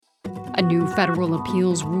A new federal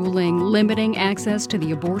appeals ruling limiting access to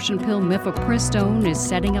the abortion pill mifepristone is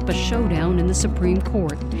setting up a showdown in the Supreme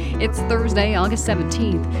Court. It's Thursday, August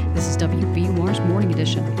 17th. This is WBUR's Morning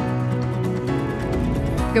Edition.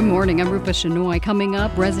 Good morning, I'm Rupa Shenoy. Coming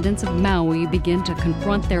up, residents of Maui begin to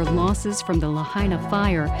confront their losses from the Lahaina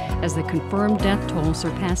fire as the confirmed death toll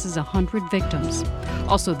surpasses 100 victims.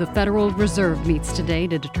 Also, the Federal Reserve meets today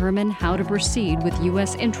to determine how to proceed with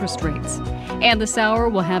U.S. interest rates. And this hour,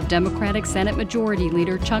 we'll have Democratic Senate Majority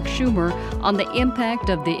Leader Chuck Schumer on the impact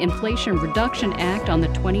of the Inflation Reduction Act on the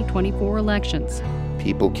 2024 elections.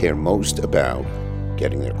 People care most about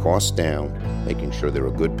getting their costs down, making sure there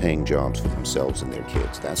are good paying jobs for themselves and their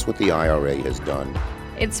kids. That's what the IRA has done.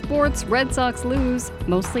 In sports, Red Sox lose,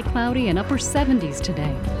 mostly cloudy and upper 70s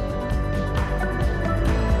today.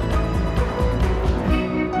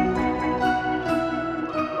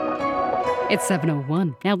 It's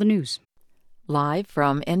 7:01. Now the news. Live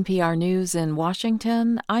from NPR News in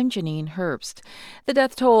Washington, I'm Janine Herbst. The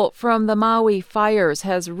death toll from the Maui fires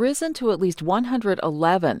has risen to at least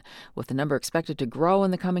 111, with the number expected to grow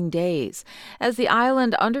in the coming days. As the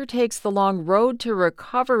island undertakes the long road to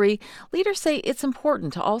recovery, leaders say it's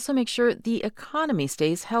important to also make sure the economy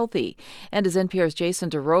stays healthy. And as NPR's Jason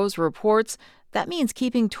DeRose reports, that means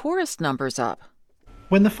keeping tourist numbers up.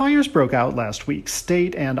 When the fires broke out last week,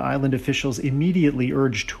 state and island officials immediately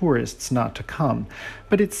urged tourists not to come.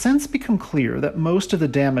 But it's since become clear that most of the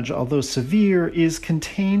damage, although severe, is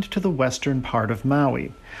contained to the western part of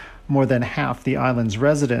Maui. More than half the island's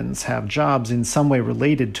residents have jobs in some way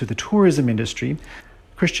related to the tourism industry.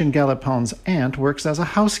 Christian Galipon's aunt works as a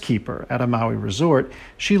housekeeper at a Maui resort.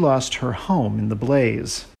 She lost her home in the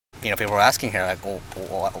blaze. People were asking her, like,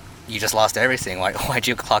 well, you just lost everything. Why'd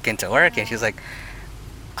you clock into work? And she's like,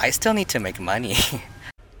 I still need to make money.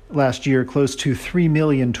 Last year, close to 3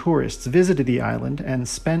 million tourists visited the island and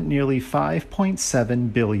spent nearly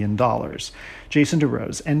 $5.7 billion. Jason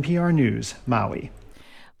DeRose, NPR News, Maui.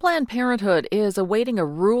 Planned Parenthood is awaiting a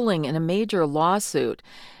ruling in a major lawsuit.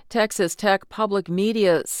 Texas Tech Public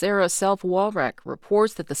Media Sarah Self-Walreck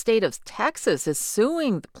reports that the state of Texas is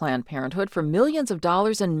suing Planned Parenthood for millions of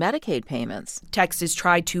dollars in Medicaid payments. Texas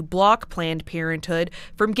tried to block Planned Parenthood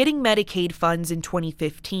from getting Medicaid funds in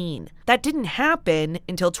 2015. That didn't happen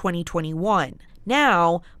until 2021.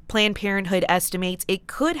 Now, Planned Parenthood estimates it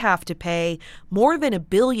could have to pay more than $1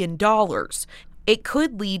 billion. It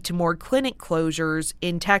could lead to more clinic closures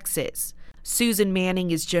in Texas. Susan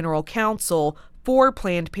Manning is general counsel for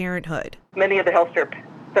Planned Parenthood. Many of the health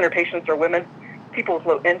center patients are women, people with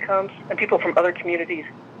low incomes, and people from other communities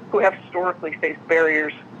who have historically faced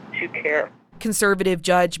barriers to care. Conservative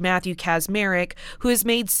Judge Matthew Kaczmarek, who has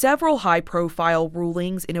made several high-profile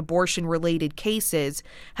rulings in abortion-related cases,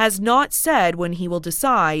 has not said when he will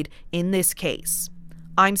decide in this case.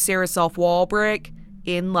 I'm Sarah Self-Walbrick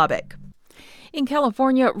in Lubbock. In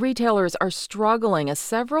California, retailers are struggling as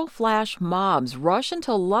several flash mobs rush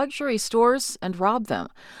into luxury stores and rob them.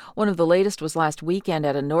 One of the latest was last weekend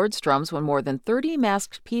at a Nordstrom's when more than 30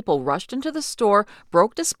 masked people rushed into the store,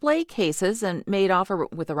 broke display cases, and made off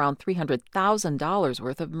with around $300,000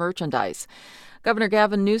 worth of merchandise. Governor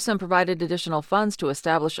Gavin Newsom provided additional funds to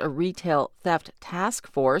establish a retail theft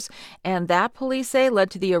task force, and that, police say, led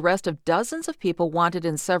to the arrest of dozens of people wanted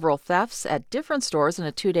in several thefts at different stores in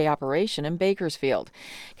a 2-day operation in Bakersfield.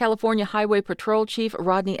 California Highway Patrol Chief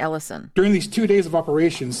Rodney Ellison. During these 2 days of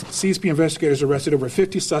operations, CSP investigators arrested over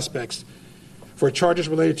 50 suspects for charges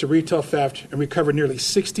related to retail theft and recovered nearly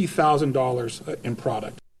 $60,000 in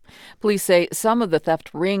product. Police say some of the theft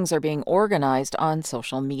rings are being organized on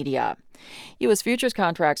social media. U.S. futures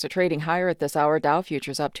contracts are trading higher at this hour. Dow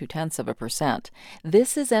futures up 0.2%.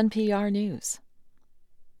 This is NPR News.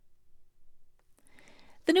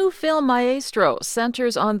 The new film Maestro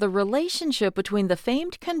centers on the relationship between the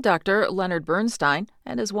famed conductor Leonard Bernstein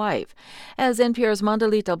and his wife. As NPR's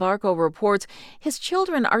Mandalita Barco reports, his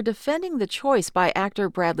children are defending the choice by actor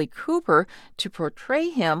Bradley Cooper to portray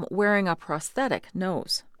him wearing a prosthetic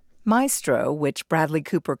nose. Maestro, which Bradley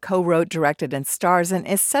Cooper co-wrote, directed, and stars in,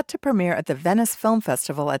 is set to premiere at the Venice Film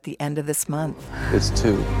Festival at the end of this month. It's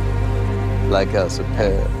two, like us, a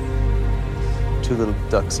pair, two little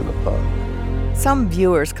ducks in a pond. Some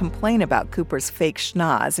viewers complain about Cooper's fake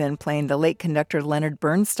schnoz in playing the late conductor Leonard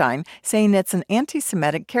Bernstein, saying it's an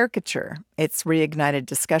anti-Semitic caricature. It's reignited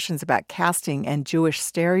discussions about casting and Jewish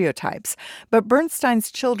stereotypes. But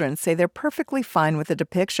Bernstein's children say they're perfectly fine with the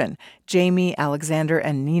depiction. Jamie, Alexander,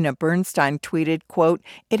 and Nina Bernstein tweeted, quote,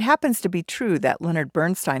 "It happens to be true that Leonard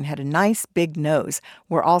Bernstein had a nice big nose.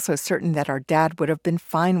 We're also certain that our dad would have been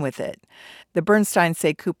fine with it." The Bernsteins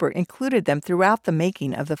say Cooper included them throughout the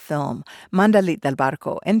making of the film. Mandalit Del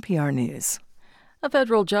Barco, NPR News. A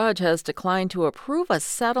federal judge has declined to approve a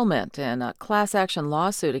settlement in a class action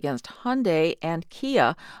lawsuit against Hyundai and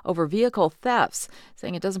Kia over vehicle thefts,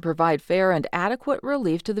 saying it doesn't provide fair and adequate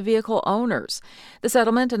relief to the vehicle owners. The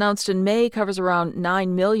settlement, announced in May, covers around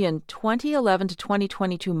 9 million 2011 to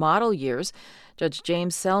 2022 model years. Judge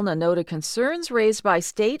James Selna noted concerns raised by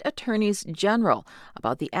state attorneys general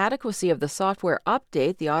about the adequacy of the software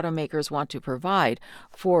update the automakers want to provide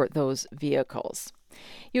for those vehicles.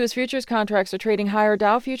 U.S. futures contracts are trading higher.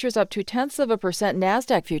 Dow futures up 0.2%.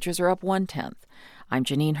 NASDAQ futures are up 0.1%. I'm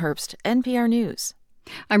Janine Herbst, NPR News.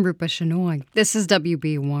 I'm Rupa Shenoy. This is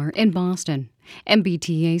WBUR in Boston.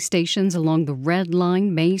 MBTA stations along the Red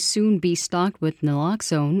Line may soon be stocked with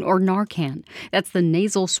naloxone or Narcan. That's the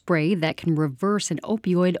nasal spray that can reverse an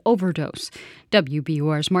opioid overdose.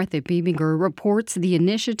 WBUR's Martha Biebinger reports the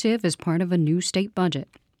initiative is part of a new state budget.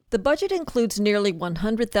 The budget includes nearly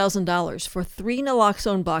 $100,000 for 3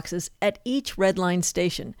 naloxone boxes at each Red Line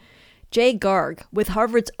station. Jay Garg, with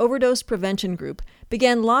Harvard's Overdose Prevention Group,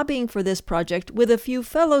 began lobbying for this project with a few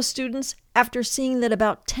fellow students after seeing that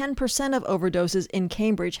about 10% of overdoses in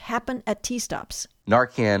Cambridge happen at T-stops.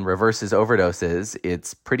 Narcan reverses overdoses.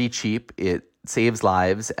 It's pretty cheap. It saves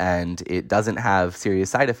lives, and it doesn't have serious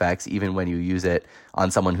side effects even when you use it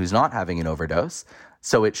on someone who's not having an overdose.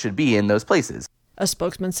 So it should be in those places. A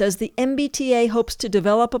spokesman says the MBTA hopes to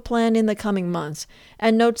develop a plan in the coming months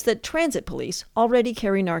and notes that transit police already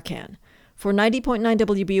carry Narcan. For 90.9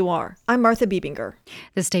 WBUR, I'm Martha Biebinger.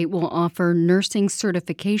 The state will offer nursing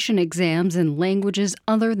certification exams in languages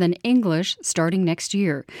other than English starting next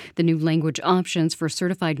year. The new language options for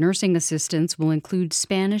certified nursing assistants will include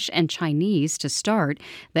Spanish and Chinese to start.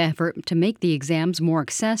 The effort to make the exams more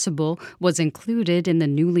accessible was included in the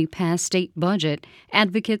newly passed state budget.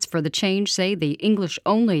 Advocates for the change say the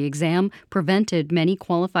English-only exam prevented many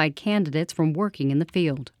qualified candidates from working in the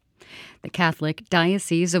field. The Catholic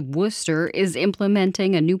Diocese of Worcester is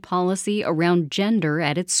implementing a new policy around gender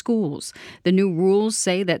at its schools. The new rules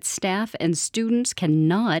say that staff and students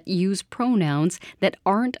cannot use pronouns that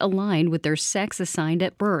aren't aligned with their sex assigned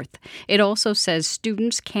at birth. It also says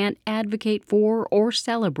students can't advocate for or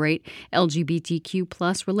celebrate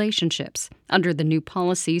LGBTQ+ relationships. Under the new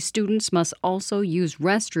policy, students must also use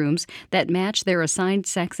restrooms that match their assigned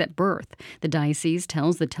sex at birth. The diocese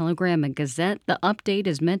tells the Telegram and Gazette the update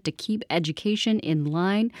is meant to keep education in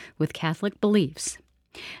line with Catholic beliefs.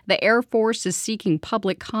 The Air Force is seeking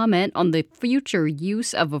public comment on the future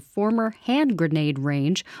use of a former hand grenade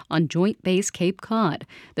range on Joint Base Cape Cod.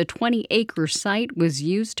 The 20-acre site was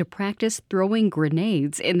used to practice throwing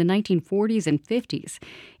grenades in the 1940s and 50s.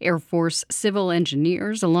 Air Force civil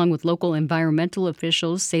engineers, along with local environmental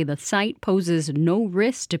officials, say the site poses no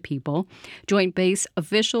risk to people. Joint Base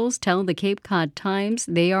officials tell the Cape Cod Times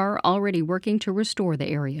they are already working to restore the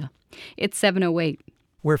area. It's 7:08.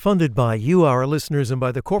 We're funded by you, our listeners, and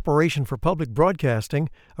by the Corporation for Public Broadcasting,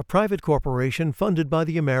 a private corporation funded by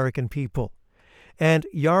the American people. And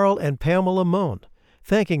Jarl and Pamela Mohn,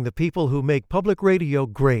 thanking the people who make public radio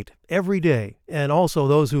great every day, and also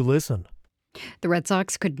those who listen. The Red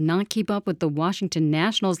Sox could not keep up with the Washington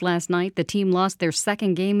Nationals last night. The team lost their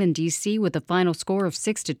second game in D.C. with a final score of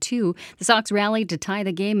 6-2. The Sox rallied to tie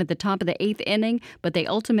the game at the top of the 8th inning, but they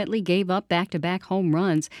ultimately gave up back-to-back home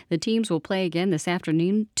runs. The teams will play again this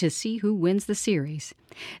afternoon to see who wins the series.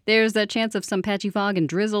 There's a chance of some patchy fog and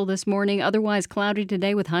drizzle this morning. Otherwise cloudy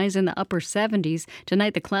today with highs in the upper 70s.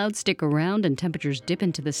 Tonight the clouds stick around and temperatures dip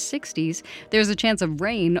into the 60s. There's a chance of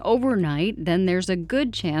rain overnight. Then there's a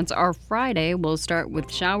good chance our Friday will start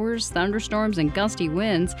with showers, thunderstorms, and gusty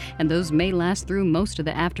winds, and those may last through most of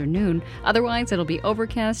the afternoon. Otherwise it'll be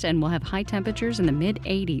overcast and we'll have high temperatures in the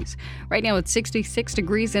mid-80s. Right now it's 66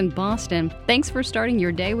 degrees in Boston. Thanks for starting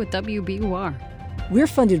your day with WBUR. We're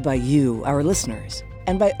funded by you, our listeners,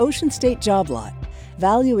 and by Ocean State Job Lot,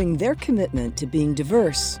 valuing their commitment to being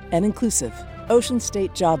diverse and inclusive.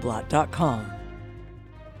 OceanStateJobLot.com.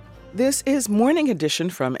 This is Morning Edition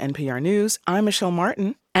from NPR News. I'm Michelle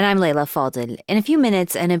Martin. And I'm Layla Faldin. In a few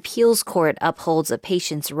minutes, an appeals court upholds a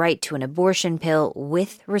patient's right to an abortion pill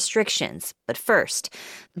with restrictions. But first,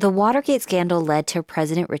 the Watergate scandal led to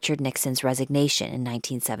President Richard Nixon's resignation in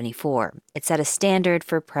 1974. It set a standard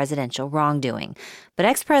for presidential wrongdoing. But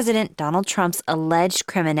ex-President Donald Trump's alleged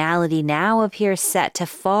criminality now appears set to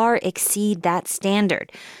far exceed that standard,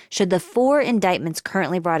 should the 4 indictments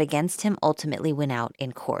currently brought against him ultimately win out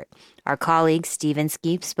in court. Our colleague Stephen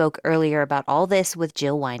Skeep spoke earlier about all this with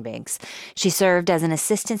Jill Winebanks. She served as an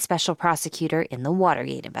assistant special prosecutor in the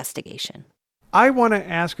Watergate investigation. I want to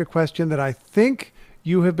ask a question that I think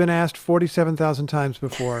you have been asked 47,000 times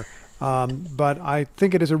before, but I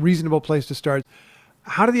think it is a reasonable place to start.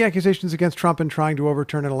 How do the accusations against Trump in trying to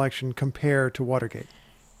overturn an election compare to Watergate?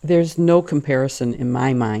 There's no comparison in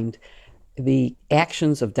my mind. The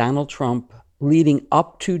actions of Donald Trump leading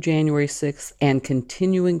up to January 6th and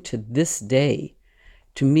continuing to this day,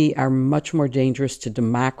 to me, are much more dangerous to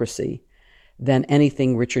democracy than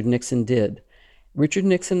anything Richard Nixon did. Richard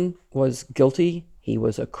Nixon was guilty. He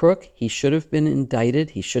was a crook. He should have been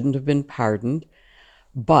indicted. He shouldn't have been pardoned.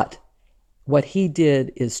 But what he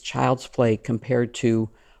did is child's play compared to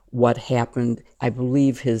what happened. I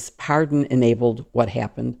believe his pardon enabled what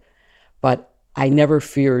happened, but I never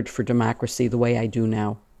feared for democracy the way I do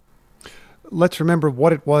now. Let's remember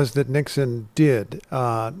what it was that Nixon did.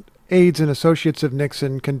 Aides and associates of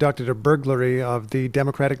Nixon conducted a burglary of the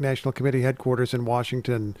Democratic National Committee headquarters in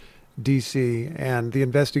Washington, D.C., and the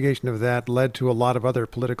investigation of that led to a lot of other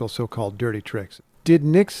political so-called dirty tricks. Did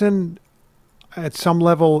Nixon, at some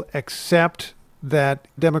level, accept that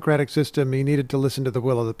democratic system he needed to listen to the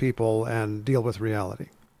will of the people and deal with reality?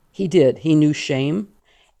 He did. He knew shame,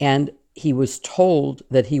 and he was told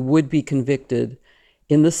that he would be convicted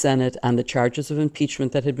in the Senate on the charges of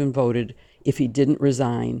impeachment that had been voted if he didn't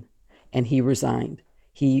resign, and he resigned.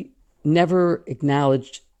 He never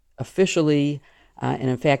acknowledged officially, and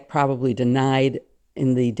in fact probably denied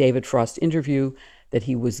in the David Frost interview, that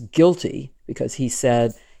he was guilty, because he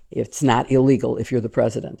said it's not illegal if you're the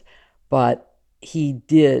president. But he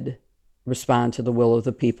did respond to the will of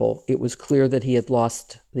the people. It was clear that he had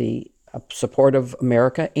lost the support of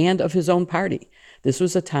America and of his own party. This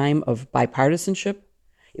was a time of bipartisanship.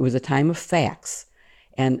 It was a time of facts,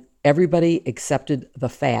 and everybody accepted the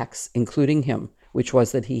facts, including him, which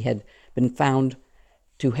was that he had been found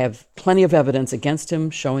to have plenty of evidence against him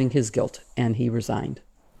showing his guilt, and he resigned.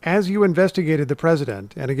 As you investigated the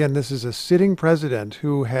president, and again, this is a sitting president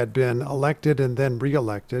who had been elected and then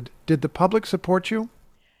reelected, did the public support you?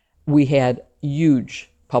 We had huge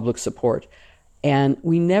public support, and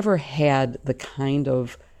we never had the kind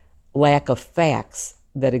of lack of facts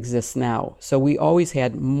that exists now. So we always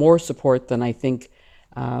had more support than I think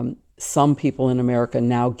some people in America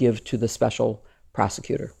now give to the special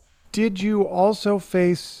prosecutor. Did you also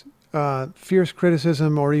face fierce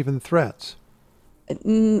criticism or even threats?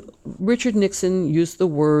 Richard Nixon used the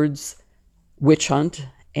words witch hunt,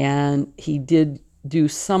 and he did do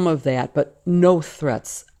some of that, but no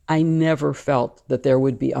threats. I never felt that there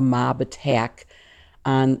would be a mob attack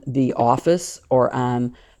on the office or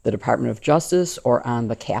on the Department of Justice or on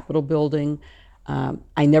the Capitol building.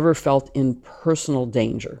 I never felt in personal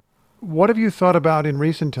danger. What have you thought about in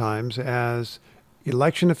recent times as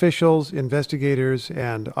election officials, investigators,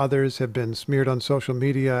 and others have been smeared on social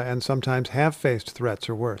media and sometimes have faced threats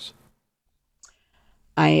or worse?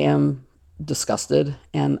 I am disgusted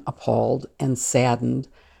and appalled and saddened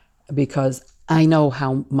because I know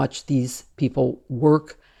how much these people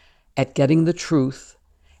work at getting the truth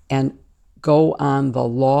and go on the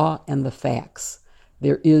law and the facts.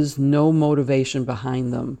 There is no motivation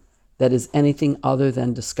behind them that is anything other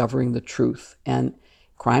than discovering the truth. And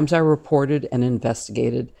crimes are reported and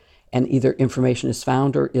investigated, and either information is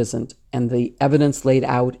found or isn't. And the evidence laid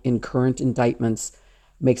out in current indictments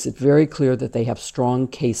makes it very clear that they have strong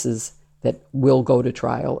cases that will go to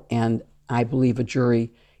trial. And I believe a jury,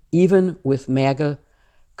 even with MAGA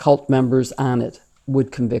cult members on it,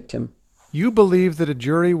 would convict him. You believe that a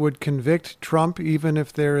jury would convict Trump even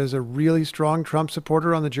if there is a really strong Trump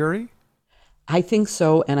supporter on the jury? I think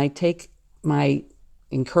so, and I take my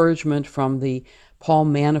encouragement from the Paul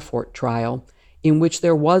Manafort trial, in which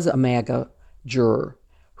there was a MAGA juror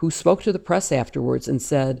who spoke to the press afterwards and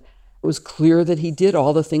said it was clear that he did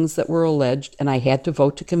all the things that were alleged, and I had to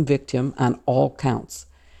vote to convict him on all counts.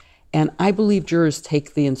 And I believe jurors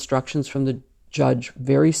take the instructions from the judge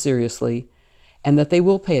very seriously, and that they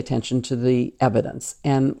will pay attention to the evidence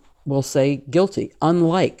and will say guilty,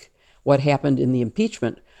 unlike what happened in the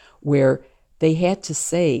impeachment, where they had to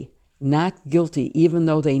say not guilty even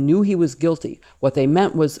though they knew he was guilty. What they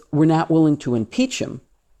meant was, we're not willing to impeach him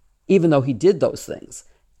even though he did those things.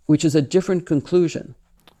 which is a different conclusion.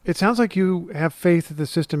 It sounds like you have faith that the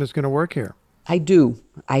system is going to work here. I do.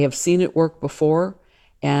 I have seen it work before,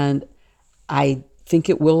 and I think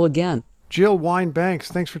it will again. Jill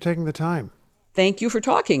Wine-Banks, thanks for taking the time. Thank you for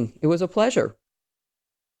talking. It was a pleasure.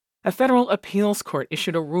 A federal appeals court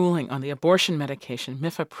issued a ruling on the abortion medication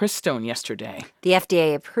mifepristone yesterday. The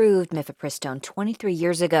FDA approved mifepristone 23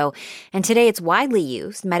 years ago, and today it's widely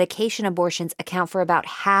used. Medication abortions account for about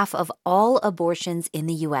half of all abortions in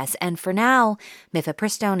the U.S., and for now,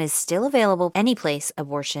 mifepristone is still available any place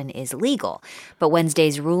abortion is legal. But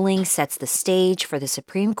Wednesday's ruling sets the stage for the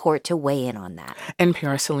Supreme Court to weigh in on that.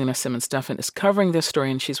 NPR's Selena Simmons-Duffin is covering this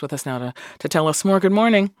story, and she's with us now to tell us more. Good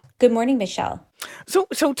morning. Good morning, Michelle.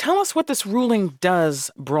 So tell us what this ruling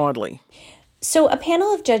does broadly. So a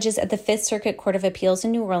panel of judges at the Fifth Circuit Court of Appeals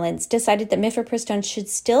in New Orleans decided that mifepristone should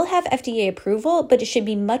still have FDA approval, but it should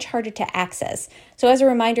be much harder to access. So as a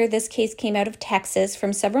reminder, this case came out of Texas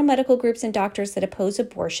from several medical groups and doctors that oppose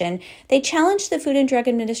abortion. They challenged the Food and Drug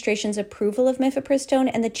Administration's approval of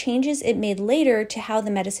mifepristone and the changes it made later to how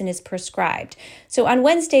the medicine is prescribed. So on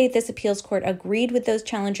Wednesday, this appeals court agreed with those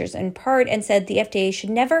challengers in part and said the FDA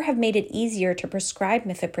should never have made it easier to prescribe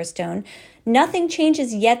mifepristone. Nothing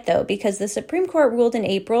changes yet, though, because the Supreme Court ruled in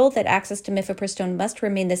April that access to mifepristone must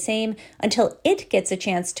remain the same until it gets a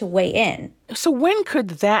chance to weigh in. So when could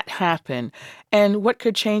that happen, and what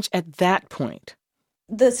could change at that point?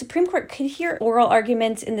 The Supreme Court could hear oral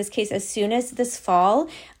arguments in this case as soon as this fall.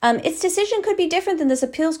 Its decision could be different than this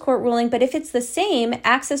appeals court ruling, but if it's the same,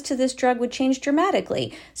 access to this drug would change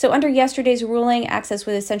dramatically. So under yesterday's ruling, access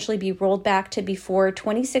would essentially be rolled back to before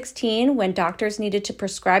 2016, when doctors needed to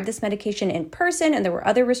prescribe this medication in person and there were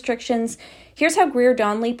other restrictions. Here's how Greer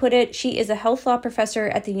Donnelly put it. She is a health law professor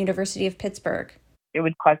at the University of Pittsburgh. It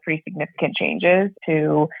would cause pretty significant changes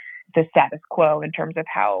to the status quo in terms of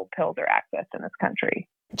how pills are accessed in this country.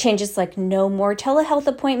 Changes like no more telehealth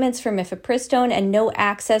appointments for mifepristone and no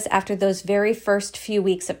access after those very first few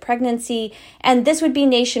weeks of pregnancy. And this would be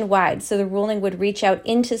nationwide, so the ruling would reach out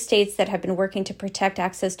into states that have been working to protect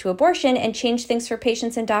access to abortion and change things for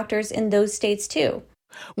patients and doctors in those states too.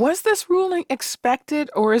 Was this ruling expected,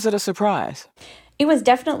 or is it a surprise? It was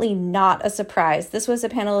definitely not a surprise. This was a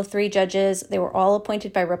panel of 3 judges. They were all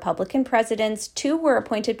appointed by Republican presidents. 2 were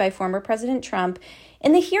appointed by former President Trump.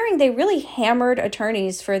 In the hearing, they really hammered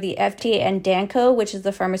attorneys for the FDA and Danco, which is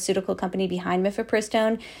the pharmaceutical company behind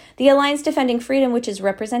mifepristone. The Alliance Defending Freedom, which is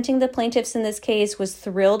representing the plaintiffs in this case, was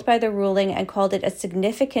thrilled by the ruling and called it a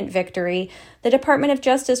significant victory. The Department of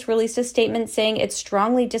Justice released a statement saying it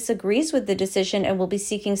strongly disagrees with the decision and will be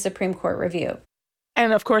seeking Supreme Court review.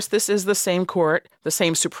 And of course, this is the same court, the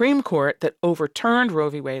same Supreme Court that overturned Roe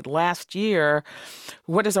v. Wade last year.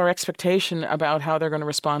 What is our expectation about how they're going to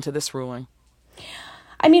respond to this ruling?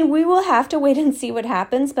 I mean, we will have to wait and see what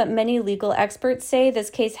happens, but many legal experts say this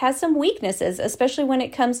case has some weaknesses, especially when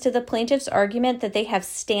it comes to the plaintiff's argument that they have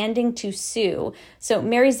standing to sue. So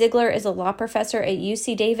Mary Ziegler is a law professor at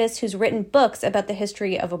UC Davis who's written books about the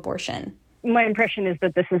history of abortion. My impression is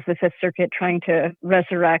that this is the Fifth Circuit trying to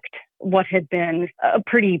resurrect what had been a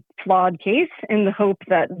pretty flawed case in the hope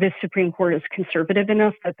that this Supreme Court is conservative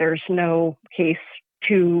enough that there's no case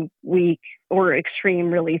too weak or extreme,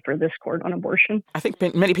 really, for this court on abortion. I think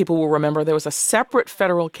many people will remember there was a separate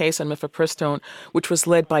federal case on mifepristone, which was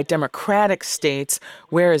led by Democratic states.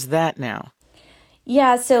 Where is that now?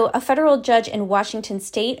 Yeah, so a federal judge in Washington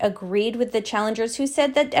state agreed with the challengers who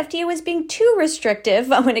said that FDA was being too restrictive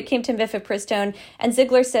when it came to mifepristone. And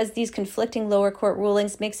Ziegler says these conflicting lower court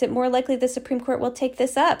rulings makes it more likely the Supreme Court will take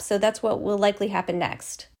this up. So that's what will likely happen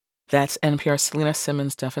next. That's NPR's Selena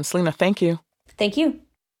Simmons-Duffin. Selena, thank you. Thank you.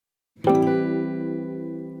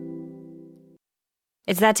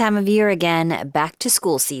 It's that time of year again, back to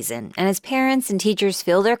school season. And as parents and teachers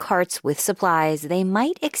fill their carts with supplies, they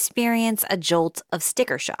might experience a jolt of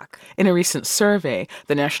sticker shock. In a recent survey,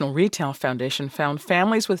 the National Retail Foundation found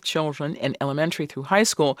families with children in elementary through high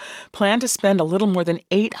school plan to spend a little more than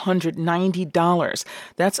 $890.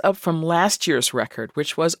 That's up from last year's record,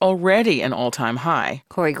 which was already an all-time high.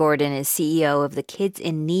 Corey Gordon is CEO of the Kids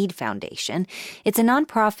in Need Foundation. It's a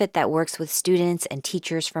nonprofit that works with students and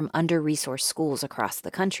teachers from under-resourced schools across the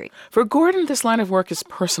country. For Gordon, this line of work is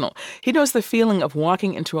personal. He knows the feeling of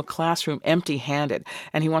walking into a classroom empty-handed,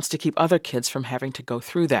 and he wants to keep other kids from having to go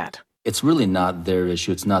through that. It's really not their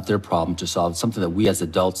issue. It's not their problem to solve. It's something that we as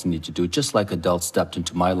adults need to do, just like adults stepped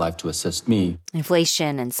into my life to assist me.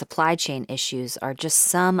 Inflation and supply chain issues are just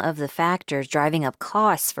some of the factors driving up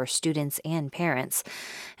costs for students and parents.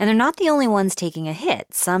 And they're not the only ones taking a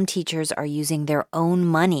hit. Some teachers are using their own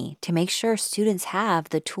money to make sure students have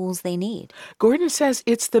the tools they need. Gordon says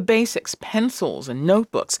it's the basics, pencils and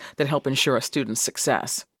notebooks, that help ensure a student's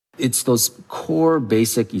success. It's those core,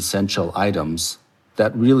 basic, essential items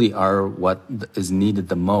that really are what is needed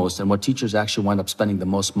the most and what teachers actually wind up spending the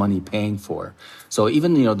most money paying for. So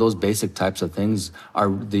even, those basic types of things are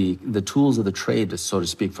the tools of the trade, so to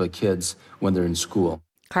speak, for the kids when they're in school.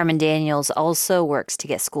 Carmen Daniels also works to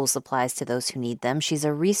get school supplies to those who need them. She's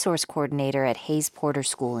a resource coordinator at Hayes Porter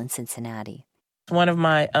School in Cincinnati. One of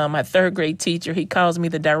my third grade teacher, he calls me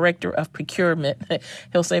the director of procurement.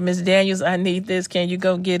 He'll say, Ms. Daniels, I need this. Can you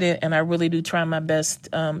go get it? And I really do try my best,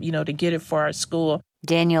 to get it for our school.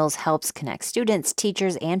 Daniels helps connect students,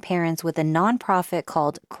 teachers, and parents with a nonprofit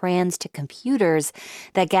called Crayons to Computers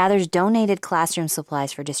that gathers donated classroom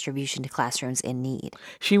supplies for distribution to classrooms in need.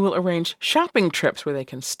 She will arrange shopping trips where they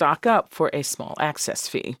can stock up for a small access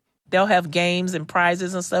fee. They'll have games and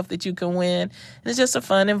prizes and stuff that you can win. And it's just a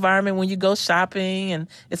fun environment when you go shopping, and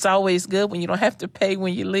it's always good when you don't have to pay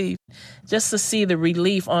when you leave. Just to see the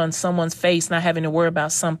relief on someone's face, not having to worry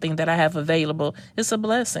about something that I have available, it's a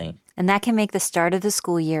blessing. And that can make the start of the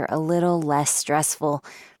school year a little less stressful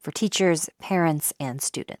for teachers, parents, and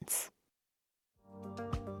students.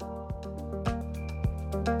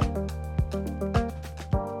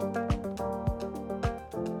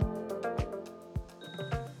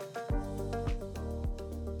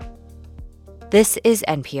 This is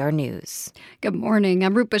NPR News. Good morning.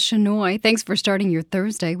 I'm Rupa Shenoy. Thanks for starting your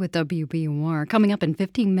Thursday with WBUR. Coming up in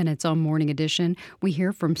 15 minutes on Morning Edition, we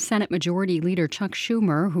hear from Senate Majority Leader Chuck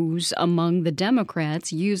Schumer, who's among the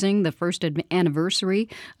Democrats using the first anniversary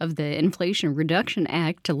of the Inflation Reduction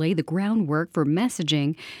Act to lay the groundwork for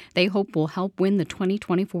messaging they hope will help win the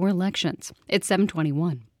 2024 elections. It's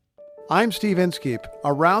 7:21. I'm Steve Inskeep.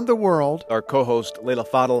 Around the world, our co-host Leila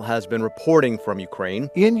Fadel has been reporting from Ukraine.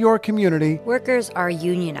 In your community, workers are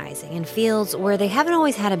unionizing in fields where they haven't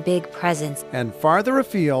always had a big presence. And farther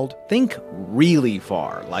afield, think really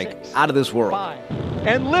far, like out of this world. 5.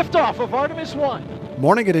 And liftoff of Artemis 1.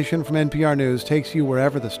 Morning Edition from NPR News takes you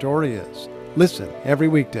wherever the story is. Listen every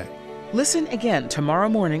weekday. Listen again tomorrow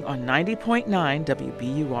morning on 90.9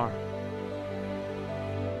 WBUR.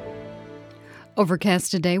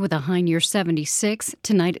 Overcast today with a high near 76.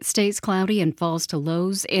 Tonight it stays cloudy and falls to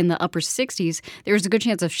lows in the upper 60s. There's a good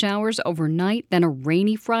chance of showers overnight, then a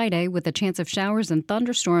rainy Friday with a chance of showers and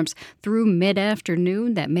thunderstorms through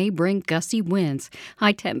mid-afternoon that may bring gusty winds.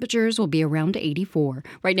 High temperatures will be around 84.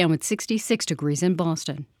 Right now it's 66 degrees in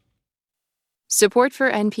Boston. Support for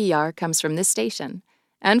NPR comes from this station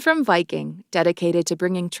and from Viking, dedicated to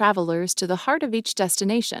bringing travelers to the heart of each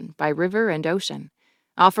destination by river and ocean.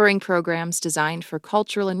 Offering programs designed for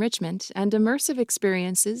cultural enrichment and immersive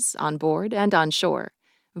experiences on board and on shore.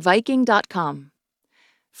 Viking.com.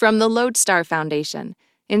 From the Lodestar Foundation,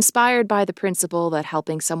 inspired by the principle that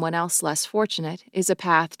helping someone else less fortunate is a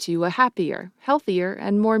path to a happier, healthier,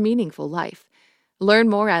 and more meaningful life. Learn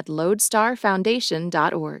more at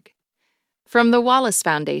lodestarfoundation.org. From the Wallace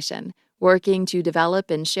Foundation, working to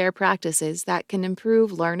develop and share practices that can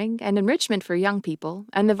improve learning and enrichment for young people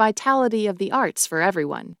and the vitality of the arts for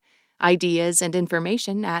everyone. Ideas and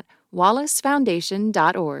information at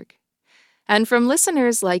wallacefoundation.org. And from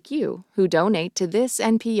listeners like you who donate to this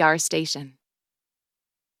NPR station.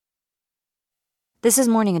 This is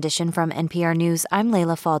Morning Edition from NPR News. I'm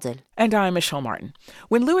Leila Fadel. And I'm Michelle Martin.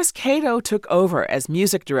 When Louis Cato took over as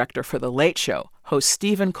music director for The Late Show, host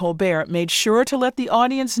Stephen Colbert made sure to let the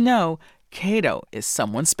audience know Cato is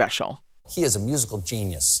someone special. He is a musical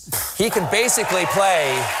genius. He can basically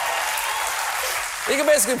play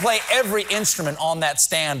every instrument on that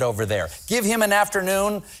stand over there. Give him an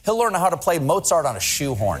afternoon, he'll learn how to play Mozart on a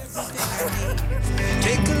shoehorn.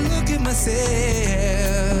 Take a look at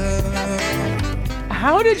myself.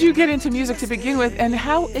 How did you get into music to begin with, and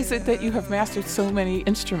how is it that you have mastered so many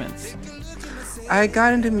instruments? I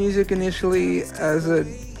got into music initially as a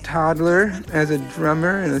toddler, as a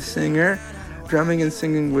drummer and a singer, drumming and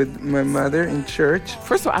singing with my mother in church.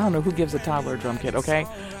 First of all, I don't know who gives a toddler a drum kit, okay?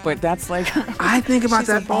 But that's like... I think about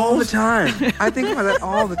that all the time.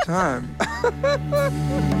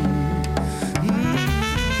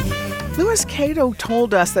 Louis Cato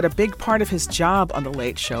told us that a big part of his job on The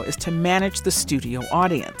Late Show is to manage the studio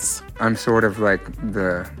audience. I'm sort of like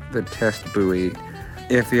the test buoy.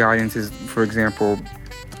 If the audience is, for example,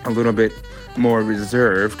 a little bit more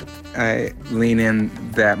reserved, I lean in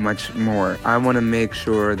that much more. I want to make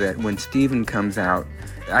sure that when Stephen comes out,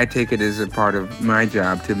 I take it as a part of my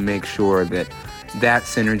job to make sure that that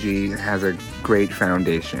synergy has a great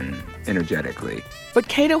foundation energetically. But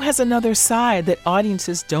Cato has another side that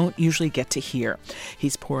audiences don't usually get to hear.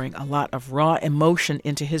 He's pouring a lot of raw emotion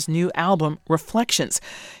into his new album, Reflections.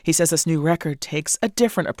 He says this new record takes a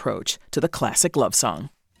different approach to the classic love song.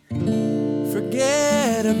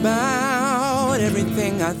 Forget about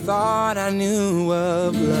everything I thought I knew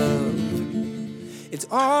of love. It's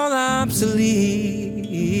all obsolete.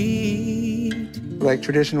 Like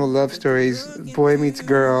traditional love stories, boy meets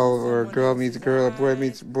girl, or girl meets girl, or boy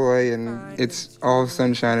meets boy, and it's all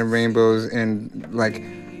sunshine and rainbows, and like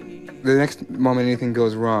the next moment anything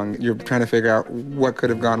goes wrong, you're trying to figure out what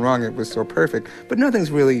could have gone wrong. It was so perfect, but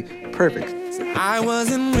nothing's really perfect. I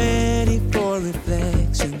wasn't ready for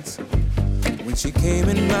reflections when she came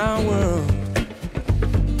in my world.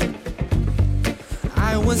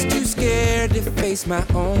 I was too scared to face my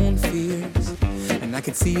own fears, and I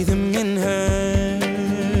could see them in her.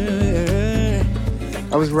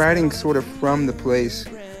 I was writing sort of from the place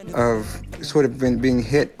of sort of being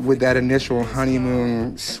hit with that initial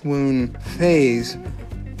honeymoon swoon phase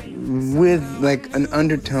with like an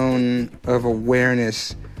undertone of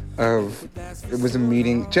awareness of, it was a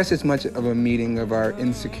meeting, just as much of a meeting of our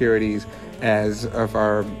insecurities as of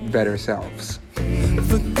our better selves.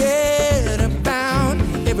 Forget about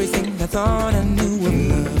everything I thought I knew of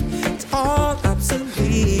love. It's all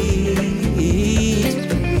obsolete.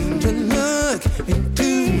 To look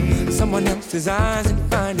into someone else's eyes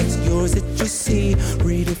and find it's yours that you see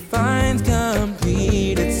redefines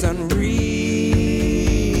complete. It's unreal.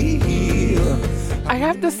 I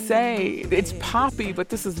have to say, it's poppy, but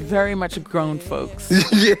this is very much grown folks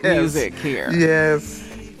Yes. music here. Yes.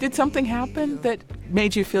 Did something happen that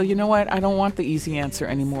made you feel, you know what, I don't want the easy answer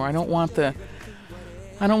anymore. I don't want the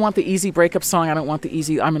easy breakup song. I don't want the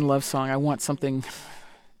easy I'm in love song. I want something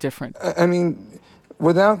different. I mean,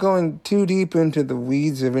 without going too deep into the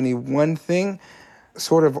weeds of any one thing,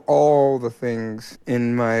 sort of all the things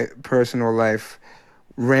in my personal life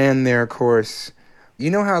ran their course. You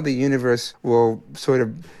know how the universe will sort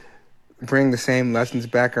of bring the same lessons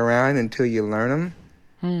back around until you learn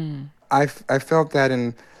them? I felt that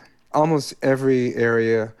in almost every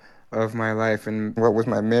area of my life, and what was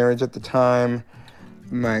my marriage at the time,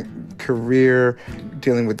 my career,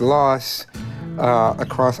 dealing with loss,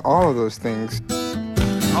 across all of those things.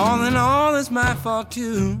 All in all, it's my fault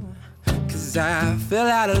too, 'cause I fell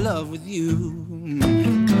out of love with you.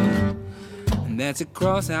 And that's a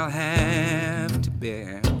cross I'll have to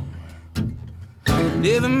bear.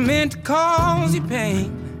 Never meant to cause you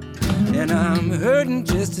pain, and I'm hurting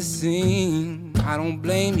just the same. I don't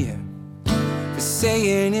blame you for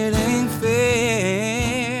saying it ain't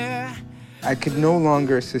fair. I could no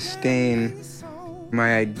longer sustain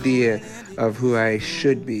my idea of who I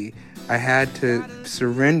should be. I had to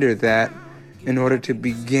surrender that in order to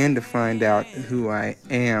begin to find out who I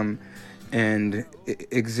am and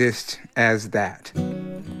exist as that.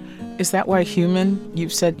 Is that why Human,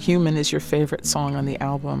 you've said Human is your favorite song on the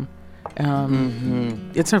album?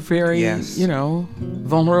 It's a very,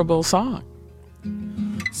 vulnerable song.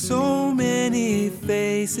 So many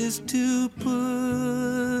faces to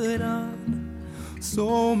put on,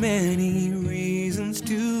 so many reasons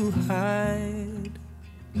to hide.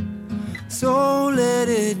 So let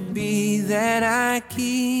it be that I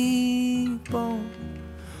keep on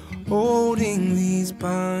holding these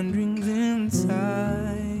ponderings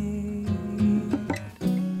inside.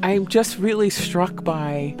 I'm just really struck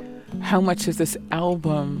by how much of this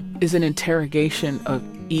album is an interrogation of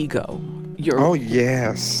ego. Oh,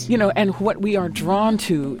 yes. And what we are drawn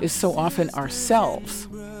to is so often ourselves,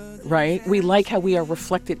 right? We like how we are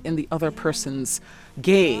reflected in the other person's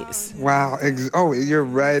gaze. Wow. You're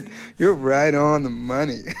right. You're right on the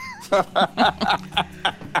money.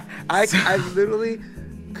 I literally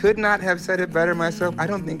could not have said it better myself. I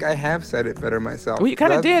don't think I have said it better myself. Well, you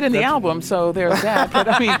kind of did in the album, so there's that. But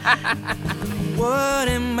I mean, what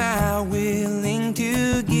am I willing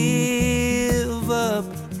to give up?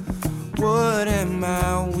 What am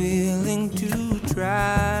I willing to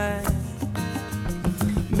try?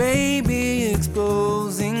 Maybe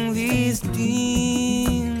exposing these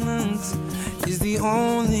demons is the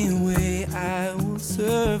only way I will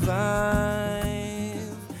survive.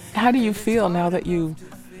 How do you feel now that you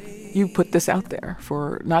put this out there,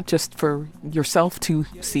 for not just for yourself to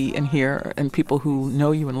see and hear and people who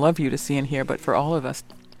know you and love you to see and hear, but for all of us?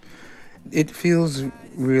 It feels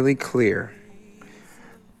really clear.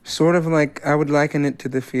 Sort of like, I would liken it to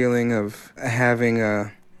the feeling of having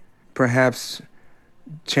a perhaps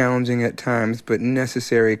challenging at times, but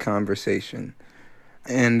necessary conversation.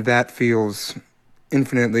 And that feels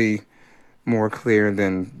infinitely more clear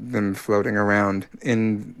than them floating around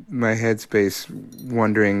in my headspace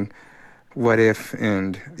wondering what if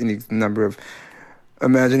and any number of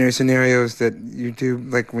imaginary scenarios that you do,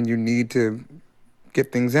 like when you need to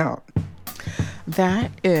get things out. That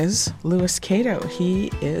is Louis Cato. He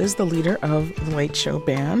is the leader of the Late Show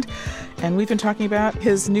Band, and we've been talking about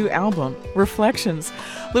his new album, Reflections.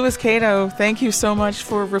 Louis Cato, thank you so much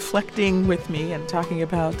for reflecting with me and talking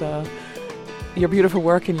about your beautiful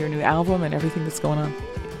work and your new album and everything that's going on.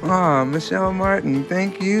 Oh, Michelle Martin,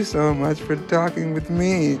 thank you so much for talking with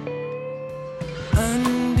me.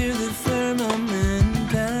 Under the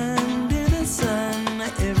firmament, under the sun,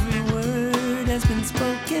 every word has been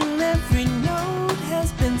spoken, every note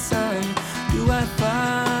has been sung. Do I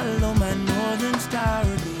follow my northern star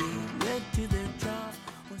or be led to their trough?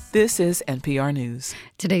 This is NPR News.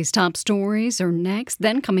 Today's top stories are next.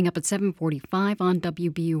 Then coming up at 7:45 on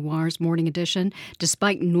WBUR's Morning Edition.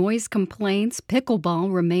 Despite noise complaints,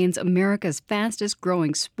 pickleball remains America's fastest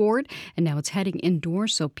growing sport, and now it's heading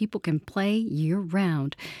indoors so people can play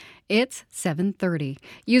year-round. It's 7:30.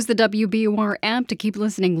 Use the WBUR app to keep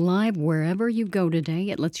listening live wherever you go today.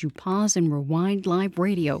 It lets you pause and rewind live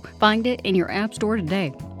radio. Find it in your app store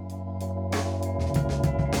today.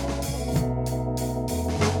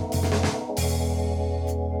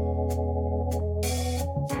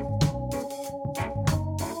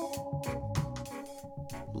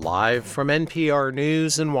 Live from NPR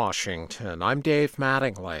News in Washington, I'm Dave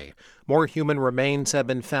Mattingly. More human remains have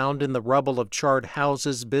been found in the rubble of charred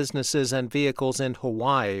houses, businesses, and vehicles in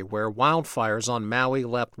Hawaii, where wildfires on Maui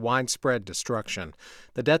left widespread destruction.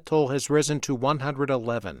 The death toll has risen to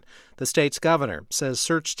 111. The state's governor says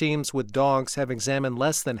search teams with dogs have examined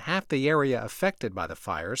less than half the area affected by the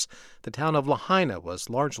fires. The town of Lahaina was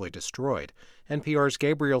largely destroyed. NPR's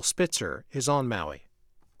Gabriel Spitzer is on Maui.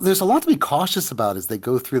 There's a lot to be cautious about as they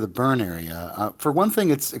go through the burn area. For one thing,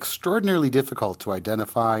 it's extraordinarily difficult to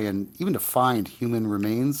identify and even to find human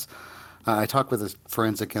remains. I talked with a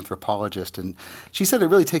forensic anthropologist, and she said it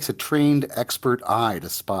really takes a trained expert eye to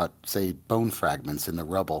spot, say, bone fragments in the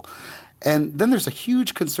rubble. And then there's a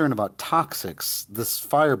huge concern about toxics. This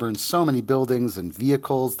fire burned so many buildings and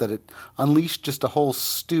vehicles that it unleashed just a whole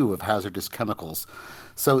stew of hazardous chemicals.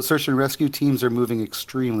 So search and rescue teams are moving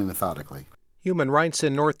extremely methodically. Human rights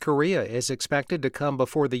in North Korea is expected to come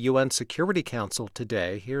before the UN Security Council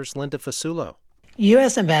today. Here's Linda Fasulo.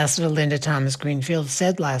 U.S. Ambassador Linda Thomas-Greenfield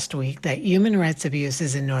said last week that human rights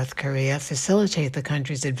abuses in North Korea facilitate the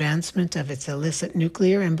country's advancement of its illicit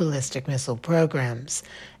nuclear and ballistic missile programs.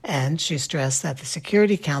 And she stressed that the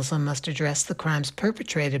Security Council must address the crimes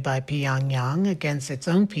perpetrated by Pyongyang against its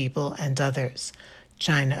own people and others.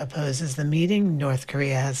 China opposes the meeting. North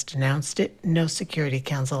Korea has denounced it. No Security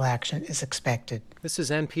Council action is expected. This is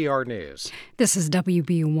NPR News. This is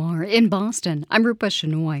WBUR in Boston. I'm Rupa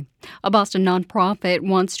Shenoy. A Boston nonprofit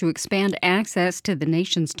wants to expand access to the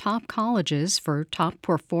nation's top colleges for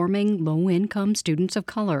top-performing low-income students of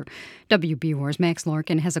color. WBUR's Max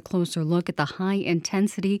Larkin has a closer look at the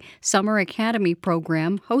high-intensity Summer Academy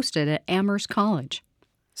program hosted at Amherst College.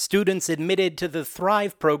 Students admitted to the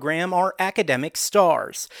Thrive program are academic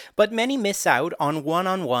stars, but many miss out on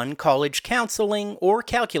one-on-one college counseling or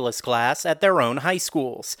calculus class at their own high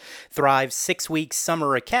schools. Thrive's 6-week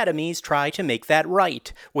summer academies try to make that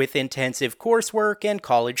right, with intensive coursework and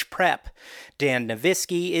college prep. Dan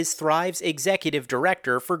Nowitzki is Thrive's executive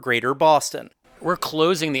director for Greater Boston. We're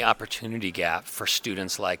closing the opportunity gap for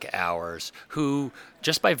students like ours who,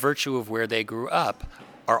 just by virtue of where they grew up,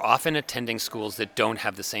 are often attending schools that don't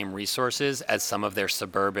have the same resources as some of their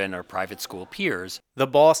suburban or private school peers. The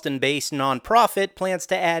Boston-based nonprofit plans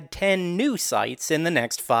to add 10 new sites in the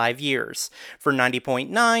next 5 years. For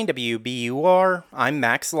 90.9 WBUR, I'm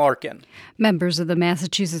Max Larkin. Members of the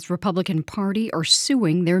Massachusetts Republican Party are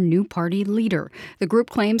suing their new party leader. The group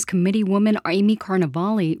claims Committeewoman Amy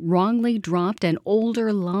Carnevale wrongly dropped an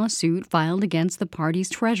older lawsuit filed against the party's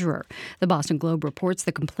treasurer. The Boston Globe reports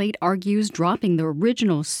the complaint argues dropping the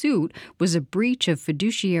original suit was a breach of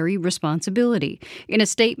fiduciary responsibility. In a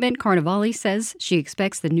statement, Carnevale says she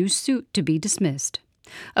expects the new suit to be dismissed.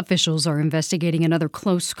 Officials are investigating another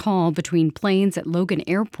close call between planes at Logan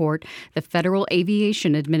Airport. The Federal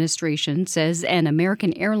Aviation Administration says an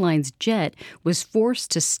American Airlines jet was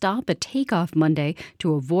forced to stop a takeoff Monday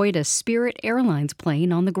to avoid a Spirit Airlines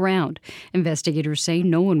plane on the ground. Investigators say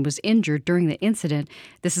no one was injured during the incident.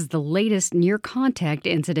 This is the latest near-contact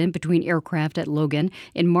incident between aircraft at Logan.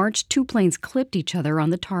 In March, 2 planes clipped each other on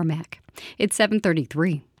the tarmac. It's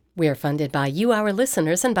 7:33. We're funded by you, our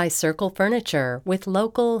listeners, and by Circle Furniture, with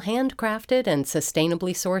local, handcrafted, and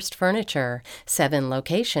sustainably sourced furniture. 7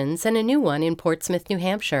 locations and a new one in Portsmouth, New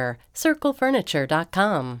Hampshire.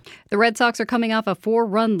 CircleFurniture.com. The Red Sox are coming off a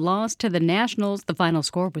 4-run loss to the Nationals. The final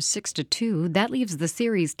score was 6-2. That leaves the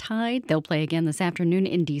series tied. They'll play again this afternoon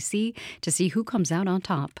in D.C. to see who comes out on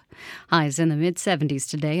top. Highs in the mid-70s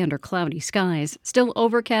today under cloudy skies. Still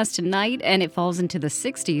overcast tonight, and it falls into the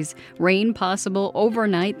 60s. Rain possible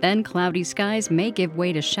overnight. Then cloudy skies may give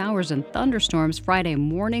way to showers and thunderstorms Friday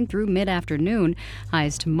morning through mid-afternoon.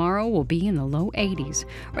 Highs tomorrow will be in the low 80s.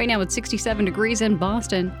 Right now it's 67 degrees in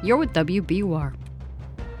Boston. You're with WBUR.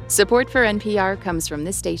 Support for NPR comes from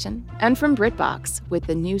this station and from BritBox with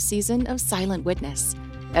the new season of Silent Witness.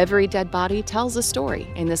 Every dead body tells a story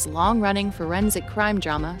in this long-running forensic crime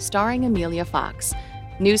drama starring Amelia Fox.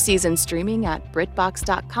 New season streaming at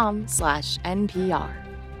BritBox.com/NPR.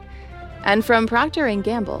 And from Procter &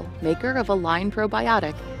 Gamble, maker of Align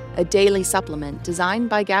Probiotic, a daily supplement designed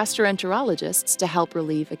by gastroenterologists to help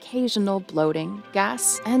relieve occasional bloating,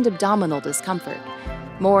 gas, and abdominal discomfort.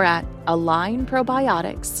 More at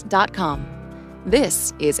alignprobiotics.com.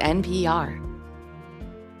 This is NPR.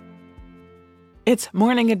 It's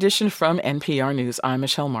Morning Edition from NPR News. I'm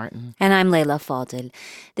Michelle Martin. And I'm Layla Faldel.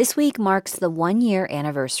 This week marks the 1-year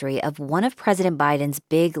anniversary of one of President Biden's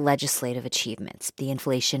big legislative achievements, the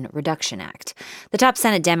Inflation Reduction Act. The top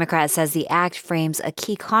Senate Democrat says the act frames a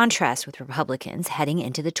key contrast with Republicans heading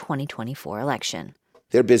into the 2024 election.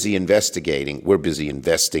 They're busy investigating. We're busy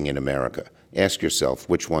investing in America. Ask yourself,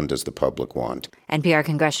 which one does the public want? NPR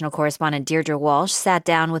congressional correspondent Deirdre Walsh sat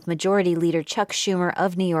down with Majority Leader Chuck Schumer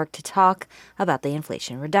of New York to talk about the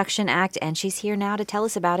Inflation Reduction Act, and she's here now to tell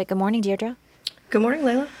us about it. Good morning, Deirdre. Good morning,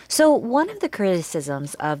 Layla. So one of the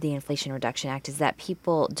criticisms of the Inflation Reduction Act is that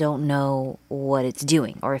people don't know what it's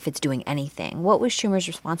doing or if it's doing anything. What was Schumer's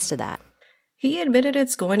response to that? He admitted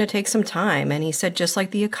it's going to take some time, and he said just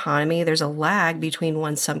like the economy, there's a lag between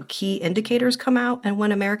when some key indicators come out and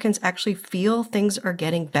when Americans actually feel things are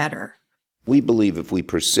getting better. We believe if we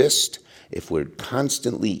persist, if we're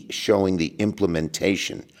constantly showing the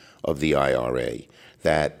implementation of the IRA,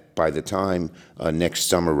 that by the time next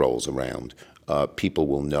summer rolls around, people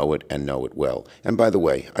will know it and know it well. And by the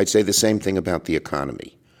way, I'd say the same thing about the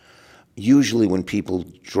economy. Usually when people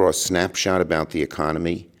draw a snapshot about the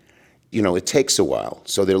economy, it takes a while.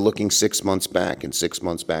 So they're looking 6 months back, and 6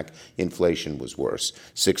 months back, inflation was worse.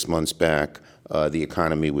 6 months back, the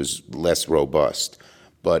economy was less robust.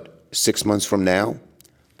 But 6 months from now,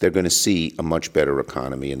 they're going to see a much better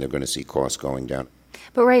economy, and they're going to see costs going down.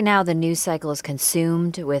 But right now, the news cycle is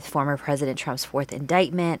consumed with former President Trump's 4th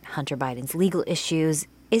indictment, Hunter Biden's legal issues.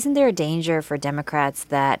 Isn't there a danger for Democrats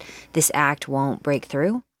that this act won't break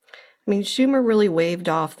through? Schumer really waved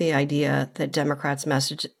off the idea that Democrats'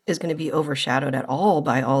 message is going to be overshadowed at all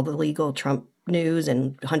by all the legal Trump news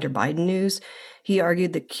and Hunter Biden news. He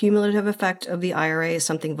argued the cumulative effect of the IRA is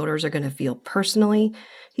something voters are going to feel personally.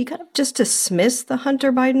 He kind of just dismissed the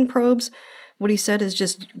Hunter Biden probes. What he said is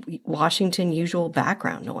just Washington usual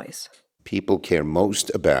background noise. People care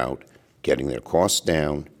most about getting their costs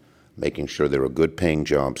down, making sure there are good paying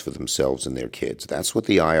jobs for themselves and their kids. That's what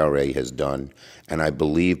the IRA has done. And I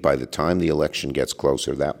believe by the time the election gets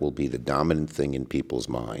closer, that will be the dominant thing in people's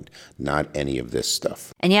mind, not any of this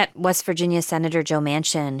stuff. And yet, West Virginia Senator Joe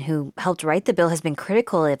Manchin, who helped write the bill, has been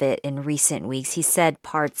critical of it in recent weeks. He said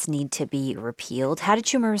parts need to be repealed. How did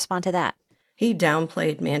Schumer respond to that? He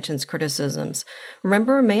downplayed Manchin's criticisms.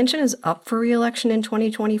 Remember, Manchin is up for re-election in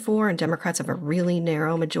 2024, and Democrats have a really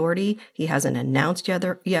narrow majority. He hasn't announced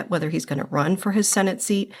yet whether he's going to run for his Senate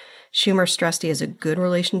seat. Schumer stressed he has a good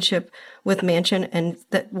relationship with Manchin, and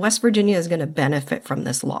that West Virginia is going to benefit from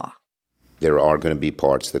this law. There are going to be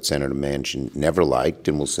parts that Senator Manchin never liked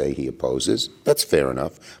and will say he opposes. That's fair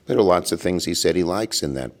enough. There are lots of things he said he likes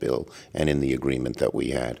in that bill and in the agreement that we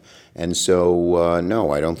had. And so, no,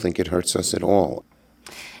 I don't think it hurts us at all.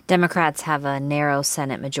 Democrats have a narrow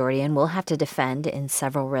Senate majority and will have to defend in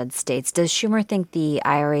several red states. Does Schumer think the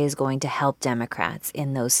IRA is going to help Democrats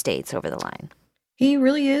in those states over the line? He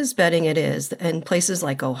really is betting it is. In places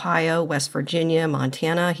like Ohio, West Virginia,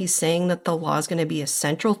 Montana, he's saying that the law is going to be a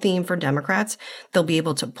central theme for Democrats. They'll be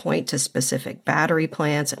able to point to specific battery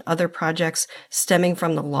plants and other projects stemming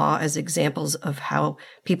from the law as examples of how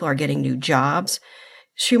people are getting new jobs.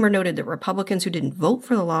 Schumer noted that Republicans who didn't vote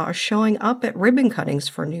for the law are showing up at ribbon cuttings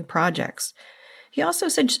for new projects. He also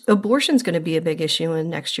said abortion is going to be a big issue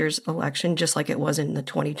in next year's election, just like it was in the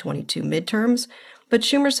 2022 midterms. But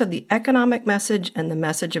Schumer said the economic message and the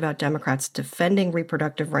message about Democrats defending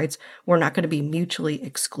reproductive rights were not going to be mutually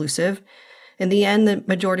exclusive. In the end, the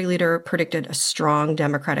majority leader predicted a strong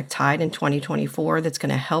Democratic tide in 2024 that's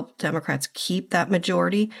going to help Democrats keep that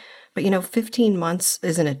majority. But, 15 months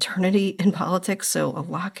is an eternity in politics, so a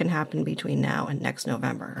lot can happen between now and next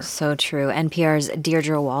November. So true. NPR's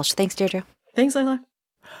Deirdre Walsh. Thanks, Deirdre. Thanks, Layla.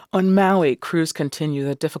 On Maui, crews continue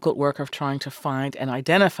the difficult work of trying to find and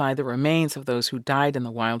identify the remains of those who died in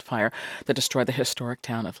the wildfire that destroyed the historic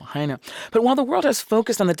town of Lahaina. But while the world has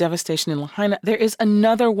focused on the devastation in Lahaina, there is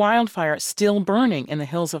another wildfire still burning in the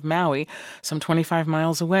hills of Maui, some 25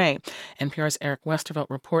 miles away. NPR's Eric Westervelt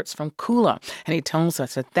reports from Kula, and he tells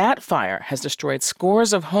us that fire has destroyed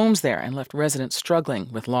scores of homes there and left residents struggling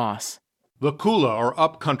with loss. The Kula, or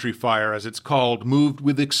upcountry fire as it's called, moved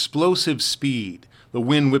with explosive speed. The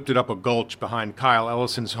wind whipped it up a gulch behind Kyle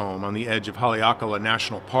Ellison's home on the edge of Haleakala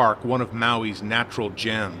National Park, one of Maui's natural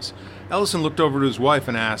gems. Ellison looked over to his wife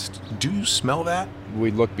and asked, "Do you smell that?" We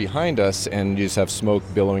look behind us and you just have smoke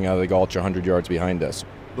billowing out of the gulch 100 yards behind us.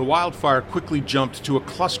 The wildfire quickly jumped to a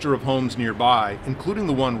cluster of homes nearby, including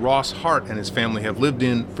the one Ross Hart and his family have lived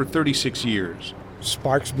in for 36 years.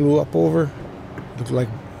 Sparks blew up over. Looked like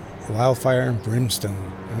wildfire and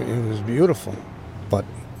brimstone. It was beautiful, but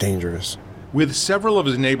dangerous. With several of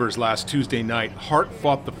his neighbors last Tuesday night, Hart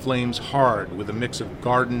fought the flames hard with a mix of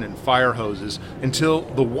garden and fire hoses until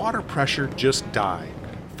the water pressure just died.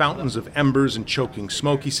 Fountains of embers and choking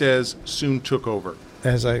smoke, he says, soon took over.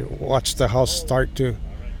 As I watched the house start to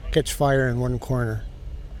catch fire in one corner,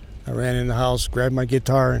 I ran in the house, grabbed my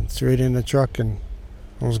guitar, and threw it in the truck, and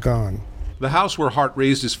I was gone. The house where Hart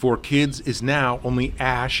raised his 4 kids is now only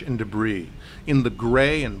ash and debris. In the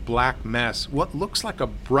gray and black mess, what looks like a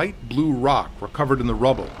bright blue rock recovered in the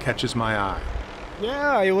rubble catches my eye.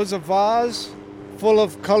 Yeah, it was a vase full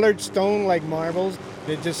of colored stone like marbles.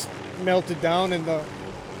 They just melted down and the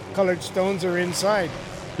colored stones are inside.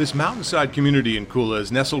 This mountainside community in Kula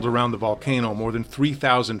is nestled around the volcano more than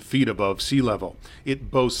 3,000 feet above sea level. It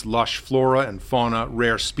boasts lush flora and fauna,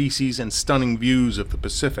 rare species, and stunning views of the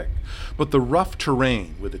Pacific. But the rough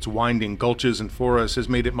terrain, with its winding gulches and forests, has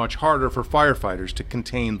made it much harder for firefighters to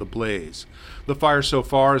contain the blaze. The fire so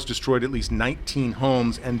far has destroyed at least 19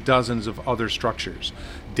 homes and dozens of other structures.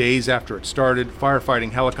 Days after it started,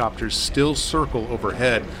 firefighting helicopters still circle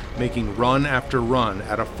overhead, making run after run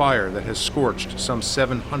at a fire that has scorched some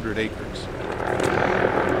 700 acres.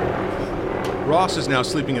 Ross is now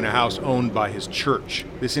sleeping in a house owned by his church.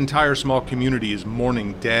 This entire small community is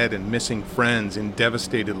mourning dead and missing friends in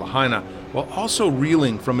devastated Lahaina, while also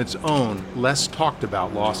reeling from its own, less talked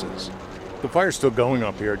about losses. The fire's still going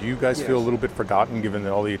up here. Do you guys feel a little bit forgotten given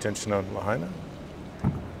all the attention on Lahaina?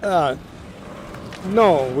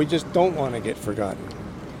 No, we just don't want to get forgotten.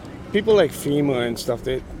 People like FEMA and stuff,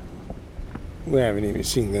 we haven't even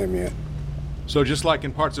seen them yet. So just like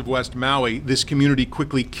in parts of West Maui, this community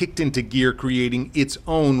quickly kicked into gear, creating its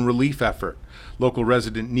own relief effort. Local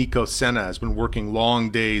resident Nico Senna has been working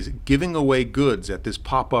long days, giving away goods at this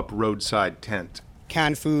pop-up roadside tent.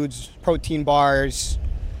 Canned foods, protein bars,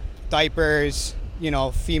 diapers,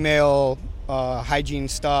 female hygiene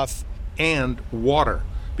stuff. And water.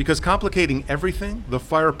 Because complicating everything, the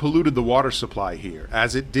fire polluted the water supply here,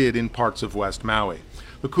 as it did in parts of West Maui.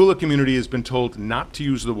 The Kula community has been told not to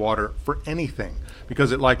use the water for anything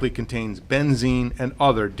because it likely contains benzene and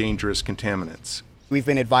other dangerous contaminants. We've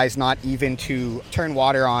been advised not even to turn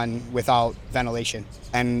water on without ventilation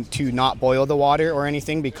and to not boil the water or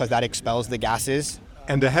anything because that expels the gases.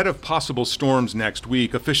 And ahead of possible storms next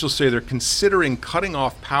week, officials say they're considering cutting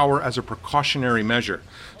off power as a precautionary measure,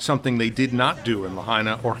 something they did not do in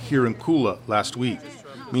Lahaina or here in Kula last week.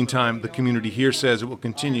 Meantime, the community here says it will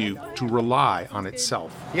continue to rely on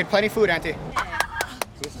itself. You get plenty of food, Auntie.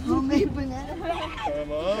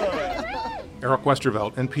 Eric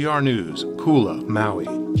Westervelt, NPR News, Kula, Maui.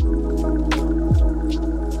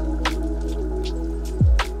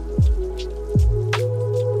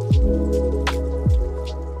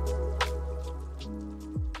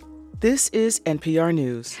 This is NPR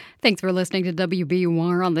News. Thanks for listening to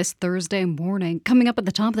WBUR on this Thursday morning. Coming up at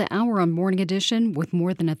the top of the hour on Morning Edition, with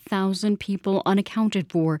more than 1,000 people unaccounted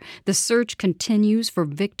for, the search continues for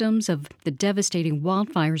victims of the devastating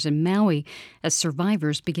wildfires in Maui as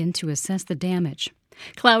survivors begin to assess the damage.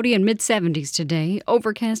 Cloudy and mid-70s today,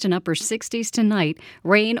 overcast and upper 60s tonight,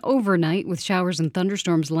 rain overnight with showers and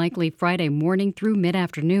thunderstorms likely Friday morning through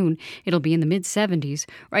mid-afternoon. It'll be in the mid-70s.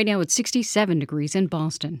 Right now it's 67 degrees in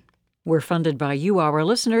Boston. We're funded by you, our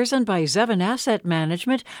listeners, and by Zevin Asset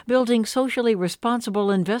Management, building socially responsible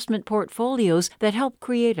investment portfolios that help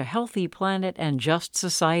create a healthy planet and just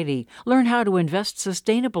society. Learn how to invest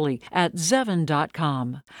sustainably at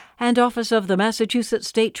Zevin.com. And Office of the Massachusetts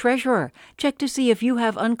State Treasurer. Check to see if you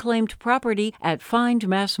have unclaimed property at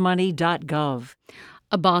findmassmoney.gov.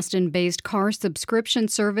 A Boston-based car subscription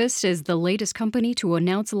service is the latest company to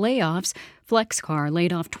announce layoffs. Flexcar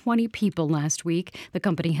laid off 20 people last week. The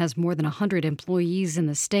company has more than 100 employees in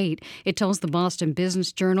the state. It tells the Boston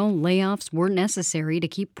Business Journal layoffs were necessary to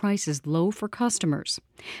keep prices low for customers.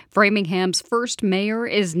 Framingham's first mayor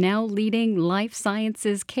is now leading Life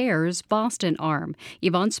Sciences Care's Boston arm.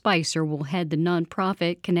 Yvonne Spicer will head the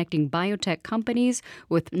nonprofit connecting biotech companies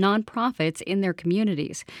with nonprofits in their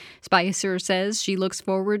communities. Spicer says she looks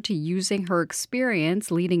forward to using her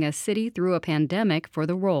experience leading a city through a pandemic for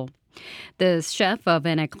the role. The chef of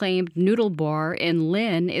an acclaimed noodle bar in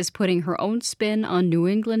Lynn is putting her own spin on New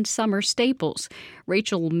England summer staples.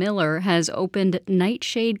 Rachel Miller has opened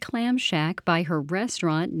Nightshade Clam Shack by her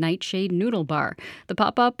restaurant, Nightshade Noodle Bar. The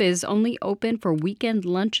pop-up is only open for weekend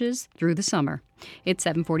lunches through the summer. It's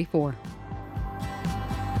 7:44.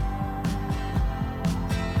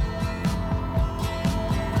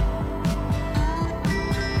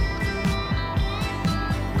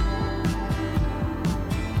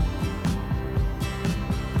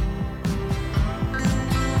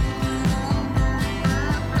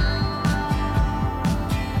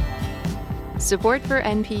 Support for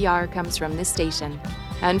NPR comes from this station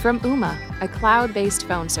and from Ooma, a cloud-based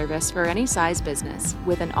phone service for any size business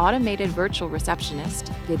with an automated virtual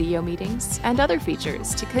receptionist, video meetings, and other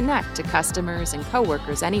features to connect to customers and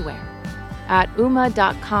coworkers anywhere at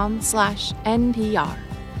ooma.com/NPR.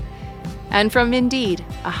 And from Indeed,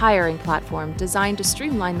 a hiring platform designed to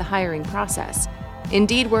streamline the hiring process.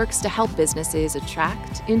 Indeed works to help businesses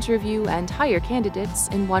attract, interview, and hire candidates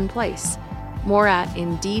in one place. More at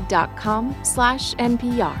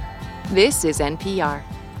Indeed.com/NPR. This is NPR.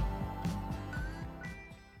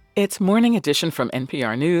 It's Morning Edition from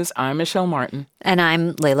NPR News. I'm Michelle Martin. And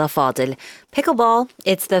I'm Leila Fadel. Pickleball,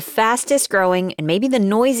 it's the fastest growing and maybe the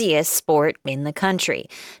noisiest sport in the country.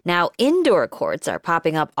 Now, indoor courts are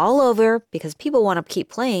popping up all over because people want to keep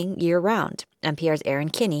playing year-round. NPR's Erin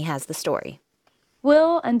Kinney has the story.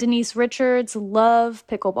 Will and Denise Richards love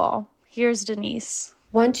pickleball. Here's Denise.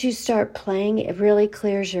 Once you start playing, it really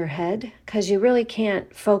clears your head because you really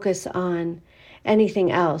can't focus on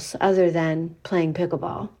anything else other than playing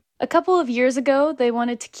pickleball. A couple of years ago, they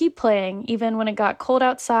wanted to keep playing even when it got cold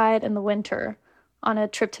outside in the winter. On a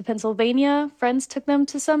trip to Pennsylvania, friends took them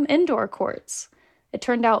to some indoor courts. It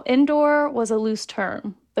turned out indoor was a loose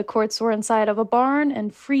term. The courts were inside of a barn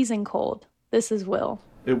and freezing cold. This is Will.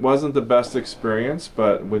 It wasn't the best experience,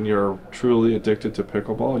 but when you're truly addicted to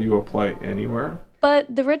pickleball, you will play anywhere.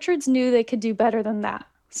 But the Richards knew they could do better than that,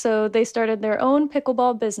 so they started their own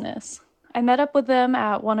pickleball business. I met up with them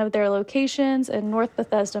at one of their locations in North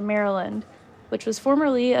Bethesda, Maryland, which was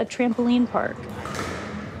formerly a trampoline park.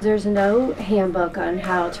 There's no handbook on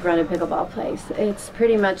how to run a pickleball place. It's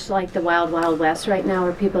pretty much like the Wild Wild West right now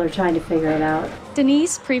where people are trying to figure it out.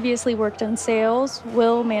 Denise previously worked in sales.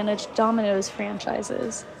 Will managed Domino's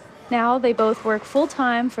franchises. Now they both work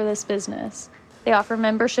full-time for this business. They offer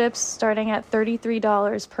memberships starting at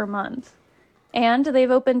 $33 per month. And they've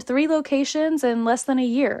opened 3 locations in less than a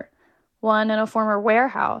year, one in a former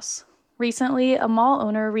warehouse. Recently, a mall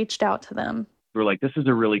owner reached out to them. We're like, this is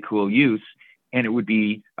a really cool use, and it would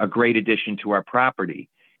be a great addition to our property.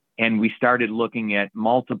 And we started looking at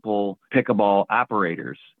multiple pickleball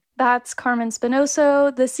operators. That's Carmen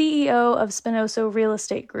Spinoso, the CEO of Spinoso Real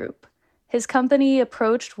Estate Group. His company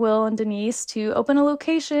approached Will and Denise to open a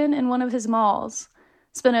location in one of his malls.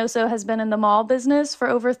 Spinoso has been in the mall business for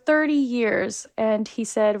over 30 years, and he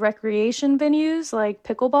said recreation venues like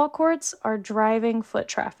pickleball courts are driving foot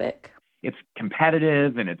traffic. It's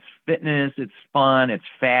competitive, and it's fitness, it's fun, it's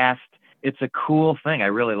fast. It's a cool thing. I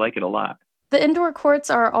really like it a lot. The indoor courts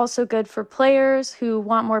are also good for players who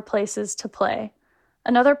want more places to play.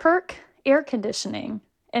 Another perk? Air conditioning.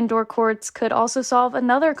 Indoor courts could also solve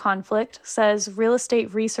another conflict, says real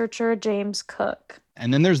estate researcher James Cook.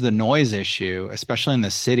 And then there's the noise issue, especially in the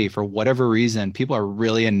city. For whatever reason, people are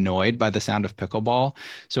really annoyed by the sound of pickleball.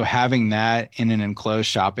 So having that in an enclosed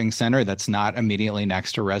shopping center that's not immediately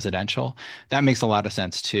next to residential, that makes a lot of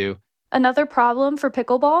sense too. Another problem for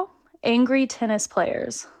pickleball? Angry tennis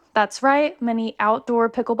players. That's right, many outdoor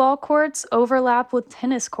pickleball courts overlap with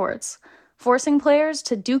tennis courts, forcing players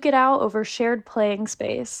to duke it out over shared playing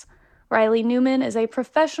space. Riley Newman is a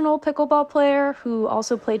professional pickleball player who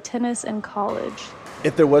also played tennis in college.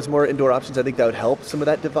 If there was more indoor options, I think that would help some of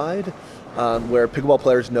that divide, where pickleball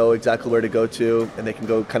players know exactly where to go to, and they can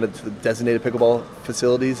go kind of to the designated pickleball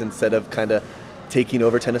facilities instead of kind of taking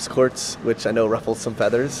over tennis courts, which I know ruffles some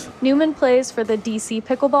feathers. Newman plays for the DC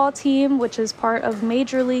Pickleball team, which is part of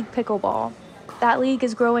Major League Pickleball. That league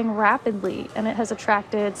is growing rapidly, and it has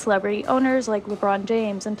attracted celebrity owners like LeBron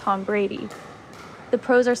James and Tom Brady. The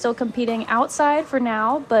pros are still competing outside for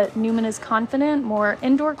now, but Newman is confident more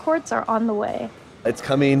indoor courts are on the way. It's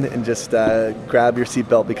coming, and just grab your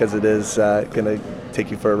seatbelt because it is going to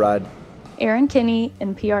take you for a ride. Erin Kinney,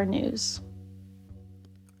 NPR News.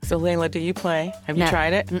 So, Layla, do you play? Have you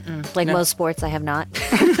tried it? Like No. most sports, I have not.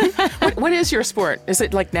 What is your sport? Is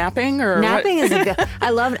it like napping or Napping what? is a good. I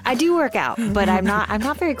love it. I do work out, but I'm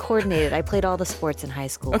not very coordinated. I played all the sports in high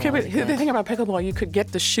school. Okay, but the thing about pickleball, you could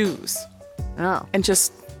get the shoes. Oh. And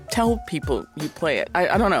just tell people you play it.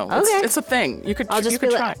 I don't know. Okay. It's a thing. You could I'll just you could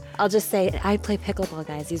be try. like, I'll just say, I play pickleball,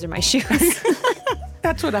 guys. These are my shoes.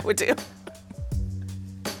 That's what I would do.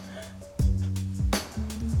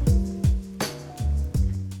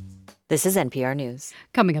 This is NPR News.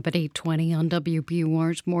 Coming up at 8:20 on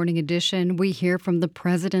WBUR's Morning Edition, we hear from the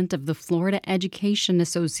president of the Florida Education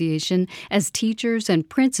Association as teachers and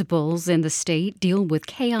principals in the state deal with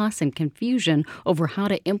chaos and confusion over how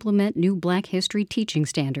to implement new Black history teaching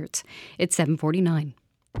standards. It's 7:49.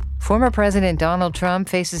 Former President Donald Trump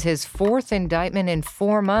faces his fourth indictment in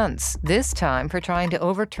 4 months, this time for trying to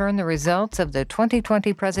overturn the results of the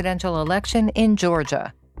 2020 presidential election in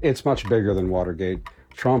Georgia. It's much bigger than Watergate.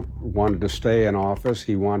 Trump wanted to stay in office.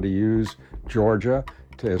 He wanted to use Georgia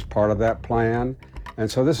as part of that plan.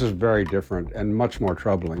 And so this is very different and much more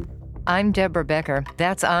troubling. I'm Deborah Becker.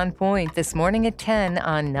 That's On Point this morning at 10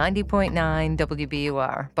 on 90.9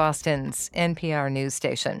 WBUR, Boston's NPR news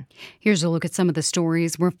station. Here's a look at some of the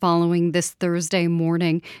stories we're following this Thursday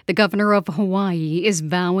morning. The governor of Hawaii is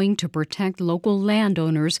vowing to protect local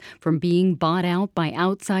landowners from being bought out by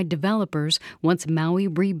outside developers once Maui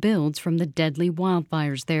rebuilds from the deadly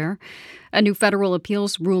wildfires there. A new federal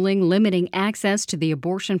appeals ruling limiting access to the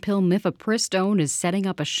abortion pill mifepristone is setting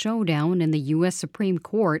up a showdown in the U.S. Supreme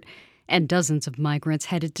Court. And dozens of migrants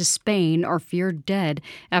headed to Spain are feared dead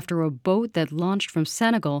after a boat that launched from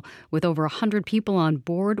Senegal with over 100 people on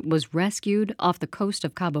board was rescued off the coast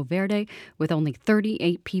of Cabo Verde with only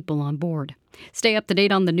 38 people on board. Stay up to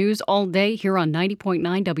date on the news all day here on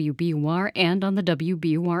 90.9 WBUR and on the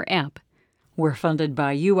WBUR app. We're funded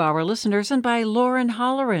by you, our listeners, and by Lauren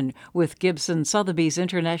Holleran with Gibson Sotheby's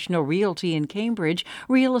International Realty in Cambridge,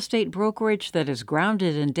 real estate brokerage that is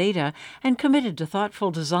grounded in data and committed to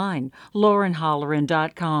thoughtful design.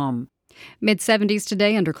 LaurenHolleran.com. Mid-70s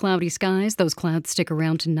today under cloudy skies. Those clouds stick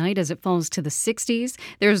around tonight as it falls to the 60s.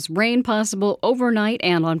 There's rain possible overnight,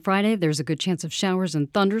 and on Friday there's a good chance of showers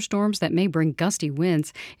and thunderstorms that may bring gusty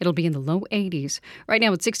winds. It'll be in the low 80s. Right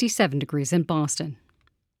now it's 67 degrees in Boston.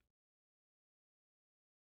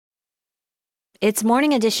 It's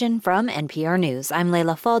Morning Edition from NPR News. I'm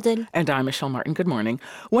Layla Faldin. And I'm Michelle Martin. Good morning.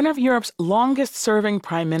 One of Europe's longest-serving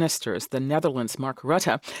prime ministers, the Netherlands' Mark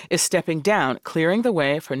Rutte, is stepping down, clearing the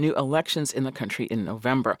way for new elections in the country in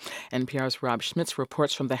November. NPR's Rob Schmitz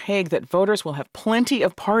reports from The Hague that voters will have plenty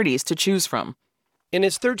of parties to choose from. In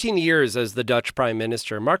his 13 years as the Dutch Prime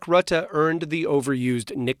Minister, Mark Rutte earned the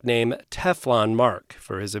overused nickname Teflon Mark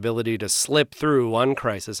for his ability to slip through one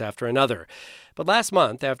crisis after another. But last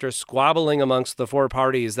month, after squabbling amongst the four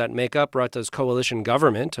parties that make up Rutte's coalition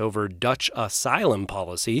government over Dutch asylum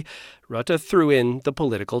policy, Rutte threw in the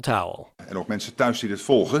political towel.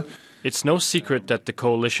 It's no secret that the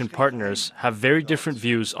coalition partners have very different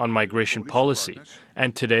views on migration policy.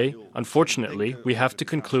 And today, unfortunately, we have to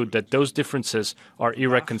conclude that those differences are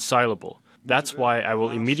irreconcilable. That's why I will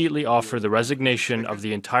immediately offer the resignation of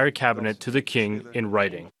the entire cabinet to the king in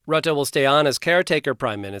writing. Rutte will stay on as caretaker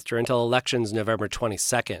prime minister until elections November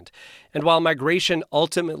 22nd. And while migration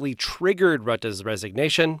ultimately triggered Rutte's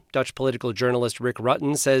resignation, Dutch political journalist Rick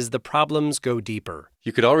Rutten says the problems go deeper.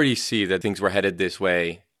 You could already see that things were headed this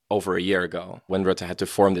way over a year ago when Rutte had to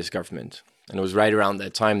form this government. And it was right around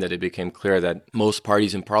that time that it became clear that most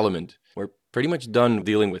parties in parliament were pretty much done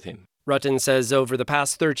dealing with him. Rutten says over the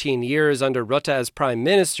past 13 years under Rutte as prime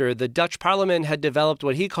minister, the Dutch parliament had developed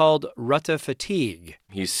what he called Rutte fatigue.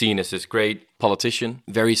 He's seen as this great politician,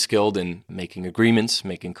 very skilled in making agreements,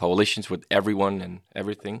 making coalitions with everyone and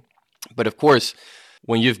everything. But of course,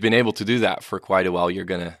 when you've been able to do that for quite a while, you're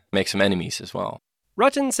going to make some enemies as well.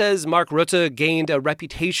 Rutten says Mark Rutte gained a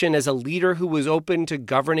reputation as a leader who was open to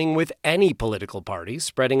governing with any political party,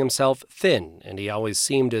 spreading himself thin, and he always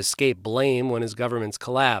seemed to escape blame when his governments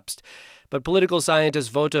collapsed. But political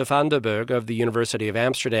scientist Wouter van den Berg of the University of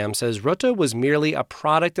Amsterdam says Rutte was merely a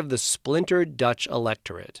product of the splintered Dutch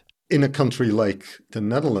electorate. In a country like the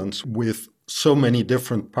Netherlands, with so many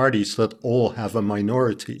different parties that all have a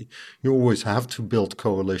minority, you always have to build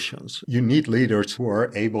coalitions. You need leaders who are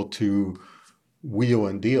able to wheel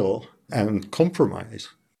and deal and compromise.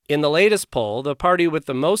 In the latest poll, the party with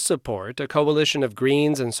the most support, a coalition of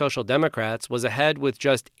Greens and Social Democrats, was ahead with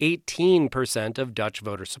just 18% of Dutch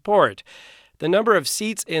voter support. The number of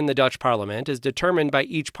seats in the Dutch parliament is determined by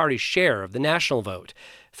each party's share of the national vote.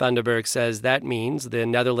 Van den Berg says that means the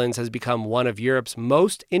Netherlands has become one of Europe's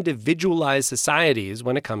most individualized societies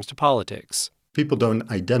when it comes to politics. People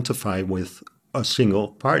don't identify with a single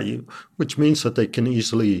party, which means that they can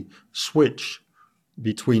easily switch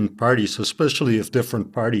between parties, especially if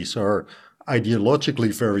different parties are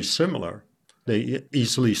ideologically very similar. They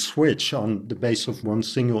easily switch on the basis of one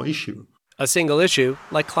single issue. A single issue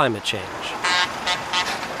like climate change.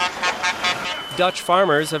 Dutch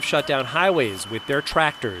farmers have shut down highways with their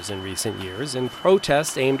tractors in recent years in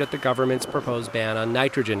protests aimed at the government's proposed ban on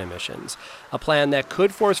nitrogen emissions, a plan that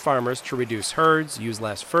could force farmers to reduce herds, use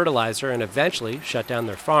less fertilizer, and eventually shut down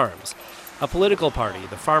their farms. A political party,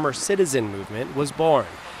 the Farmer Citizen Movement, was born.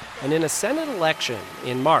 And in a Senate election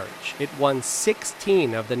in March, it won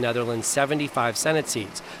 16 of the Netherlands' 75 Senate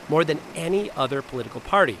seats, more than any other political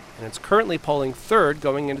party. And it's currently polling third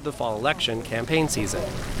going into the fall election campaign season.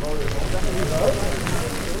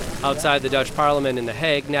 Outside the Dutch parliament in The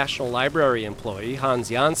Hague, National Library employee Hans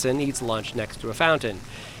Janssen eats lunch next to a fountain.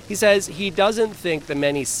 He says he doesn't think the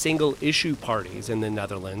many single-issue parties in the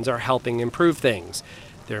Netherlands are helping improve things.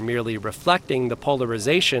 They're merely reflecting the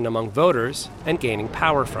polarization among voters and gaining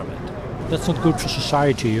power from it. That's not good for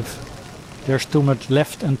society if there's too much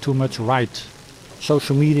left and too much right.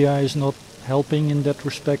 Social media is not helping in that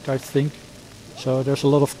respect, I think. So there's a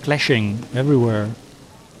lot of clashing everywhere.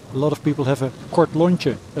 A lot of people have a kort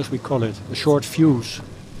lontje, as we call it, a short fuse.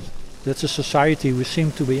 That's a society we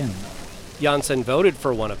seem to be in. Janssen voted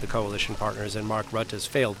for one of the coalition partners in Mark Rutte's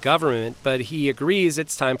failed government, but he agrees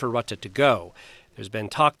it's time for Rutte to go. There's been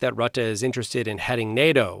talk that Rutte is interested in heading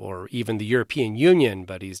NATO or even the European Union,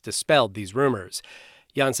 but he's dispelled these rumors.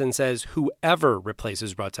 Janssen says whoever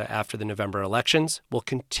replaces Rutte after the November elections will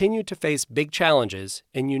continue to face big challenges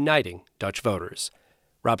in uniting Dutch voters.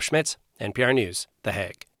 Rob Schmitz, NPR News, The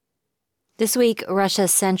Hague. This week,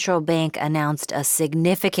 Russia's central bank announced a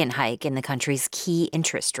significant hike in the country's key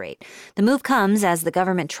interest rate. The move comes as the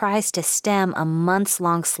government tries to stem a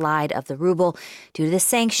months-long slide of the ruble due to the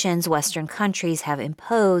sanctions Western countries have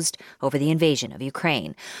imposed over the invasion of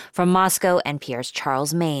Ukraine. From Moscow, NPR's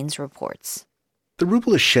Charles Maines reports. The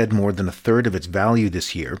ruble has shed more than a third of its value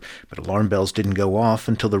this year, but alarm bells didn't go off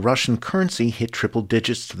until the Russian currency hit triple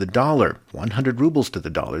digits to the dollar, 100 rubles to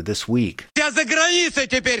the dollar this week. They're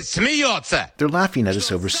laughing at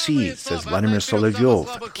us overseas, says Vladimir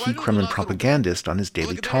Solovyov, a key Kremlin propagandist on his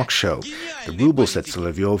daily talk show. The ruble, said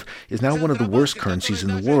Solovyov, is now one of the worst currencies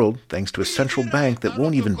in the world, thanks to a central bank that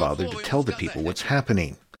won't even bother to tell the people what's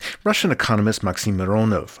happening. Russian economist Maxim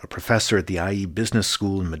Mironov, a professor at the IE Business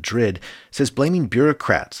School in Madrid, says blaming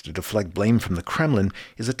bureaucrats to deflect blame from the Kremlin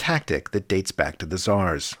is a tactic that dates back to the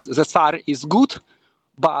Tsars. The Tsar is good,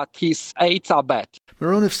 but his aides are bad.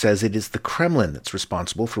 Mironov says it is the Kremlin that's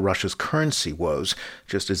responsible for Russia's currency woes,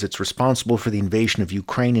 just as it's responsible for the invasion of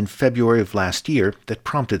Ukraine in February of last year that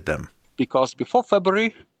prompted them. Because before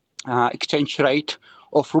February, exchange rate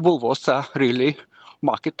of ruble was really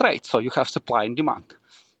market rate, so you have supply and demand.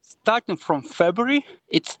 Starting from February,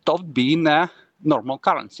 it stopped being a normal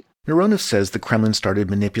currency. Mironov says the Kremlin started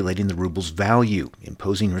manipulating the ruble's value,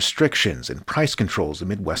 imposing restrictions and price controls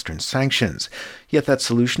amid Western sanctions. Yet that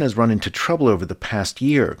solution has run into trouble over the past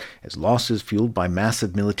year, as losses fueled by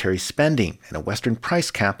massive military spending and a Western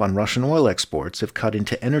price cap on Russian oil exports have cut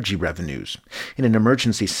into energy revenues. In an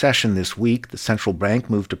emergency session this week, the central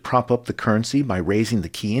bank moved to prop up the currency by raising the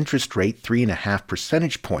key interest rate 3.5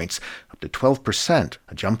 percentage points, up to 12%,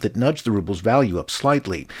 a jump that nudged the ruble's value up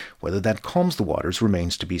slightly. Whether that calms the waters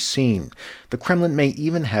remains to be seen. The Kremlin may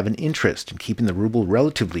even have an interest in keeping the ruble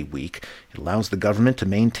relatively weak. It allows the government to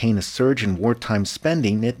maintain a surge in wartime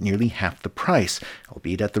spending at nearly half the price,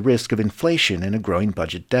 albeit at the risk of inflation and a growing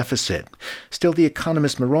budget deficit. Still, the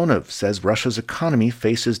economist Mironov says Russia's economy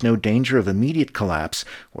faces no danger of immediate collapse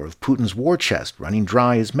or of Putin's war chest running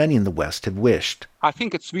dry as many in the West have wished. I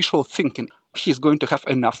think it's wishful thinking. He's going to have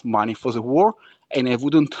enough money for the war, and I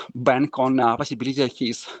wouldn't bank on the possibility that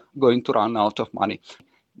he's going to run out of money.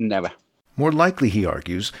 Never. More likely, he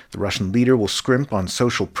argues, the Russian leader will scrimp on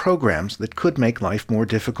social programs that could make life more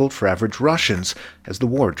difficult for average Russians as the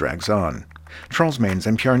war drags on. Charles Maines,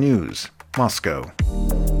 NPR News, Moscow.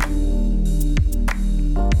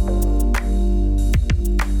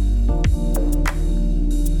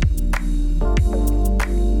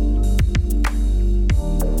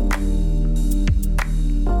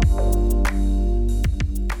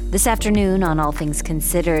 This afternoon on All Things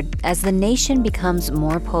Considered, as the nation becomes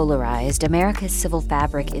more polarized, America's civil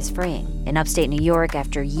fabric is fraying. In upstate New York,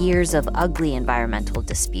 after years of ugly environmental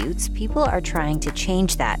disputes, people are trying to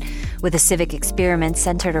change that with a civic experiment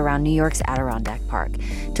centered around New York's Adirondack Park.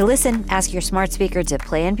 To listen, ask your smart speaker to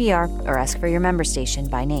play NPR or ask for your member station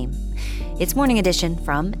by name. It's Morning Edition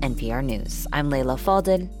from NPR News. I'm Leila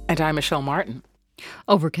Fadel. And I'm Michelle Martin.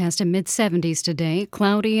 Overcast and mid-70s today,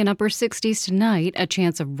 cloudy and upper 60s tonight, a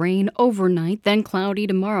chance of rain overnight, then cloudy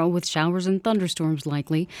tomorrow with showers and thunderstorms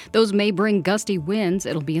likely. Those may bring gusty winds.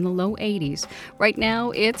 It'll be in the low 80s. Right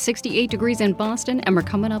now, it's 68 degrees in Boston, and we're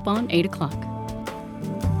coming up on 8 o'clock.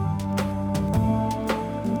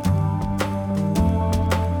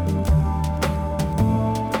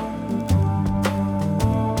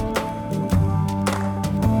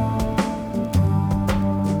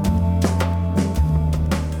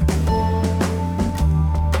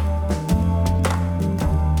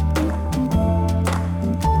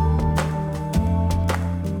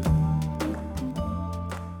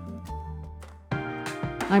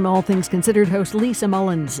 I'm All Things Considered host Lisa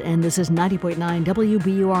Mullins, and this is 90.9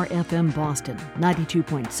 WBUR-FM Boston,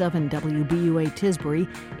 92.7 WBUA Tisbury,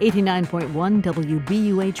 89.1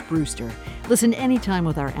 WBUH Brewster. Listen anytime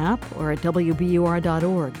with our app or at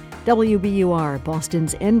WBUR.org. WBUR,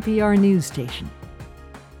 Boston's NPR news station.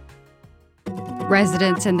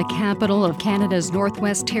 Residents in the capital of Canada's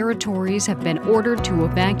Northwest Territories have been ordered to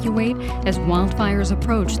evacuate as wildfires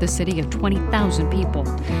approach the city of 20,000 people.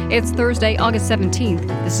 It's Thursday, August 17th.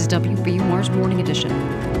 This is WBUR's Morning Edition.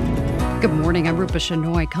 Good morning, I'm Rupa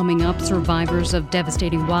Shenoy. Coming up, survivors of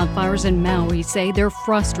devastating wildfires in Maui say they're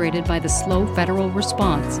frustrated by the slow federal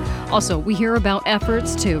response. Also, we hear about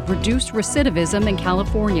efforts to reduce recidivism in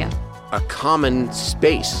California. A common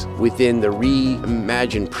space within the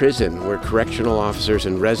reimagined prison where correctional officers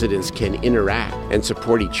and residents can interact and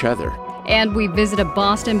support each other. And we visit a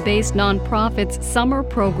Boston-based nonprofit's summer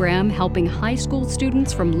program helping high school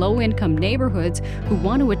students from low-income neighborhoods who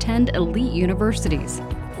want to attend elite universities.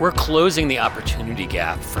 We're closing the opportunity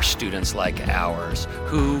gap for students like ours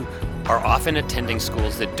who are often attending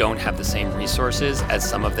schools that don't have the same resources as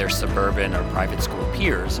some of their suburban or private school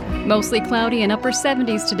peers. Mostly cloudy and upper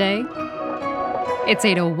 70s today. It's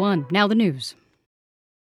 8:01. Now the news.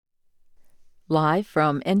 Live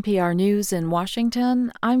from NPR News in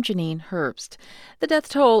Washington, I'm Janine Herbst. The death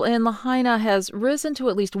toll in Lahaina has risen to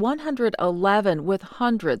at least 111, with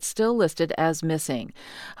hundreds still listed as missing.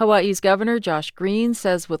 Hawaii's Governor Josh Green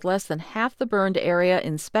says with less than half the burned area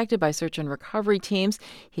inspected by search and recovery teams,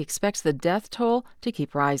 he expects the death toll to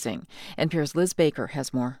keep rising. NPR's Liz Baker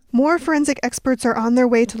has more. More forensic experts are on their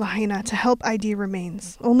way to Lahaina to help ID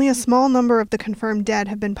remains. Only a small number of the confirmed dead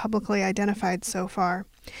have been publicly identified so far.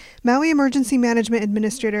 Maui Emergency Management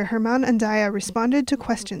Administrator Herman Andaya responded to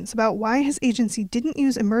questions about why his agency didn't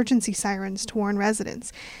use emergency sirens to warn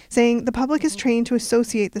residents, saying the public is trained to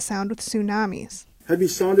associate the sound with tsunamis. Had we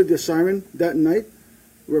sounded the siren that night,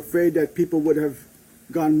 we're afraid that people would have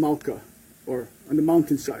gone Malka or on the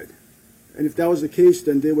mountainside. And if that was the case,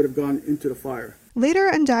 then they would have gone into the fire.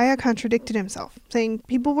 Later, Andaya contradicted himself, saying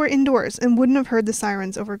people were indoors and wouldn't have heard the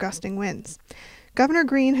sirens over gusting winds. Governor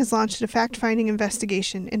Green has launched a fact-finding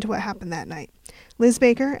investigation into what happened that night. Liz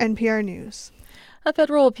Baker, NPR News. A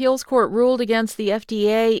federal appeals court ruled against the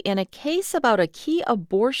FDA in a case about a key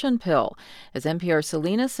abortion pill. As NPR's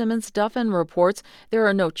Selena Simmons-Duffin reports, there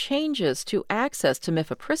are no changes to access to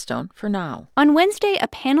mifepristone for now. On Wednesday, a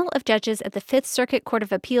panel of judges at the Fifth Circuit Court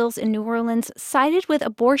of Appeals in New Orleans sided with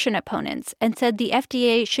abortion opponents and said the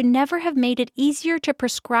FDA should never have made it easier to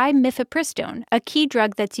prescribe mifepristone, a key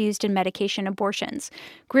drug that's used in medication abortions.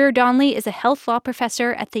 Greer Donley is a health law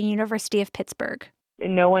professor at the University of Pittsburgh.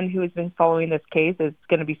 No one who has been following this case is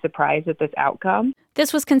going to be surprised at this outcome.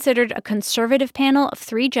 This was considered a conservative panel of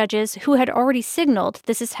 3 judges who had already signaled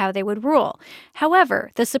this is how they would rule. However,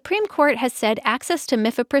 the Supreme Court has said access to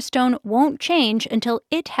mifepristone won't change until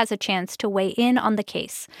it has a chance to weigh in on the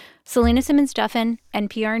case. Selena Simmons-Duffin,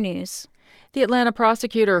 NPR News. The Atlanta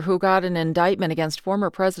prosecutor who got an indictment against former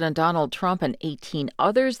President Donald Trump and 18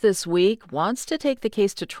 others this week wants to take the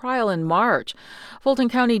case to trial in March. Fulton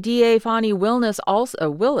County DA Fani Willis also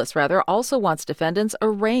wants defendants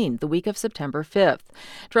arraigned the week of September 5th.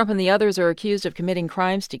 Trump and the others are accused of committing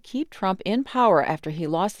crimes to keep Trump in power after he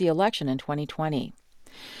lost the election in 2020.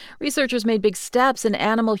 Researchers made big steps in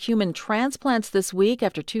animal-human transplants this week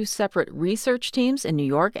after two separate research teams in New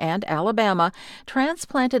York and Alabama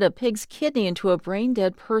transplanted a pig's kidney into a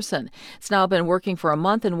brain-dead person. It's now been working for a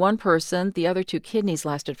month in one person. The other two kidneys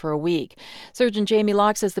lasted for a week. Surgeon Jamie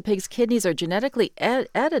Locke says the pig's kidneys are genetically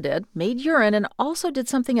edited, made urine, and also did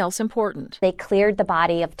something else important. They cleared the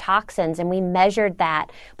body of toxins, and we measured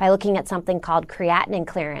that by looking at something called creatinine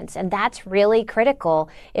clearance. And that's really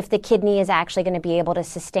critical if the kidney is actually going to be able to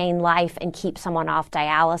sustain life and keep someone off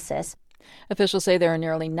dialysis. Officials say there are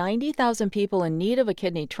nearly 90,000 people in need of a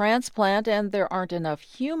kidney transplant, and there aren't enough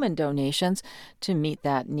human donations to meet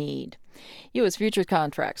that need. U.S. futures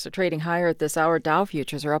contracts are trading higher at this hour. Dow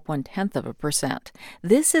futures are up 0.1%.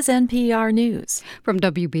 This is NPR News. From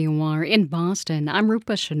WBUR in Boston, I'm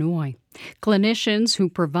Rupa Shenoy. Clinicians who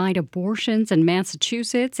provide abortions in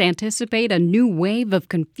Massachusetts anticipate a new wave of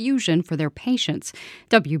confusion for their patients.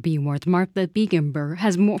 WBUR's Martha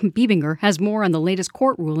Biebinger has more on the latest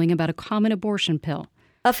court ruling about a common abortion pill.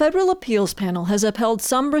 A federal appeals panel has upheld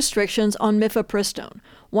some restrictions on mifepristone,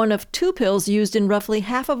 one of two pills used in roughly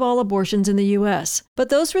half of all abortions in the U.S. But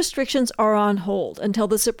those restrictions are on hold until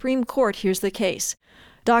the Supreme Court hears the case.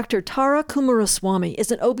 Dr. Tara Kumaraswamy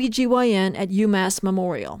is an OBGYN at UMass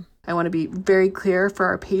Memorial. I want to be very clear for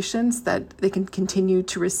our patients that they can continue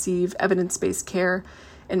to receive evidence-based care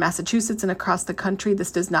in Massachusetts and across the country.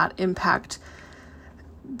 This does not impact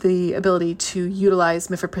the ability to utilize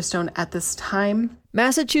mifepristone at this time.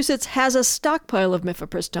 Massachusetts has a stockpile of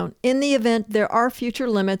mifepristone in the event there are future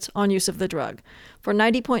limits on use of the drug. For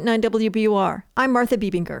 90.9 WBUR, I'm Martha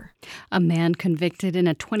Biebinger. A man convicted in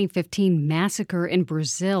a 2015 massacre in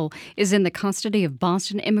Brazil is in the custody of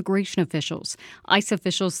Boston immigration officials. ICE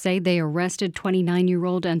officials say they arrested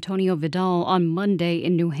 29-year-old Antonio Vidal on Monday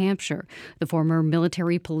in New Hampshire. The former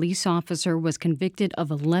military police officer was convicted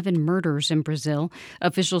of 11 murders in Brazil.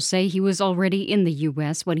 Officials say he was already in the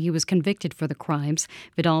U.S. when he was convicted for the crimes.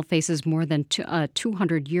 Vidal faces more than a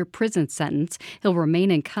 200-year prison sentence. He'll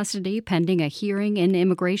remain in custody pending a hearing in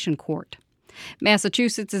immigration court.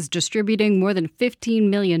 Massachusetts is distributing more than $15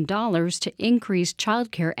 million to increase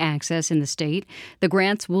child care access in the state. The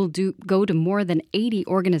grants will go to more than 80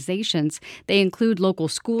 organizations. They include local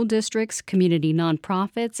school districts, community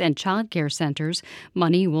nonprofits, and child care centers.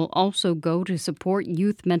 Money will also go to support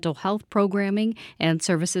youth mental health programming and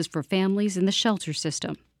services for families in the shelter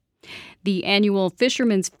system. The annual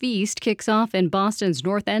Fisherman's Feast kicks off in Boston's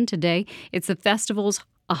North End today. It's the festival's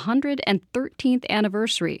 113th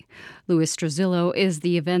anniversary. Louis Strazillo is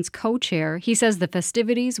the event's co-chair. He says the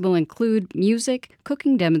festivities will include music,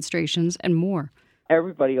 cooking demonstrations, and more.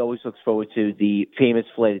 Everybody always looks forward to the famous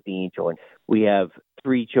Flight of the Angel. And we have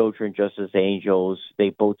 3 children dressed as angels.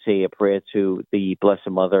 They both say a prayer to the Blessed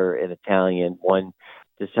Mother in Italian. One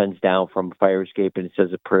descends down from a fire escape and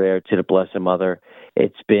says a prayer to the Blessed Mother.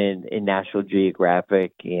 It's been in National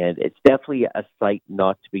Geographic, and it's definitely a sight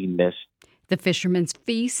not to be missed. The Fisherman's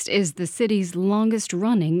Feast is the city's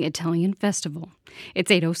longest-running Italian festival.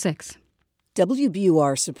 It's 8:06.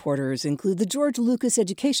 WBUR supporters include the George Lucas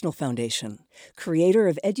Educational Foundation, creator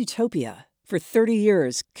of Edutopia. For 30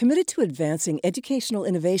 years, committed to advancing educational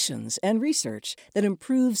innovations and research that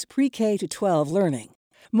improves pre-K to 12 learning.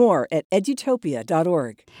 More at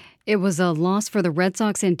edutopia.org. It was a loss for the Red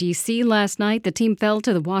Sox in D.C. last night. The team fell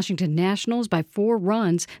to the Washington Nationals by 4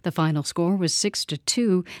 runs. The final score was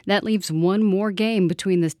 6-2. That leaves one more game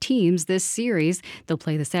between the teams this series. They'll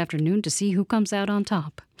play this afternoon to see who comes out on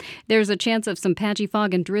top. There's a chance of some patchy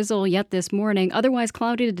fog and drizzle yet this morning. Otherwise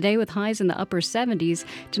cloudy today with highs in the upper 70s.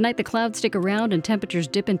 Tonight the clouds stick around and temperatures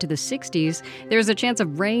dip into the 60s. There's a chance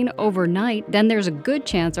of rain overnight. Then there's a good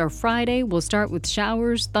chance our Friday will start with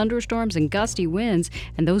showers, thunderstorms, and gusty winds,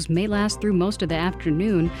 and those may last through most of the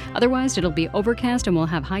afternoon. Otherwise, it'll be overcast and we'll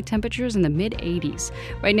have high temperatures in the mid-80s.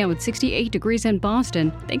 Right now it's 68 degrees in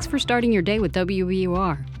Boston. Thanks for starting your day with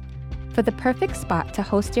WBUR. For the perfect spot to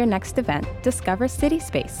host your next event, discover City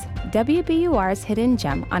Space, WBUR's hidden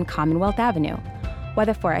gem on Commonwealth Avenue.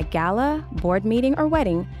 Whether for a gala, board meeting, or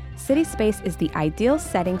wedding, City Space is the ideal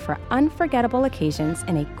setting for unforgettable occasions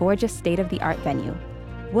in a gorgeous state-of-the-art venue.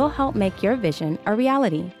 We'll help make your vision a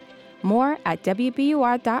reality. More at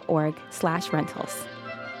wbur.org/rentals.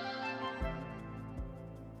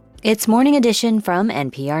 It's Morning Edition from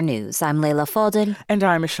NPR News. I'm Layla Faldin. And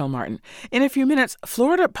I'm Michelle Martin. In a few minutes,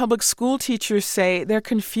 Florida public school teachers say they're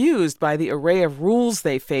confused by the array of rules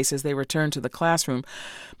they face as they return to the classroom.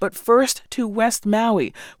 But first to West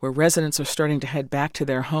Maui, where residents are starting to head back to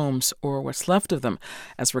their homes, or what's left of them,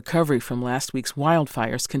 as recovery from last week's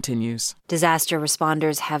wildfires continues. Disaster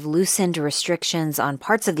responders have loosened restrictions on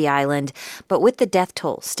parts of the island, but with the death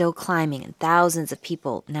toll still climbing and thousands of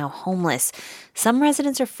people now homeless, some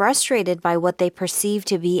residents are frustrated by what they perceive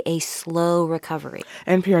to be a slow recovery.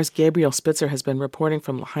 NPR's Gabriel Spitzer has been reporting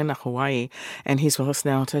from Lahaina, Hawaii, and he's with us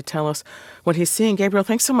now to tell us what he's seeing. Gabriel,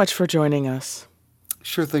 thanks so much for joining us.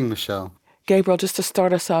 Sure thing, Michelle. Gabriel, just to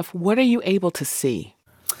start us off, what are you able to see?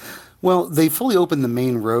 Well, they fully opened the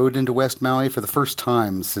main road into West Maui for the first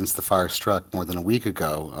time since the fire struck more than a week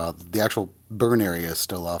ago. The actual burn area is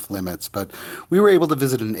still off limits, but we were able to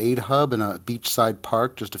visit an aid hub in a beachside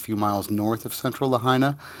park just a few miles north of central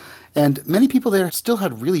Lahaina. And many people there still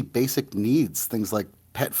had really basic needs, things like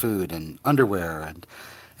pet food and underwear.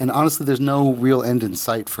 And honestly, there's no real end in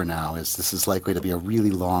sight for now, as this is likely to be a really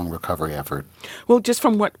long recovery effort. Well, just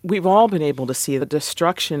from what we've all been able to see, the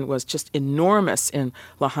destruction was just enormous in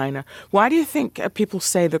Lahaina. Why do you think people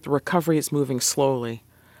say that the recovery is moving slowly?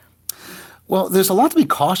 Well, there's a lot to be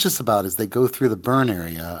cautious about as they go through the burn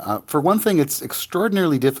area. For one thing, it's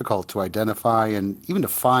extraordinarily difficult to identify and even to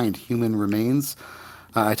find human remains.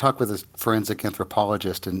 I talked with a forensic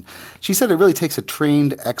anthropologist, and she said it really takes a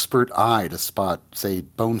trained expert eye to spot, say,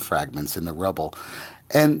 bone fragments in the rubble.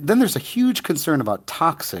 And then there's a huge concern about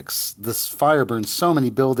toxics. This fire burned so many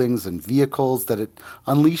buildings and vehicles that it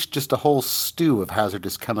unleashed just a whole stew of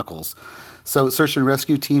hazardous chemicals. So search and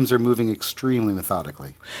rescue teams are moving extremely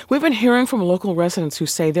methodically. We've been hearing from local residents who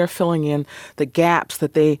say they're filling in the gaps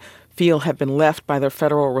that they feel have been left by their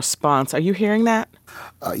federal response. Are you hearing that?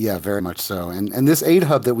 Yeah, very much so. And this aid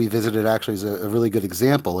hub that we visited actually is a really good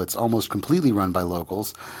example. It's almost completely run by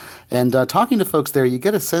locals. And talking to folks there, you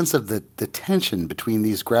get a sense of the tension between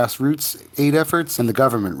these grassroots aid efforts and the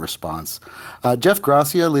government response. Jeff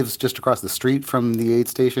Gracia lives just across the street from the aid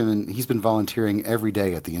station, and he's been volunteering every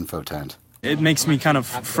day at the info tent. It makes me kind of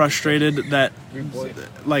frustrated that,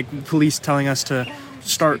 like, police telling us to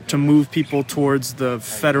start to move people towards the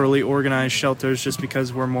federally organized shelters just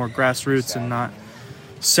because we're more grassroots and not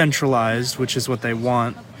centralized, which is what they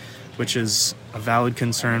want, which is a valid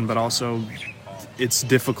concern, but also it's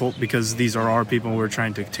difficult because these are our people we're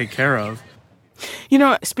trying to take care of. You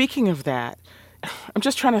know, speaking of that, I'm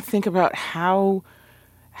just trying to think about how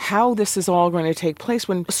this is all going to take place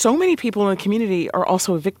when so many people in the community are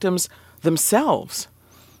also victims themselves.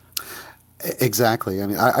 Exactly. I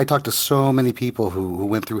mean, I talked to so many people who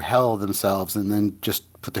went through hell themselves and then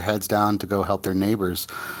just put their heads down to go help their neighbors.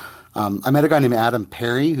 I met a guy named Adam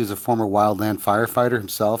Perry, who's a former wildland firefighter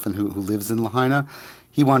himself and who lives in Lahaina.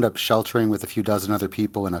 He wound up sheltering with a few dozen other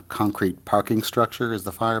people in a concrete parking structure as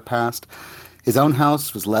the fire passed. His own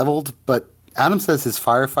house was leveled, but Adam says his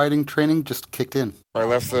firefighting training just kicked in. I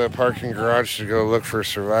left the parking garage to go look for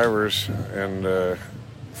survivors, and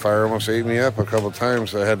fire almost ate me up a couple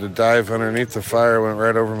times. I had to dive underneath the fire, went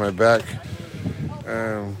right over my back.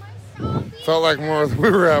 Felt like more we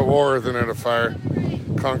were at war than at a fire.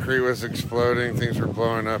 Concrete was exploding, things were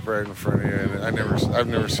blowing up right in front of you, and I've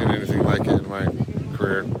never seen anything like it in my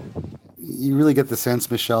career. You really get the sense,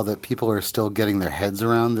 Michelle, that people are still getting their heads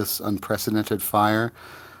around this unprecedented fire.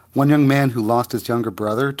 One young man who lost his younger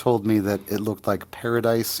brother told me that it looked like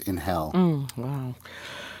paradise in hell. Wow.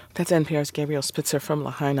 That's NPR's Gabriel Spitzer from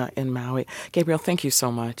Lahaina in Maui. Gabriel, thank you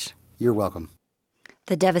so much. You're welcome.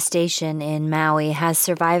 The devastation in Maui has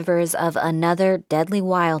survivors of another deadly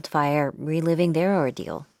wildfire reliving their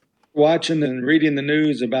ordeal. Watching and reading the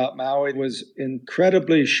news about Maui was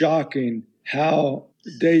incredibly shocking how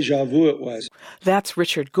deja vu it was. That's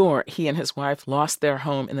Richard Gore. He and his wife lost their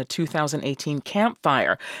home in the 2018 Camp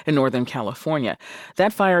Fire in Northern California.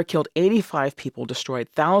 That fire killed 85 people, destroyed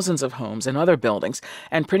thousands of homes and other buildings,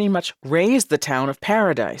 and pretty much razed the town of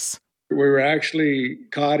Paradise. We were actually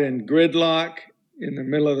caught in gridlock in the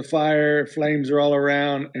middle of the fire. Flames are all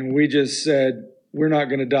around, and we just said, we're not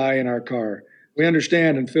going to die in our car. We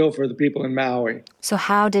understand and feel for the people in Maui. So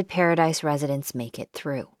how did Paradise residents make it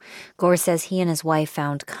through? Gore says he and his wife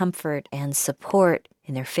found comfort and support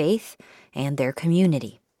in their faith and their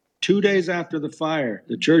community. 2 days after the fire,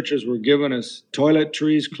 the churches were giving us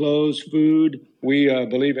toiletries, clothes, food. We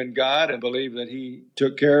believe in God and believe that He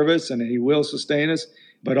took care of us and He will sustain us.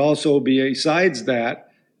 But also besides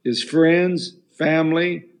that is friends,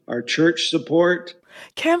 family, our church support.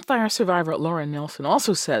 Campfire survivor Laura Nelson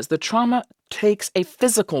also says the trauma takes a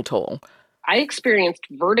physical toll. I experienced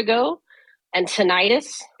vertigo and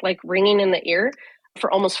tinnitus, like ringing in the ear,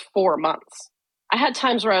 for almost 4 months. I had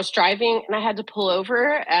times where I was driving and I had to pull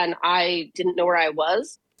over and I didn't know where I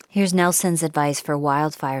was. Here's Nelson's advice for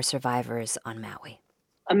wildfire survivors on Maui.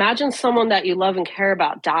 Imagine someone that you love and care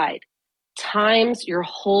about died, times your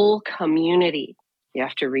whole community. You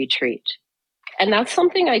have to retreat. And that's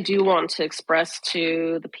something I do want to express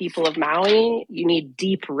to the people of Maui. You need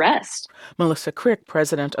deep rest. Melissa Crick,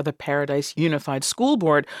 president of the Paradise Unified School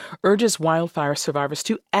Board, urges wildfire survivors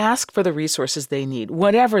to ask for the resources they need,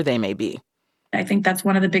 whatever they may be. I think that's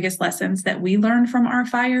one of the biggest lessons that we learned from our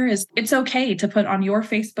fire is it's okay to put on your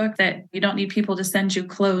Facebook that you don't need people to send you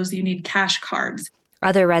clothes, you need cash cards.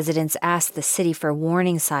 Other residents asked the city for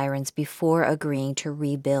warning sirens before agreeing to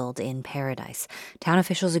rebuild in Paradise. Town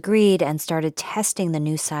officials agreed and started testing the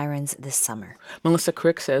new sirens this summer. Melissa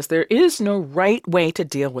Crick says there is no right way to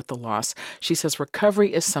deal with the loss. She says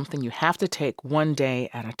recovery is something you have to take one day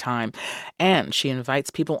at a time. And she invites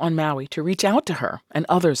people on Maui to reach out to her and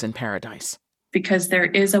others in Paradise. Because there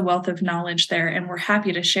is a wealth of knowledge there and we're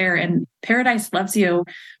happy to share. And Paradise loves you.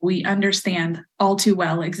 We understand all too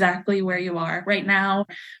well exactly where you are. Right now,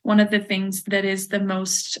 one of the things that is the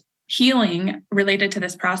most healing related to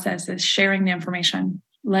this process is sharing the information,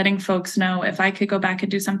 letting folks know if I could go back and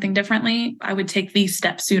do something differently, I would take these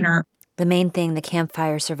steps sooner. The main thing the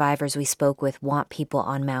campfire survivors we spoke with want people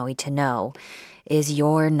on Maui to know is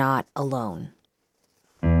you're not alone.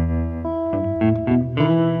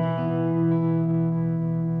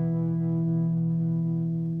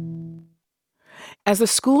 As the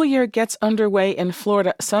school year gets underway in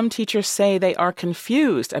Florida, some teachers say they are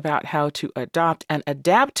confused about how to adopt and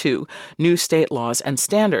adapt to new state laws and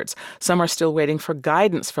standards. Some are still waiting for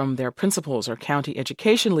guidance from their principals or county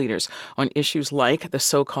education leaders on issues like the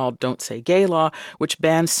so-called Don't Say Gay law, which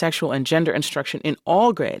bans sexual and gender instruction in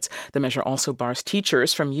all grades. The measure also bars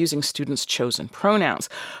teachers from using students' chosen pronouns.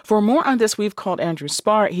 For more on this, we've called Andrew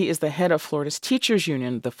Spar. He is the head of Florida's Teachers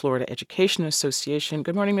Union, the Florida Education Association.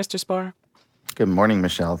 Good morning, Mr. Spar. Good morning,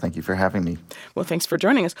 Michelle. Thank you for having me. Well, thanks for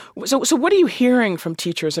joining us. So what are you hearing from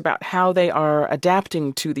teachers about how they are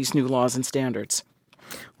adapting to these new laws and standards?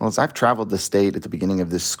 Well, as I've traveled the state at the beginning of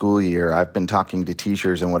this school year, I've been talking to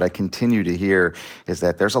teachers, and what I continue to hear is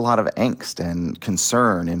that there's a lot of angst and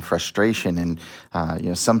concern and frustration. And,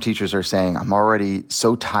 some teachers are saying, I'm already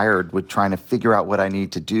so tired with trying to figure out what I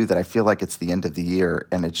need to do that I feel like it's the end of the year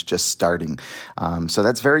and it's just starting. So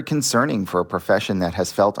that's very concerning for a profession that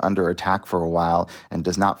has felt under attack for a while and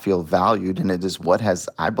does not feel valued. And it is what has,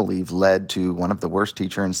 I believe, led to one of the worst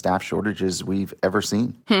teacher and staff shortages we've ever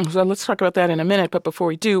seen. So let's talk about that in a minute. But before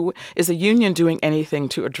we do, is the union doing anything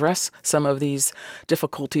to address some of these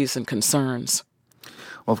difficulties and concerns?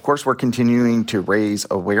 Well, of course, we're continuing to raise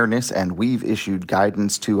awareness, and we've issued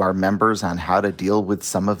guidance to our members on how to deal with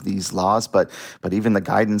some of these laws. But even the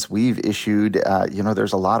guidance we've issued,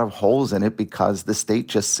 there's a lot of holes in it because the state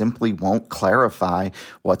just simply won't clarify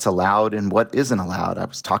what's allowed and what isn't allowed. I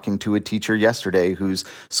was talking to a teacher yesterday whose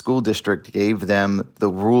school district gave them the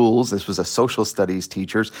rules. This was a social studies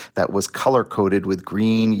teacher that was color-coded with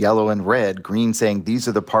green, yellow, and red. Green saying these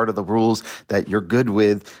are the part of the rules that you're good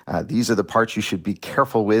with. These are the parts you should be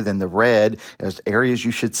careful with, and the red is areas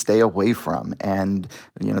you should stay away from. And,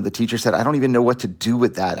 the teacher said, I don't even know what to do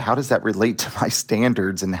with that. How does that relate to my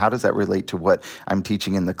standards? And how does that relate to what I'm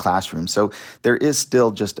teaching in the classroom? So there is still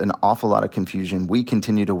just an awful lot of confusion. We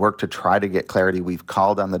continue to work to try to get clarity. We've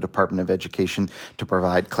called on the Department of Education to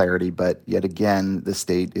provide clarity, but yet again, the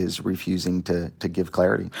state is refusing to give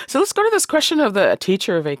clarity. So let's go to this question of the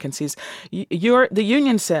teacher vacancies. The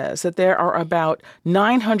union says that there are about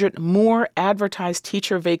 900 more advertised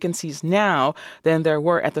teacher vacancies now than there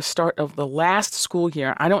were at the start of the last school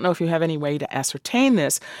year. I don't know if you have any way to ascertain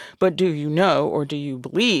this, but do you know or do you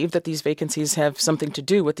believe that these vacancies have something to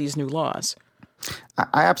do with these new laws?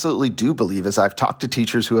 I absolutely do believe, as I've talked to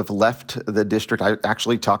teachers who have left the district. I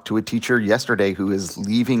actually talked to a teacher yesterday who is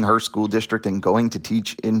leaving her school district and going to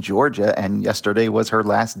teach in Georgia, and yesterday was her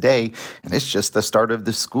last day, and it's just the start of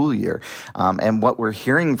the school year. And what we're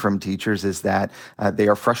hearing from teachers is that they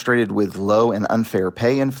are frustrated with low and unfair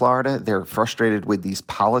pay in Florida. They're frustrated with these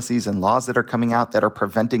policies and laws that are coming out that are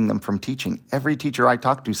preventing them from teaching. Every teacher I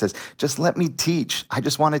talk to says, just let me teach. I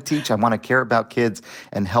just want to teach. I want to care about kids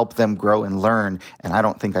and help them grow and learn. And I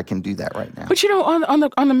don't think I can do that right now. But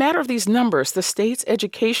on the matter of these numbers, the state's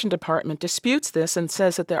education department disputes this and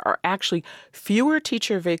says that there are actually fewer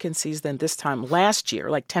teacher vacancies than this time last year,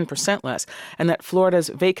 like 10% less, and that Florida's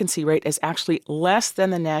vacancy rate is actually less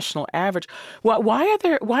than the national average. Why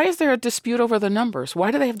is there a dispute over the numbers?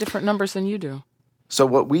 Why do they have different numbers than you do? So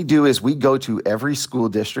what we do is we go to every school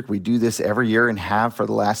district. We do this every year and have for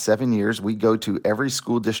the last 7 years. We go to every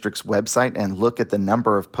school district's website and look at the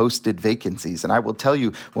number of posted vacancies. And I will tell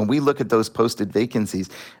you, when we look at those posted vacancies,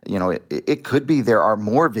 it could be there are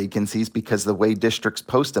more vacancies because the way districts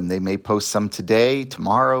post them. They may post some today,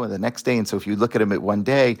 tomorrow, and the next day. And so if you look at them at one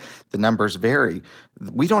day, the numbers vary.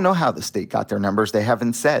 We don't know how the state got their numbers. They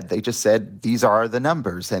haven't said. They just said these are the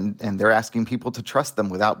numbers, and they're asking people to trust them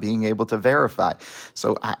without being able to verify.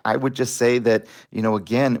 So I would just say that,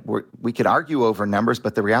 again, we could argue over numbers,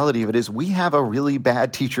 but the reality of it is we have a really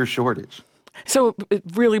bad teacher shortage. So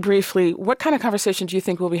really briefly, what kind of conversation do you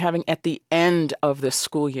think we'll be having at the end of this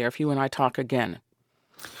school year if you and I talk again?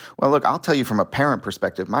 Well, look, I'll tell you from a parent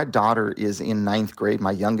perspective, my daughter is in 9th grade,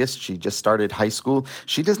 my youngest. She just started high school.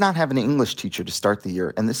 She does not have an English teacher to start the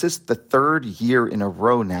year. And this is the 3rd year in a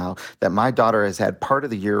row now that my daughter has had part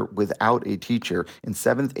of the year without a teacher. In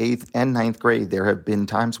 7th, 8th, and 9th grade, there have been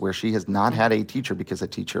times where she has not had a teacher because a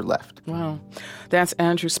teacher left. Wow. That's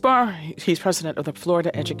Andrew Spar. He's president of the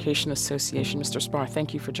Florida Education Association. Mr. Spar,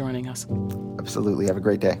 thank you for joining us. Absolutely. Have a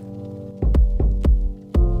great day.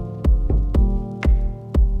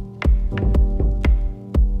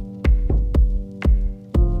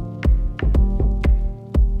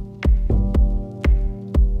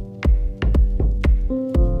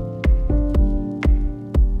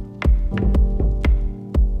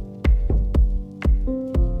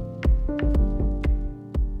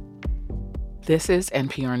 This is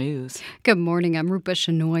NPR News. Good morning. I'm Rupa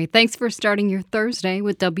Shenoy. Thanks for starting your Thursday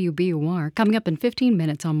with WBUR. Coming up in 15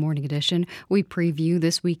 minutes on Morning Edition, we preview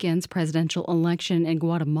this weekend's presidential election in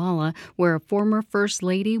Guatemala, where a former first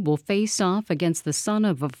lady will face off against the son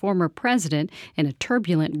of a former president in a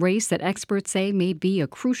turbulent race that experts say may be a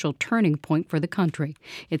crucial turning point for the country.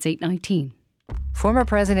 It's 8:19. Former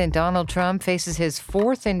President Donald Trump faces his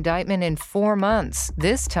 4th indictment in 4 months,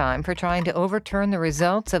 this time for trying to overturn the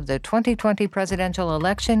results of the 2020 presidential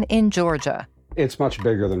election in Georgia. It's much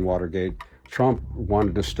bigger than Watergate. Trump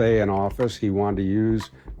wanted to stay in office. He wanted to use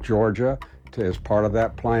Georgia as part of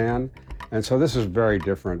that plan. And so this is very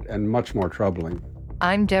different and much more troubling.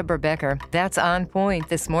 I'm Deborah Becker. That's On Point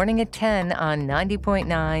this morning at 10 on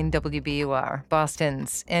 90.9 WBUR,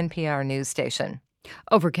 Boston's NPR news station.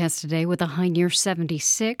 Overcast today with a high near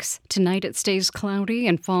 76. Tonight it stays cloudy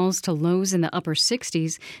and falls to lows in the upper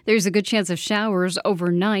 60s. There's a good chance of showers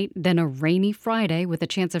overnight, then a rainy Friday with a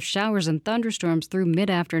chance of showers and thunderstorms through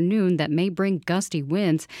mid-afternoon that may bring gusty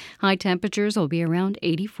winds. High temperatures will be around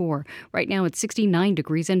 84. Right now it's 69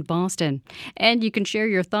 degrees in Boston. And you can share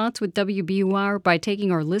your thoughts with WBUR by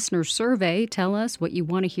taking our listener survey. Tell us what you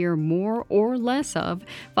want to hear more or less of.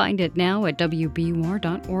 Find it now at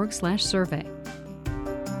wbur.org/survey.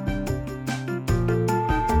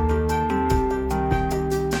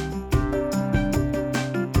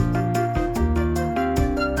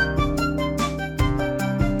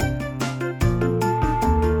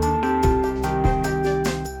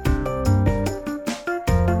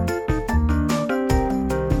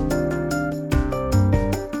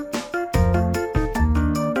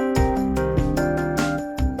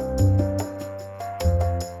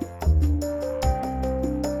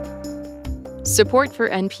 Support for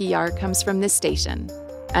NPR comes from this station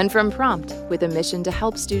and from Prompt, with a mission to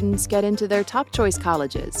help students get into their top choice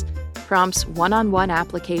colleges. Prompt's one-on-one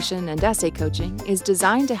application and essay coaching is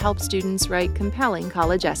designed to help students write compelling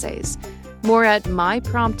college essays. More at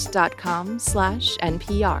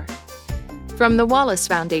myprompt.com/NPR. From the Wallace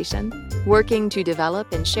Foundation, working to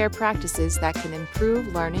develop and share practices that can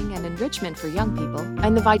improve learning and enrichment for young people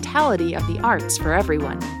and the vitality of the arts for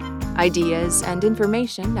everyone. Ideas and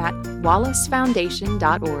information at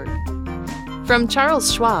wallacefoundation.org. From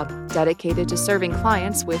Charles Schwab, dedicated to serving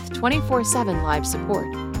clients with 24/7 live support.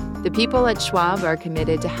 The people at Schwab are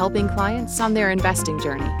committed to helping clients on their investing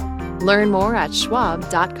journey. Learn more at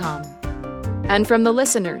schwab.com. And from the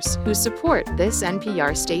listeners who support this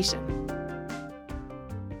NPR station.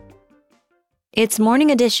 It's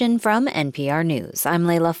Morning Edition from NPR News. I'm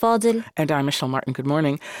Leila Fadel. And I'm Michelle Martin. Good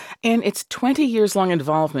morning. In its 20 years long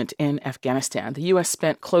involvement in Afghanistan, the U.S.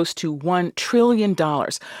 spent close to $1 trillion.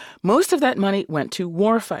 Most of that money went to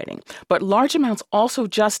war fighting, but large amounts also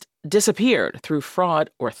just disappeared through fraud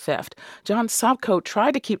or theft. John Sobko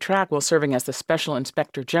tried to keep track while serving as the Special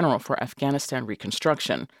Inspector General for Afghanistan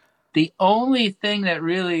Reconstruction. The only thing that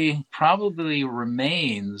really probably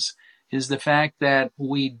remains is the fact that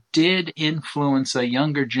we did influence a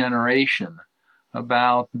younger generation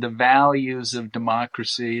about the values of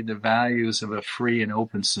democracy, the values of a free and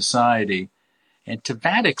open society. And to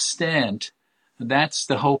that extent, That's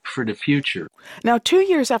the hope for the future. Now, 2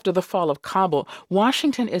 years after the fall of Kabul,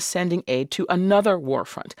 Washington is sending aid to another war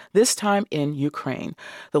front, this time in Ukraine.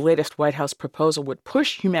 The latest White House proposal would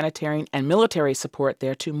push humanitarian and military support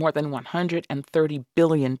there to more than $130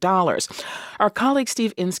 billion. Our colleague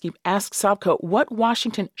Steve Inskeep asked Sobko what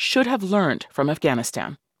Washington should have learned from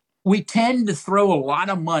Afghanistan. We tend to throw a lot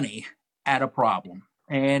of money at a problem,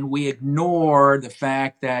 and we ignore the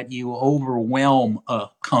fact that you overwhelm a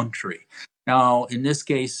country. Now, in this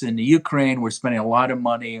case, in the Ukraine, we're spending a lot of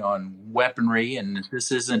money on weaponry, and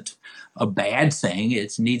this isn't a bad thing.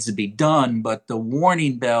 It needs to be done, but the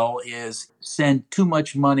warning bell is send too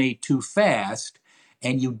much money too fast,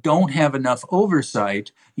 and you don't have enough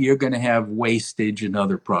oversight, you're going to have wastage and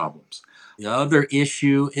other problems. The other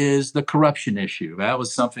issue is the corruption issue. That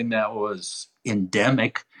was something that was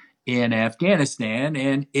endemic in Afghanistan,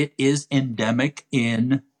 and it is endemic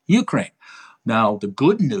in Ukraine. Now, the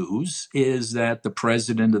good news is that the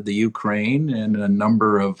president of the Ukraine and a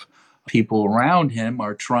number of people around him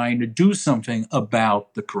are trying to do something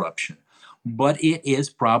about the corruption. But it is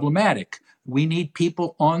problematic. We need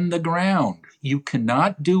people on the ground. You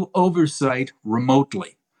cannot do oversight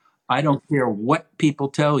remotely. I don't care what people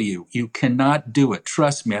tell you. You cannot do it.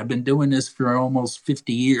 Trust me, I've been doing this for almost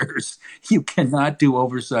 50 years. You cannot do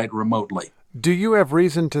oversight remotely. Do you have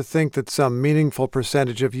reason to think that some meaningful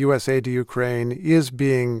percentage of U.S. aid to Ukraine is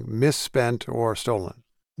being misspent or stolen?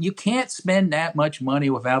 You can't spend that much money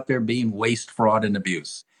without there being waste, fraud, and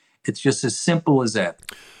abuse. It's just as simple as that.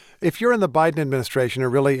 If you're in the Biden administration, or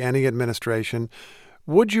really any administration,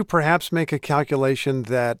 would you perhaps make a calculation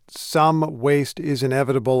that some waste is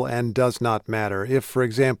inevitable and does not matter? If, for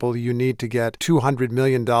example, you need to get $200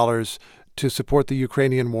 million to support the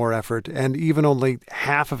Ukrainian war effort, and even only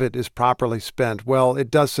half of it is properly spent, well, it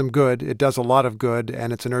does some good, it does a lot of good,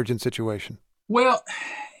 and it's an urgent situation. Well,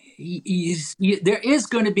 there is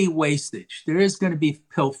going to be wastage. There is going to be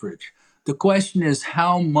pilferage. The question is,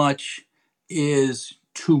 how much is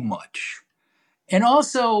too much? And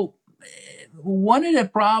also, one of the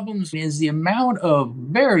problems is the amount of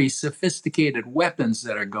very sophisticated weapons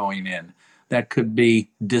that are going in that could be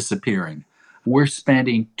disappearing. We're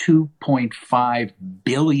spending $2.5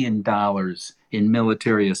 billion in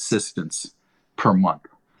military assistance per month.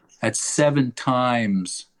 That's 7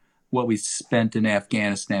 times what we spent in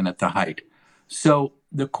Afghanistan at the height. So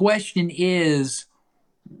the question is,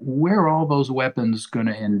 where are all those weapons going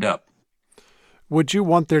to end up? Would you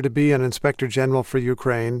want there to be an inspector general for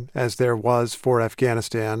Ukraine, as there was for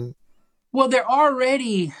Afghanistan? Well, there are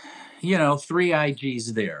already, 3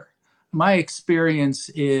 IGs there. My experience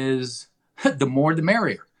is the more the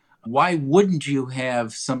merrier. Why wouldn't you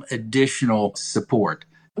have some additional support?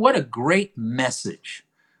 What a great message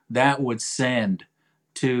that would send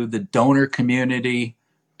to the donor community,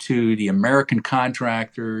 to the American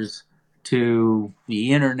contractors, to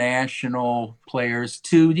the international players,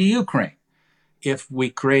 to the Ukraine, if we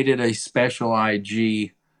created a special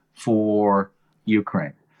IG for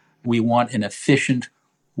Ukraine. We want an efficient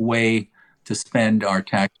way to spend our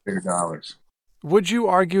taxpayer dollars. Would you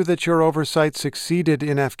argue that your oversight succeeded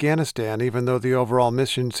in Afghanistan, even though the overall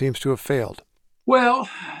mission seems to have failed? Well,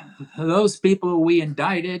 those people we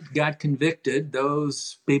indicted got convicted.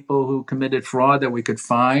 Those people who committed fraud that we could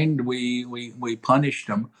find, we punished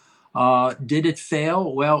them. Did it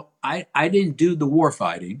fail? Well, I didn't do the war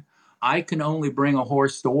fighting. I can only bring a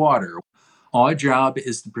horse to water. Our job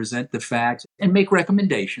is to present the facts and make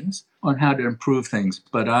recommendations on how to improve things.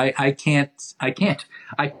 But I can't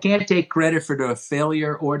take credit for the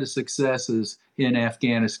failure or the successes in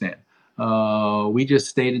Afghanistan. We just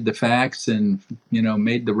stated the facts and,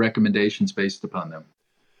 made the recommendations based upon them.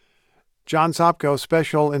 John Sobko,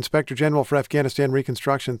 Special Inspector General for Afghanistan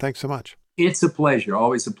Reconstruction, thanks so much. It's a pleasure.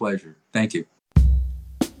 Always a pleasure. Thank you.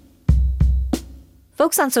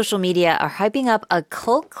 Folks on social media are hyping up a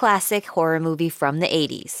cult classic horror movie from the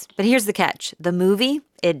 80s. But here's the catch. The movie,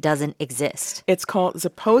 it doesn't exist. It's called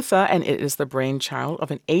Zapotha, and it is the brainchild of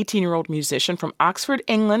an 18-year-old musician from Oxford,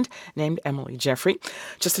 England, named Emily Jeffrey.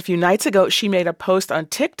 Just a few nights ago, she made a post on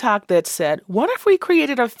TikTok that said, "What if we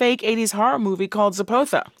created a fake 80s horror movie called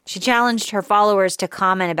Zapotha?" She challenged her followers to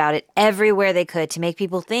comment about it everywhere they could to make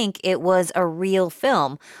people think it was a real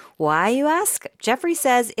film. Why, you ask? Jeffrey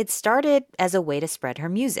says it started as a way to spread her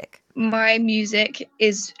music. My music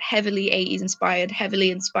is heavily 80s inspired,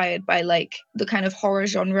 heavily inspired by the kind of horror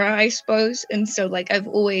genre, I suppose. And so I've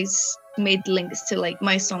always made links to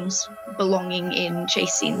my songs belonging in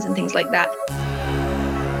chase scenes and things like that.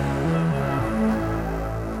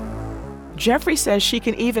 Jeffrey says she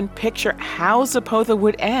can even picture how Zapotha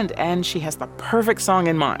would end, and she has the perfect song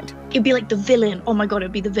in mind. It'd be like the villain. Oh my God,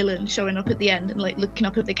 it'd be the villain showing up at the end and like looking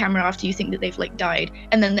up at the camera after you think that they've like died.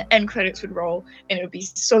 And then the end credits would roll and it would be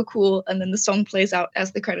so cool. And then the song plays out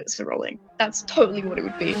as the credits are rolling. That's totally what it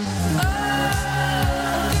would be.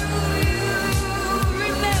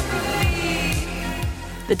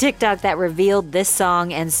 The TikTok that revealed this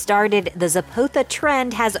song and started the Zapotha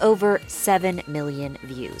trend has over 7 million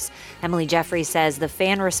views. Emily Jeffrey says the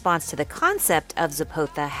fan response to the concept of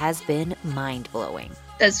Zapotha has been mind-blowing.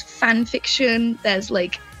 There's fan fiction, there's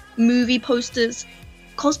like movie posters,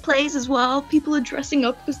 cosplays as well. People are dressing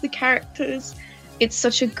up as the characters. It's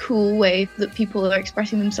such a cool way that people are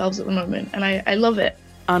expressing themselves at the moment, and I love it.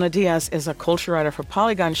 Ana Diaz is a culture writer for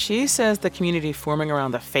Polygon. She says the community forming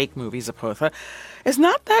around the fake movie Zapotha is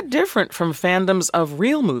not that different from fandoms of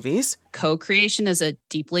real movies. Co-creation is a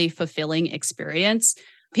deeply fulfilling experience.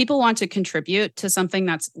 People want to contribute to something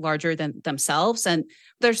that's larger than themselves. And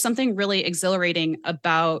there's something really exhilarating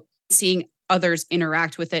about seeing others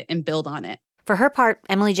interact with it and build on it. For her part,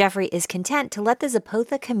 Emily Jeffrey is content to let the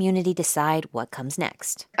Zapotha community decide what comes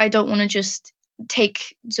next. I don't want to just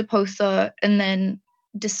take Zapotha and then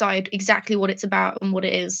decide exactly what it's about and what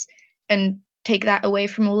it is and take that away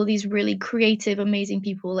from all of these really creative, amazing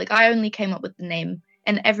people. Like, I only came up with the name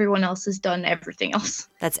and everyone else has done everything else.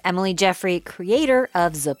 That's Emily Jeffrey, creator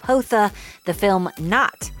of Zapotha, the film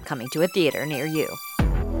not coming to a theater near you.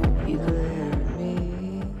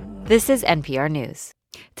 This is NPR News.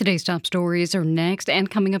 Today's top stories are next and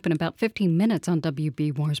coming up in about 15 minutes on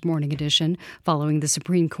WBUR's Morning Edition. Following the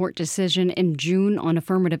Supreme Court decision in June on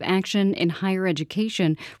affirmative action in higher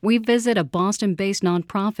education, we visit a Boston-based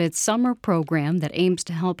nonprofit summer program that aims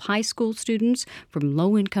to help high school students from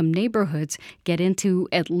low-income neighborhoods get into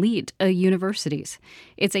elite universities.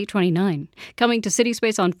 It's 8:29. Coming to City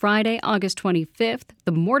Space on Friday, August 25th,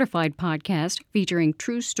 the Mortified podcast featuring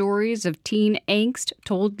true stories of teen angst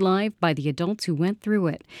told live by the adults who went through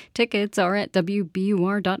it. Tickets are at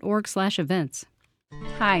wbur.org/events.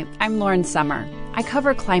 Hi, I'm Lauren Summer. I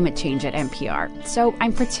cover climate change at NPR, so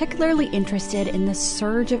I'm particularly interested in the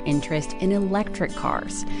surge of interest in electric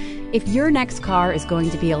cars. If your next car is going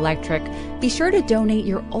to be electric, be sure to donate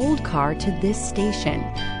your old car to this station.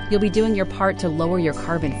 You'll be doing your part to lower your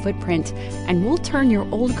carbon footprint, and we'll turn your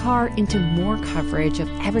old car into more coverage of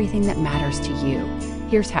everything that matters to you.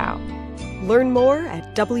 Here's how. Learn more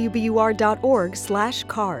at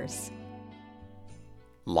wbur.org/cars.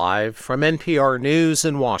 Live from NPR News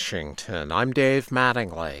in Washington, I'm Dave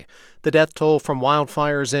Mattingly. The death toll from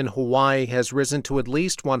wildfires in Hawaii has risen to at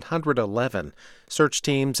least 111. Search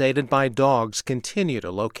teams aided by dogs continue to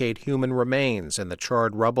locate human remains in the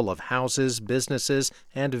charred rubble of houses, businesses,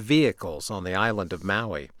 and vehicles on the island of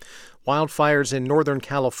Maui. Wildfires in Northern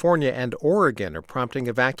California and Oregon are prompting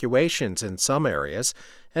evacuations in some areas.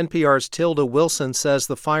 NPR's Tilda Wilson says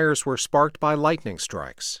the fires were sparked by lightning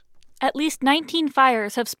strikes. At least 19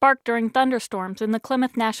 fires have sparked during thunderstorms in the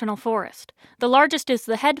Klamath National Forest. The largest is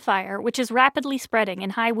the Head Fire, which is rapidly spreading in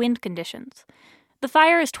high wind conditions. The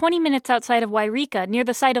fire is 20 minutes outside of Wairika, near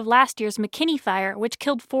the site of last year's McKinney Fire, which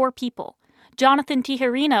killed 4 people. Jonathan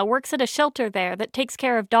Tijerina works at a shelter there that takes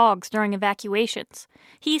care of dogs during evacuations.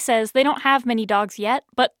 He says they don't have many dogs yet,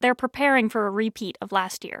 but they're preparing for a repeat of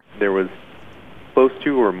last year. There was close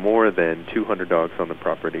to or more than 200 dogs on the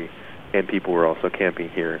property, and people were also camping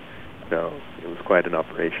here. So it was quite an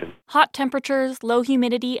operation. Hot temperatures, low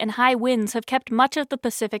humidity, and high winds have kept much of the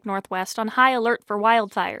Pacific Northwest on high alert for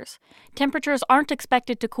wildfires. Temperatures aren't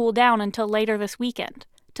expected to cool down until later this weekend.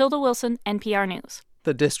 Tilda Wilson, NPR News.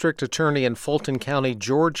 The district attorney in Fulton County,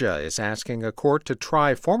 Georgia, is asking a court to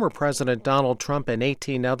try former President Donald Trump and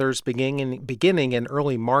 18 others beginning in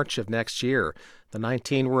early March of next year. The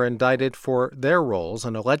 19 were indicted for their roles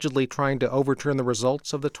in allegedly trying to overturn the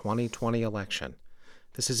results of the 2020 election.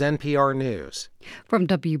 This is NPR News. From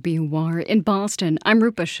WBUR in Boston, I'm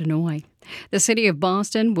Rupa Shenoy. The city of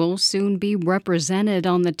Boston will soon be represented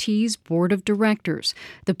on the T's Board of Directors.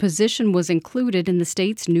 The position was included in the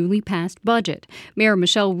state's newly passed budget. Mayor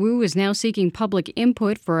Michelle Wu is now seeking public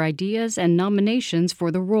input for ideas and nominations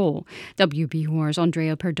for the role. WBUR's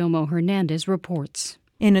Andrea Perdomo Hernandez reports.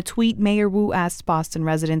 In a tweet, Mayor Wu asked Boston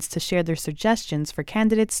residents to share their suggestions for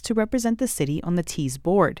candidates to represent the city on the T's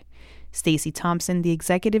board. Stacey Thompson, the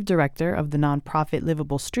executive director of the nonprofit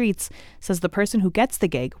Livable Streets, says the person who gets the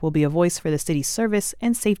gig will be a voice for the city's service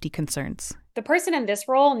and safety concerns. The person in this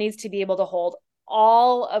role needs to be able to hold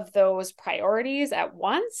all of those priorities at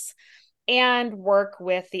once and work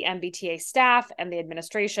with the MBTA staff and the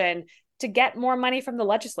administration to get more money from the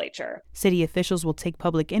legislature. City officials will take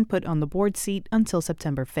public input on the board seat until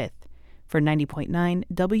September 5th. For 90.9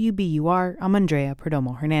 WBUR, I'm Andrea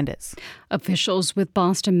Perdomo Hernandez. Officials with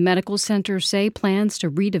Boston Medical Center say plans to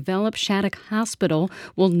redevelop Shattuck Hospital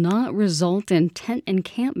will not result in tent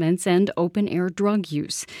encampments and open-air drug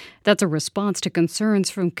use. That's a response to concerns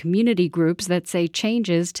from community groups that say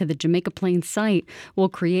changes to the Jamaica Plain site will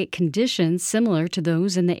create conditions similar to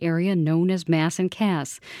those in the area known as Mass and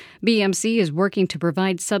Cass. BMC is working to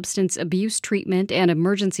provide substance abuse treatment and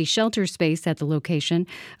emergency shelter space at the location.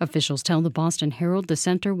 Officials tell the Boston Herald the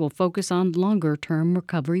center will focus on longer-term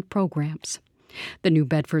recovery programs. The New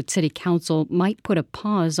Bedford City Council might put a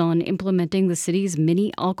pause on implementing the city's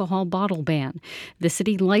mini alcohol bottle ban. The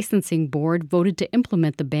city licensing board voted to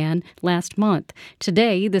implement the ban last month.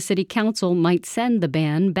 Today, the city council might send the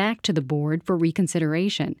ban back to the board for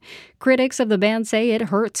reconsideration. Critics of the ban say it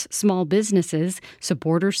hurts small businesses.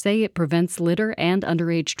 Supporters say it prevents litter and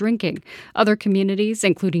underage drinking. Other communities,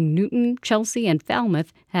 including Newton, Chelsea, and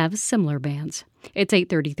Falmouth, have similar bans. It's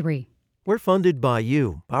 8:33. We're funded by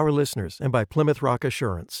you, our listeners, and by Plymouth Rock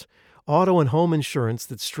Assurance, auto and home insurance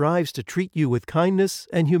that strives to treat you with kindness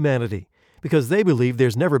and humanity, because they believe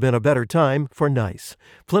there's never been a better time for nice.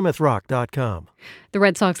 PlymouthRock.com. The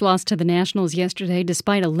Red Sox lost to the Nationals yesterday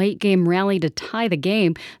despite a late-game rally to tie the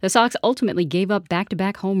game. The Sox ultimately gave up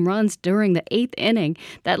back-to-back home runs during the 8th inning.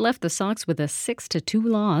 That left the Sox with a 6-2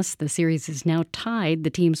 loss. The series is now tied. The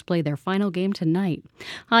teams play their final game tonight.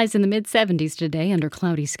 Highs in the mid-70s today under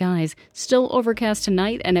cloudy skies. Still overcast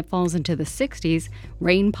tonight, and it falls into the 60s.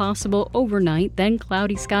 Rain possible overnight, then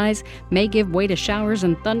cloudy skies may give way to showers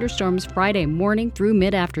and thunderstorms Friday morning through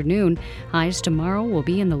mid-afternoon. Highs tomorrow will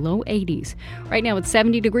be in the low 80s. Right now it's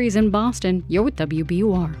 70 degrees in Boston. You're with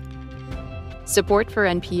WBUR. Support for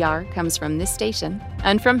NPR comes from this station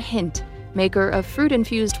and from Hint, maker of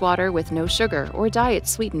fruit-infused water with no sugar or diet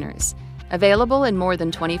sweeteners. Available in more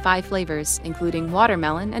than 25 flavors, including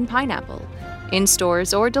watermelon and pineapple. In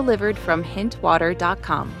stores or delivered from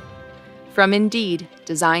hintwater.com. From Indeed,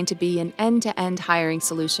 designed to be an end-to-end hiring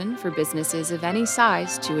solution for businesses of any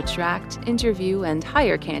size to attract, interview, and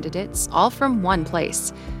hire candidates all from one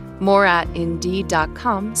place. More at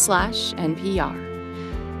Indeed.com/NPR.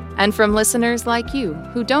 And from listeners like you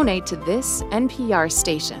who donate to this NPR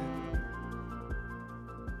station.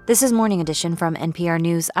 This is Morning Edition from NPR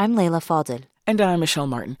News. I'm Leila Fadel. And I'm Michelle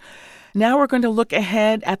Martin. Now we're going to look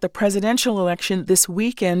ahead at the presidential election this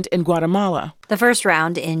weekend in Guatemala. The first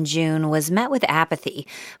round in June was met with apathy,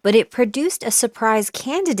 but it produced a surprise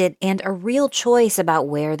candidate and a real choice about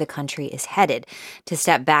where the country is headed. To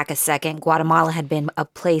step back a second, Guatemala had been a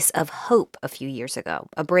place of hope a few years ago.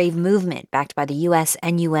 A brave movement backed by the U.S.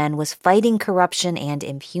 and UN was fighting corruption and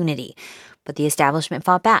impunity. But the establishment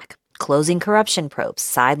fought back, closing corruption probes,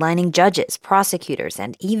 sidelining judges, prosecutors,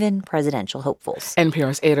 and even presidential hopefuls.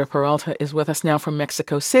 NPR's Ada Peralta is with us now from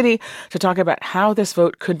Mexico City to talk about how this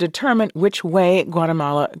vote could determine which way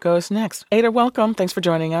Guatemala goes next. Ada, welcome. Thanks for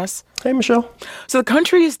joining us. Hey, Michelle. So the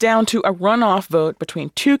country is down to a runoff vote between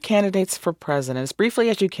two candidates for president. As briefly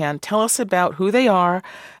as you can, tell us about who they are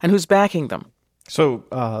and who's backing them. So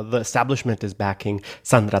the establishment is backing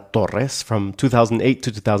Sandra Torres from 2008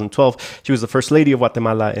 to 2012. She was the first lady of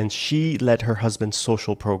Guatemala, and she led her husband's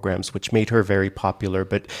social programs, which made her very popular.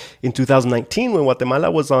 But in 2019, when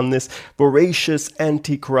Guatemala was on this voracious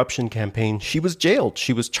anti-corruption campaign, she was jailed.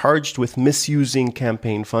 She was charged with misusing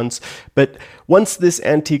campaign funds. But once this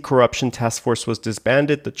anti-corruption task force was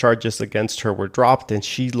disbanded, the charges against her were dropped, and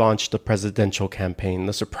she launched a presidential campaign.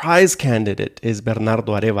 The surprise candidate is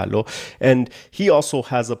Bernardo Arévalo, and he also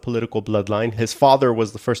has a political bloodline. His father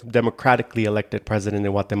was the first democratically elected president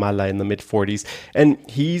in Guatemala in the mid-40s, and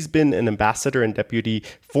he's been an ambassador and deputy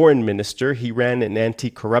foreign minister. He ran an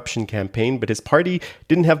anti-corruption campaign, but his party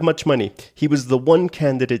didn't have much money. He was the one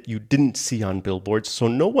candidate you didn't see on billboards, so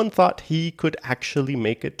no one thought he could actually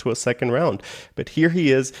make it to a second round. But here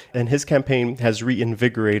he is, and his campaign has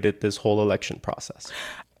reinvigorated this whole election process.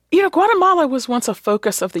 You know, Guatemala was once a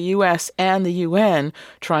focus of the U.S. and the UN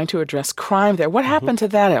trying to address crime there. What happened to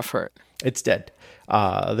that effort? It's dead.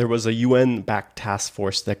 There was a UN-backed task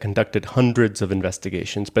force that conducted hundreds of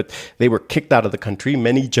investigations, but they were kicked out of the country.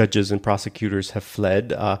 Many judges and prosecutors have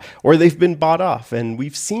fled, or they've been bought off. And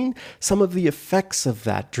we've seen some of the effects of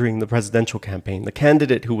that during the presidential campaign. The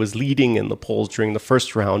candidate who was leading in the polls during the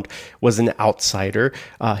first round was an outsider.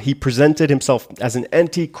 He presented himself as an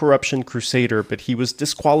anti-corruption crusader, but he was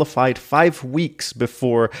disqualified 5 weeks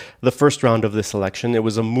before the first round of this election. It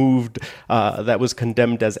was a move that was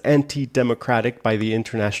condemned as anti-democratic by the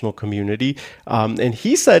international community. And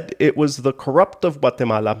he said it was the corrupt of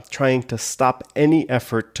Guatemala trying to stop any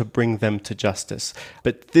effort to bring them to justice.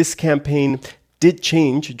 But this campaign did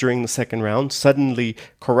change during the second round. Suddenly,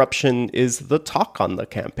 corruption is the talk on the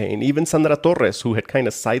campaign. Even Sandra Torres, who had kind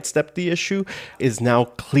of sidestepped the issue, is now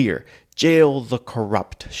clear. Jail the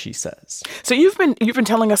corrupt, she says. So you've been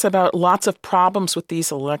telling us about lots of problems with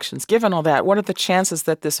these elections. Given all that, what are the chances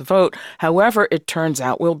that this vote, however it turns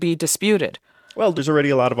out, will be disputed? Well, there's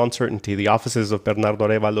already a lot of uncertainty. The offices of Bernardo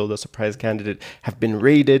Arévalo, the surprise candidate, have been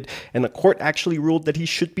raided, and the court actually ruled that he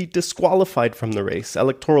should be disqualified from the race.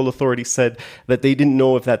 Electoral authorities said that they didn't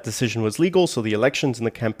know if that decision was legal, so the elections and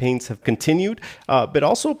the campaigns have continued. But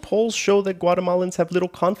also polls show that Guatemalans have little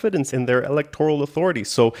confidence in their electoral authorities.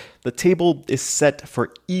 So the table is set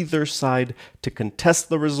for either side to contest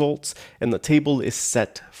the results, and the table is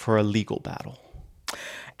set for a legal battle.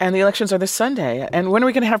 And the elections are this Sunday. And when are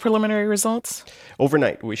we going to have preliminary results?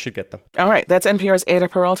 Overnight, we should get them. All right. That's NPR's Ada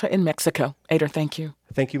Peralta in Mexico. Ada, thank you.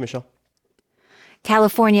 Thank you, Michelle.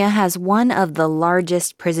 California has one of the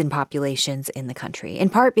largest prison populations in the country, in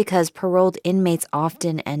part because paroled inmates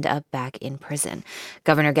often end up back in prison.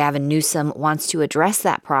 Governor Gavin Newsom wants to address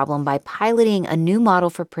that problem by piloting a new model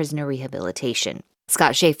for prisoner rehabilitation.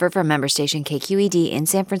 Scott Schaefer from member station KQED in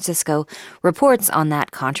San Francisco reports on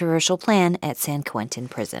that controversial plan at San Quentin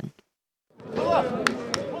Prison.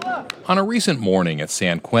 On a recent morning at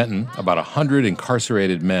San Quentin, about 100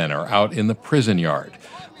 incarcerated men are out in the prison yard.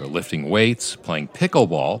 They're lifting weights, playing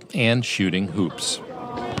pickleball, and shooting hoops.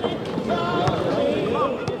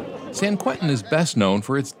 San Quentin is best known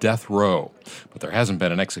for its death row, but there hasn't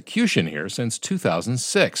been an execution here since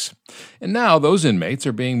 2006. And now those inmates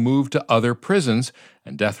are being moved to other prisons,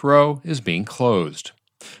 and death row is being closed.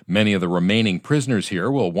 Many of the remaining prisoners here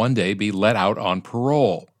will one day be let out on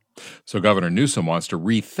parole. So Governor Newsom wants to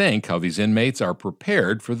rethink how these inmates are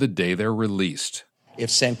prepared for the day they're released. If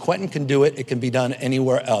San Quentin can do it, it can be done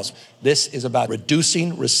anywhere else. This is about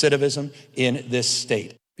reducing recidivism in this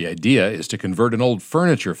state. The idea is to convert an old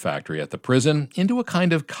furniture factory at the prison into a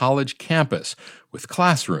kind of college campus with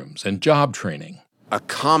classrooms and job training. A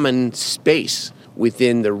common space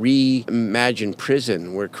within the reimagined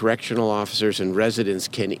prison where correctional officers and residents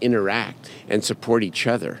can interact and support each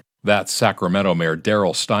other. That's Sacramento Mayor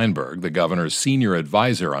Darrell Steinberg, the governor's senior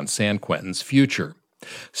advisor on San Quentin's future.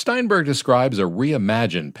 Steinberg describes a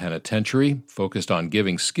reimagined penitentiary focused on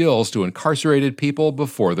giving skills to incarcerated people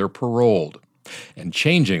before they're paroled, and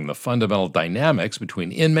changing the fundamental dynamics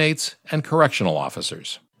between inmates and correctional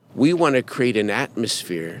officers. We want to create an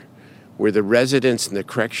atmosphere where the residents and the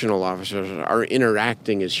correctional officers are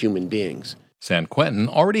interacting as human beings. San Quentin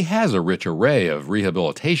already has a rich array of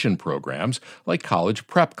rehabilitation programs like college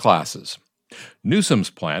prep classes.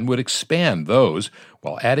 Newsom's plan would expand those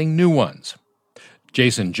while adding new ones.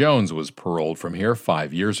 Jason Jones was paroled from here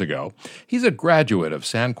 5 years ago. He's a graduate of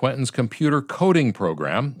San Quentin's computer coding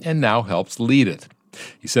program and now helps lead it.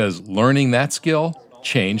 He says learning that skill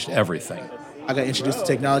changed everything. I got introduced to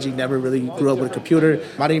technology, never really grew up with a computer.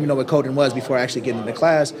 I didn't even know what coding was before actually getting into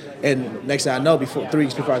class. And next thing I know, 3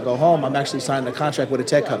 weeks before I go home, I'm actually signing a contract with a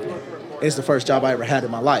tech company. It's the first job I ever had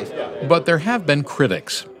in my life. But there have been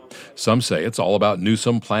critics. Some say it's all about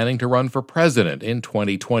Newsom planning to run for president in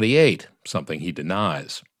 2028, something he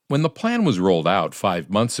denies. When the plan was rolled out 5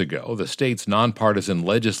 months ago, the state's nonpartisan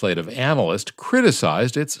legislative analyst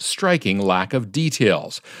criticized its striking lack of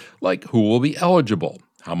details, like who will be eligible,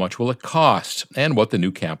 how much will it cost, and what the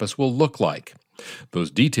new campus will look like.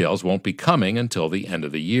 Those details won't be coming until the end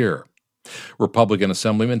of the year. Republican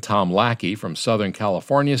Assemblyman Tom Lackey from Southern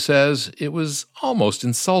California says it was almost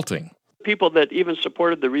insulting. People that even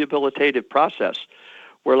supported the rehabilitative process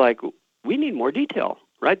were like, we need more detail,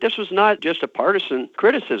 right? This was not just a partisan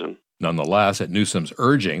criticism. Nonetheless, at Newsom's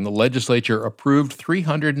urging, the legislature approved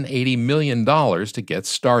 $380 million to get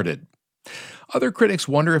started. Other critics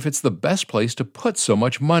wonder if it's the best place to put so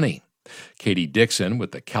much money. Katie Dixon,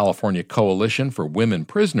 with the California Coalition for Women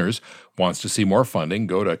Prisoners, wants to see more funding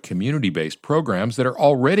go to community-based programs that are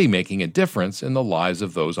already making a difference in the lives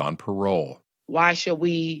of those on parole. Why should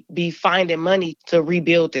we be finding money to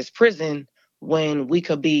rebuild this prison when we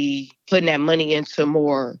could be putting that money into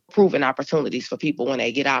more proven opportunities for people when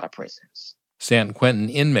they get out of prisons? San Quentin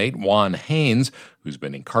inmate Juan Haynes, who's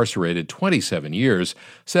been incarcerated 27 years,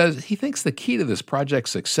 says he thinks the key to this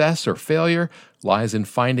project's success or failure lies in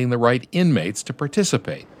finding the right inmates to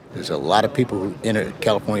participate. There's a lot of people who enter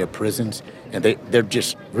California prisons, and they're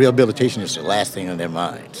just, rehabilitation is the last thing on their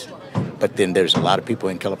minds. But then there's a lot of people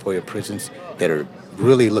in California prisons that are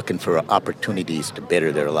really looking for opportunities to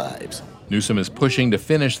better their lives. Newsom is pushing to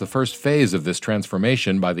finish the first phase of this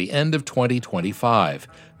transformation by the end of 2025,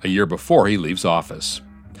 a year before he leaves office.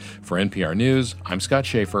 For NPR News, I'm Scott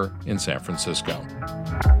Schaefer in San Francisco.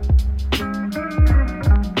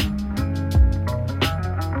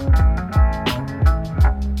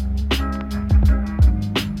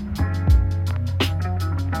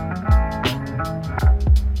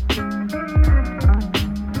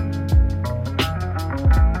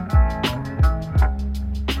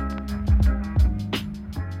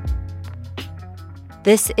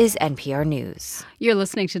 This is NPR News. You're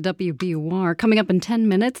listening to WBUR. Coming up in 10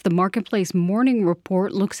 minutes, the Marketplace Morning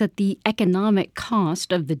Report looks at the economic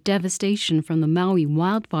cost of the devastation from the Maui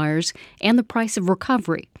wildfires and the price of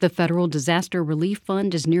recovery. The Federal Disaster Relief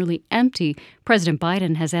Fund is nearly empty. President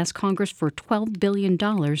Biden has asked Congress for $12 billion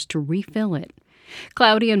to refill it.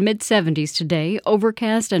 Cloudy and mid-70s today,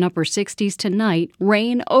 overcast and upper 60s tonight,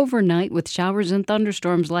 rain overnight with showers and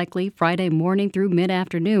thunderstorms likely Friday morning through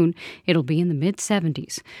mid-afternoon. It'll be in the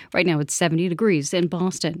mid-70s. Right now it's 70 degrees in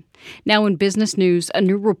Boston. Now in business news, a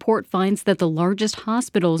new report finds that the largest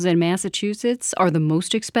hospitals in Massachusetts are the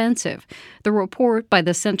most expensive. The report by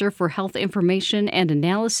the Center for Health Information and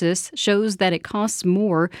Analysis shows that it costs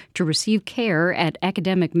more to receive care at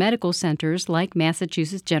academic medical centers like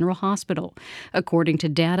Massachusetts General Hospital. According to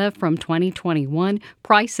data from 2021,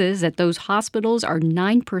 prices at those hospitals are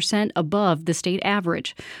 9% above the state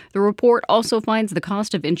average. The report also finds the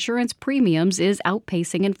cost of insurance premiums is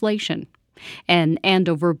outpacing inflation. An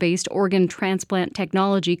Andover-based organ transplant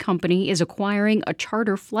technology company is acquiring a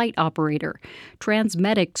charter flight operator.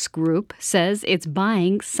 Transmedics Group says it's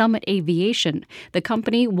buying Summit Aviation. The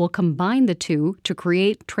company will combine the two to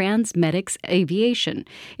create Transmedics Aviation.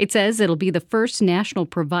 It says it'll be the first national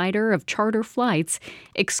provider of charter flights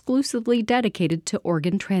exclusively dedicated to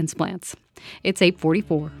organ transplants. It's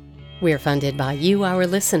 8:44. We're funded by you, our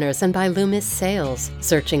listeners, and by Loomis Sales,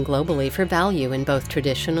 searching globally for value in both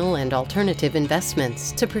traditional and alternative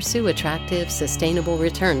investments to pursue attractive, sustainable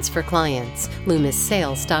returns for clients.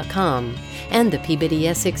 LoomisSales.com. And the Peabody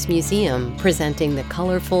Essex Museum, presenting the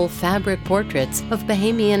colorful fabric portraits of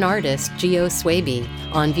Bahamian artist Geo Swaby.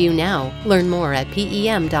 On view now. Learn more at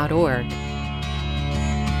PEM.org.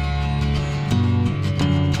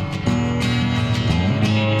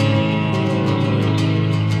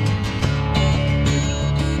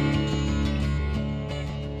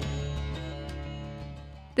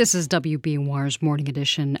 This is WBUR's Morning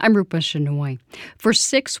Edition. I'm Rupa Shenoy. For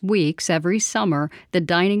 6 weeks every summer, the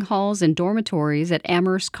dining halls and dormitories at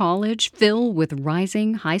Amherst College fill with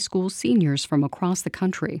rising high school seniors from across the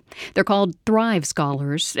country. They're called Thrive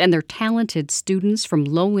Scholars, and they're talented students from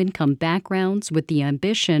low-income backgrounds with the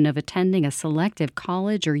ambition of attending a selective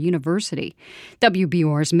college or university.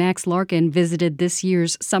 WBUR's Max Larkin visited this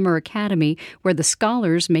year's Summer Academy, where the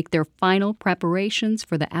scholars make their final preparations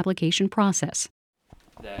for the application process.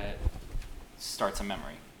 That starts a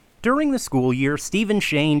memory. During the school year, Stephen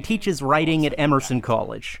Shane teaches writing at Emerson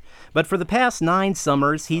College. But for the past 9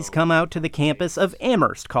 summers, he's come out to the campus of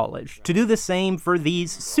Amherst College to do the same for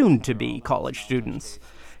these soon-to-be college students.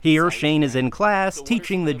 Here, Shane is in class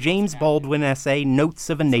teaching the James Baldwin essay, Notes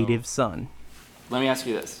of a Native Son. Let me ask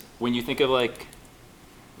you this. When you think of,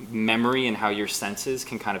 memory and how your senses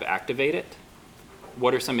can kind of activate it,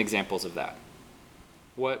 what are some examples of that?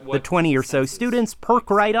 The 20 or so students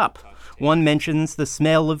perk right up. One mentions the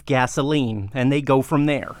smell of gasoline, and they go from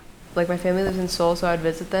there. My family lives in Seoul, so I'd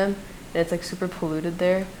visit them, and it's super polluted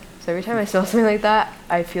there. So every time I smell something like that,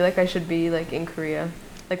 I feel like I should be in Korea.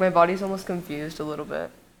 My body's almost confused a little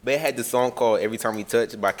bit. They had this song called Every Time We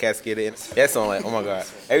Touch by Cascade. That song, oh my God.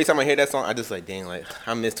 Every time I hear that song, I just dang,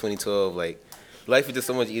 I miss 2012. Life was just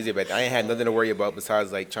so much easier back then. I ain't had nothing to worry about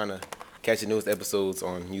besides trying to catch the newest episodes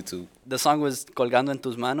on YouTube. The song was Colgando en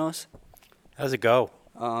tus manos. How's it go?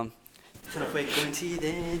 Yeah,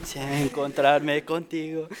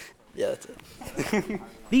 that's it.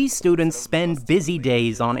 These students spend busy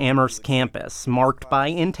days on Amherst campus, marked by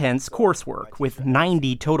intense coursework, with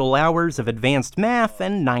 90 total hours of advanced math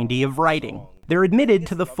and 90 of writing. They're admitted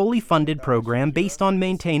to the fully funded program based on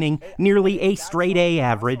maintaining nearly a straight A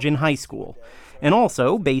average in high school. And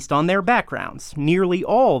also based on their backgrounds. Nearly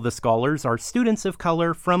all the scholars are students of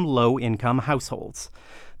color from low-income households.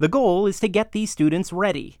 The goal is to get these students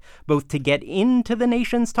ready, both to get into the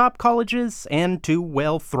nation's top colleges and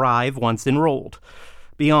to, thrive once enrolled.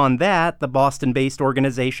 Beyond that, the Boston-based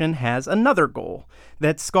organization has another goal,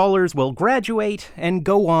 that scholars will graduate and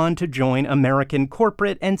go on to join American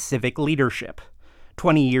corporate and civic leadership.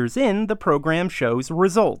 20 years in, the program shows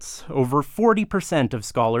results. Over 40% of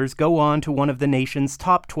scholars go on to one of the nation's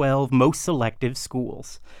top 12 most selective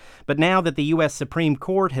schools. But now that the U.S. Supreme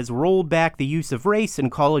Court has rolled back the use of race in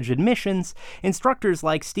college admissions, instructors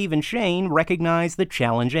like Stephen Shane recognize the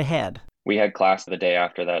challenge ahead. We had class the day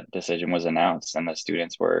after that decision was announced, and the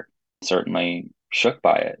students were certainly shook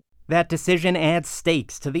by it. That decision adds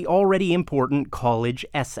stakes to the already important college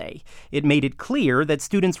essay. It made it clear that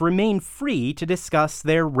students remain free to discuss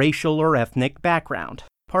their racial or ethnic background.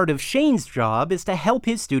 Part of Shane's job is to help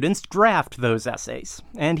his students draft those essays,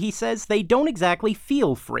 and he says they don't exactly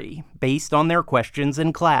feel free based on their questions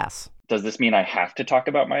in class. Does this mean I have to talk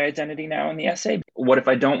about my identity now in the essay? What if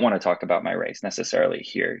I don't want to talk about my race necessarily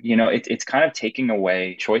here? It's kind of taking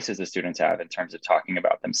away choices the students have in terms of talking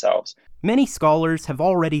about themselves. Many scholars have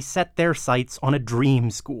already set their sights on a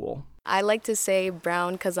dream school. I like to say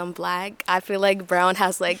Brown because I'm Black. I feel like Brown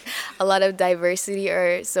has a lot of diversity,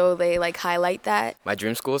 or so they highlight that. My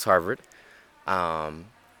dream school is Harvard. And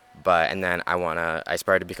then I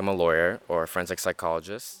aspire to become a lawyer or a forensic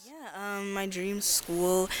psychologist. My dream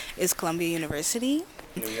school is Columbia University.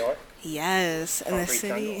 New York? Yes, in the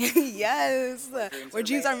city. Yes, where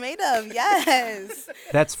dreams are made of. Yes.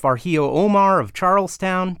 That's Farhio Omar of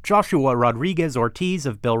Charlestown, Joshua Rodriguez Ortiz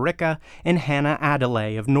of Billerica, and Hannah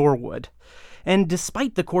Adelaide of Norwood. And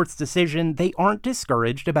despite the court's decision, they aren't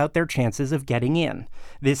discouraged about their chances of getting in.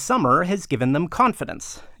 This summer has given them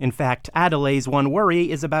confidence. In fact, Adelaide's one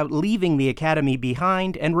worry is about leaving the academy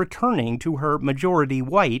behind and returning to her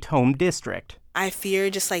majority-white home district. I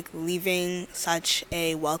fear just leaving such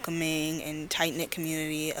a welcoming and tight-knit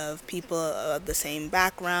community of people of the same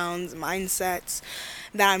backgrounds, mindsets,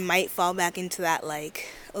 that I might fall back into that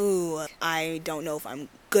I don't know if I'm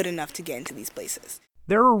good enough to get into these places.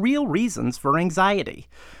 There are real reasons for anxiety.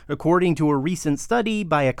 According to a recent study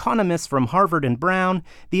by economists from Harvard and Brown,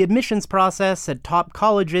 the admissions process at top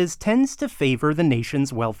colleges tends to favor the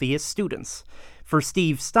nation's wealthiest students. For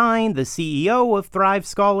Steve Stein, the CEO of Thrive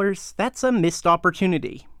Scholars, that's a missed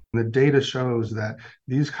opportunity. The data shows that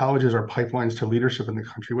these colleges are pipelines to leadership in the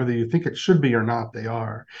country. Whether you think it should be or not, they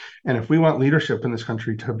are. And if we want leadership in this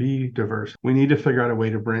country to be diverse, we need to figure out a way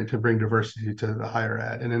to bring diversity to the higher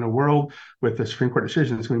ed. And in a world with the Supreme Court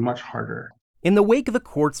decision, it's going to be much harder. In the wake of the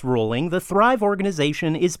court's ruling, the Thrive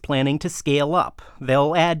organization is planning to scale up.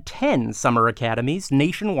 They'll add 10 summer academies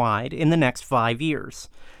nationwide in the next 5 years.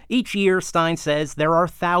 Each year, Stein says, there are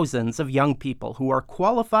thousands of young people who are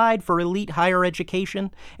qualified for elite higher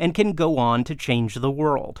education and can go on to change the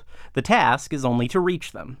world. The task is only to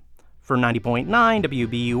reach them. For 90.9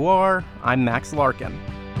 WBUR, I'm Max Larkin.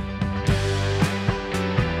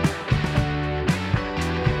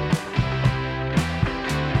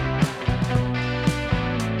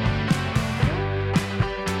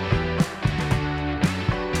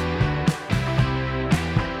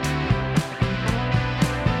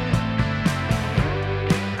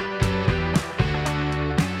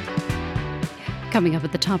 Coming up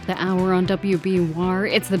at the top of the hour on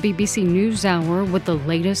WBUR, it's the BBC NewsHour with the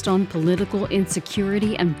latest on political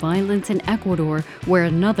insecurity and violence in Ecuador, where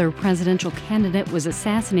another presidential candidate was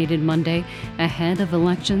assassinated Monday ahead of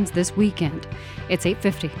elections this weekend. It's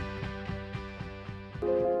 8:50.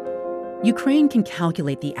 Ukraine can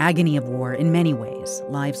calculate the agony of war in many ways,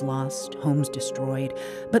 lives lost, homes destroyed.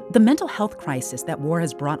 But the mental health crisis that war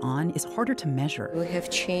has brought on is harder to measure. We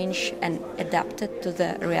have changed and adapted to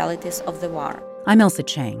the realities of the war. I'm Elsa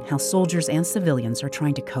Chang, how soldiers and civilians are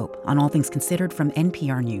trying to cope on All Things Considered from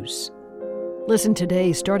NPR News. Listen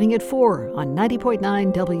today starting at 4 on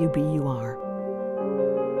 90.9 WBUR.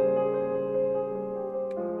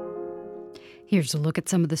 Here's a look at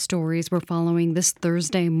some of the stories we're following this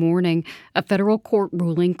Thursday morning. A federal court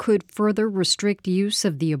ruling could further restrict use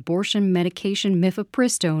of the abortion medication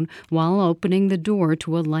mifepristone while opening the door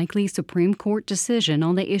to a likely Supreme Court decision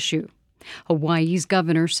on the issue. Hawaii's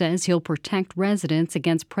governor says he'll protect residents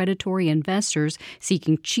against predatory investors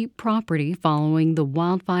seeking cheap property following the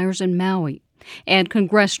wildfires in Maui. And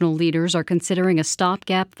congressional leaders are considering a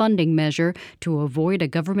stopgap funding measure to avoid a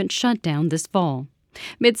government shutdown this fall.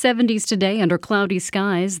 Mid-70s today under cloudy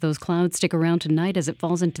skies. Those clouds stick around tonight as it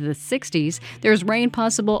falls into the 60s. There's rain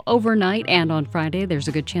possible overnight, and on Friday there's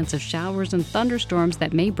a good chance of showers and thunderstorms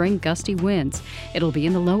that may bring gusty winds. It'll be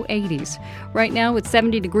in the low 80s. Right now it's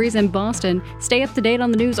 70 degrees in Boston. Stay up to date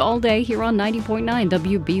on the news all day here on 90.9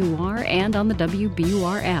 WBUR and on the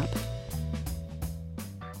WBUR app.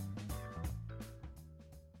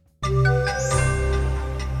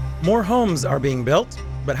 More homes are being built,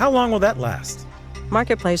 but how long will that last?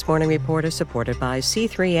 Marketplace Morning Report is supported by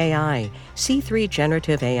C3 AI. C3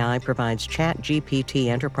 Generative AI provides ChatGPT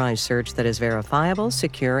enterprise search that is verifiable,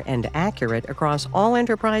 secure, and accurate across all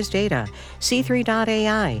enterprise data.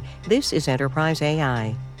 C3.ai. This is enterprise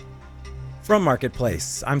AI. From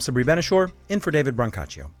Marketplace, I'm Sabri Benishore, in for David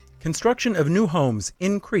Brancaccio. Construction of new homes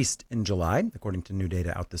increased in July, according to new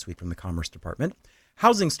data out this week from the Commerce Department.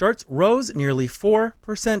 Housing starts rose nearly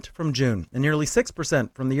 4% from June and nearly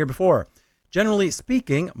 6% from the year before. Generally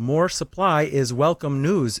speaking, more supply is welcome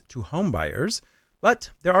news to homebuyers, but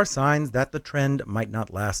there are signs that the trend might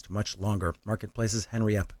not last much longer. Marketplace's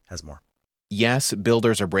Henry Epp has more. Yes,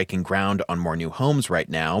 builders are breaking ground on more new homes right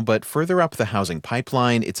now, but further up the housing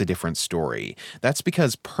pipeline, it's a different story. That's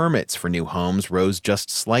because permits for new homes rose just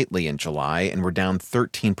slightly in July and were down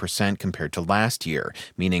 13% compared to last year,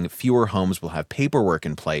 meaning fewer homes will have paperwork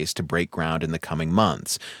in place to break ground in the coming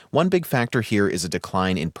months. One big factor here is a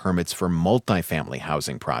decline in permits for multifamily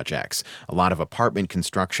housing projects. A lot of apartment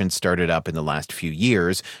construction started up in the last few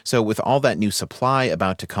years, so with all that new supply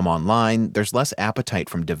about to come online, there's less appetite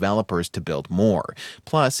from developers to build more.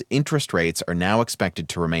 Plus, interest rates are now expected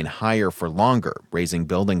to remain higher for longer, raising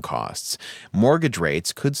building costs. Mortgage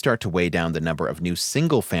rates could start to weigh down the number of new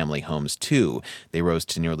single-family homes, too. They rose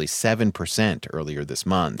to nearly 7% earlier this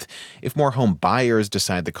month. If more home buyers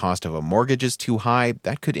decide the cost of a mortgage is too high,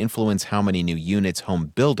 that could influence how many new units home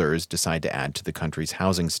builders decide to add to the country's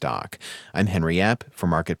housing stock. I'm Henry Epp for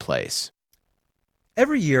Marketplace.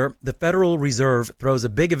 Every year, the Federal Reserve throws a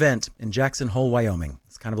big event in Jackson Hole, Wyoming.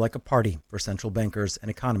 It's kind of like a party for central bankers and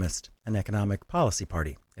economists, an economic policy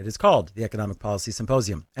party. It is called the Economic Policy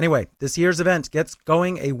Symposium. Anyway, this year's event gets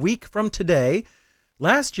going a week from today.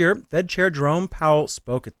 Last year, Fed Chair Jerome Powell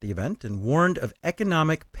spoke at the event and warned of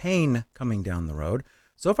economic pain coming down the road.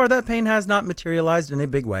 So far, that pain has not materialized in a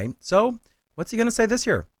big way. So what's he going to say this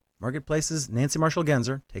year? Marketplace's Nancy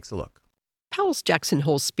Marshall-Genzer takes a look. Powell's Jackson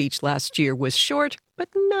Hole speech last year was short, but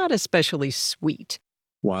not especially sweet.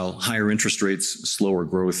 While higher interest rates, slower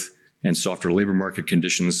growth, and softer labor market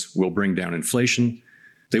conditions will bring down inflation,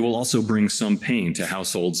 they will also bring some pain to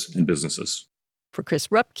households and businesses. For Chris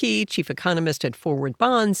Rupke, chief economist at Forward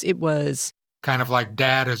Bonds, it was kind of like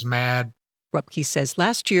dad is mad. Rupke says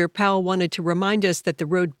last year, Powell wanted to remind us that the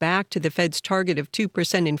road back to the Fed's target of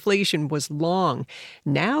 2% inflation was long.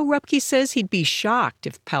 Now, Rupke says he'd be shocked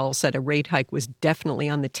if Powell said a rate hike was definitely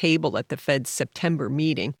on the table at the Fed's September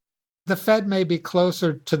meeting. The Fed may be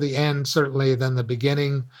closer to the end, certainly, than the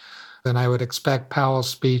beginning, and I would expect Powell's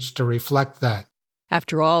speech to reflect that.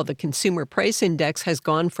 After all, the consumer price index has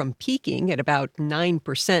gone from peaking at about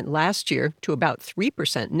 9% last year to about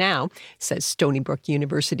 3% now, says Stony Brook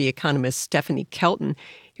University economist Stephanie Kelton.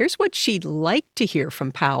 Here's what she'd like to hear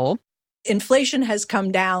from Powell. Inflation has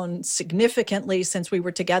come down significantly since we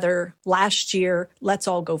were together last year. Let's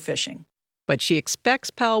all go fishing. But she expects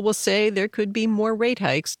Powell will say there could be more rate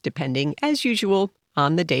hikes, depending, as usual,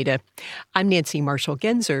 on the data. I'm Nancy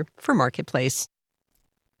Marshall-Genzer for Marketplace.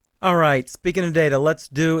 All right, speaking of data, let's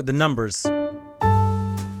do the numbers. Dow,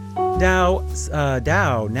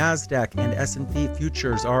 NASDAQ, and S&P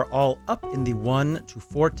futures are all up in the 1 to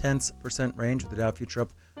 0.4% range, with the Dow future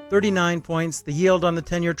up 39 points. The yield on the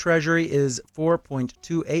 10-year Treasury is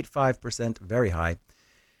 4.285%, very high.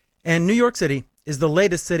 And New York City is the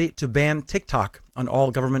latest city to ban TikTok on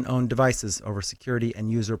all government-owned devices over security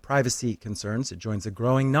and user privacy concerns. It joins a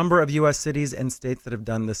growing number of U.S. cities and states that have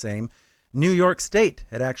done the same. New York State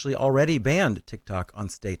had actually already banned TikTok on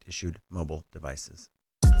state-issued mobile devices.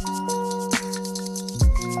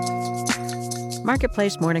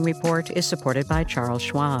 Marketplace Morning Report is supported by Charles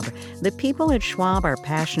Schwab. The people at Schwab are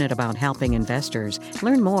passionate about helping investors.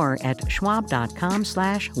 Learn more at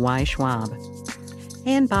schwab.com/whyschwab.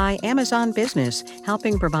 And by Amazon Business,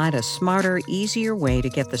 helping provide a smarter, easier way to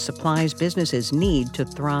get the supplies businesses need to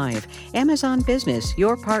thrive. Amazon Business,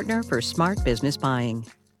 your partner for smart business buying.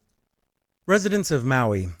 Residents of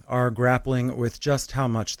Maui are grappling with just how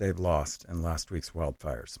much they've lost in last week's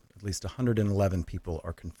wildfires. At least 111 people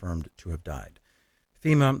are confirmed to have died.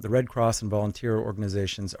 FEMA, the Red Cross, and volunteer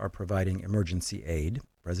organizations are providing emergency aid.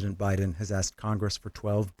 President Biden has asked Congress for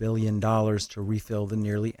 $12 billion to refill the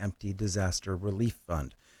nearly empty disaster relief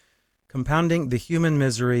fund. Compounding the human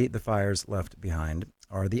misery the fires left behind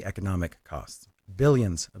are the economic costs.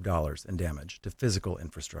 Billions of dollars in damage to physical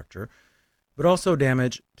infrastructure, but also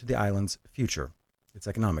damage to the island's future, its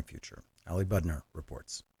economic future. Ali Budner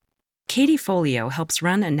reports. Katie Folio helps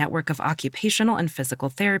run a network of occupational and physical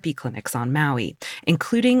therapy clinics on Maui,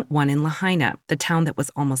 including one in Lahaina, the town that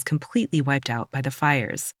was almost completely wiped out by the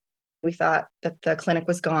fires. We thought that the clinic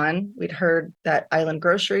was gone. We'd heard that Island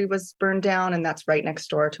Grocery was burned down, and that's right next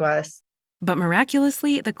door to us. But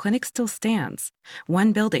miraculously, the clinic still stands,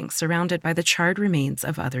 one building surrounded by the charred remains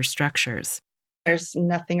of other structures. There's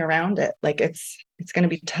nothing around it. Like it's going to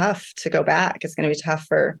be tough to go back. It's going to be tough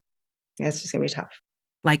it's just going to be tough.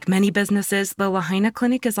 Like many businesses, the Lahaina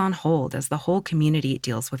Clinic is on hold as the whole community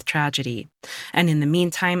deals with tragedy. And in the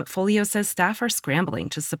meantime, Folio says staff are scrambling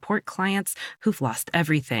to support clients who've lost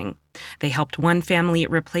everything. They helped one family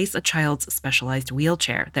replace a child's specialized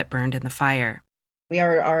wheelchair that burned in the fire. We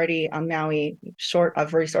are already on Maui short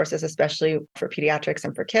of resources, especially for pediatrics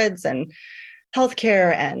and for kids and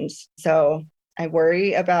healthcare. And so I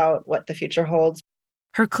worry about what the future holds.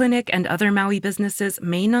 Her clinic and other Maui businesses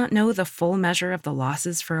may not know the full measure of the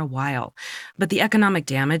losses for a while, but the economic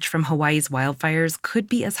damage from Hawaii's wildfires could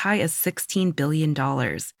be as high as $16 billion.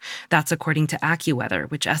 That's according to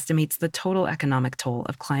AccuWeather, which estimates the total economic toll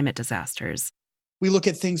of climate disasters. We look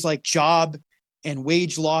at things like job and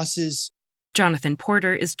wage losses. Jonathan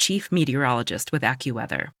Porter is chief meteorologist with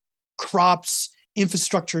AccuWeather. Crops,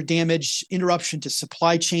 infrastructure damage, interruption to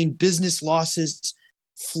supply chain, business losses,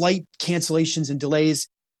 flight cancellations and delays.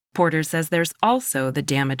 Porter says there's also the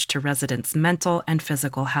damage to residents' mental and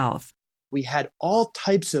physical health. We had all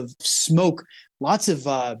types of smoke, lots of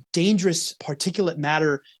dangerous particulate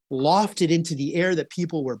matter lofted into the air that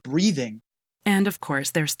people were breathing. And of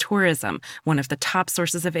course, there's tourism, one of the top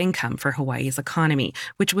sources of income for Hawaii's economy,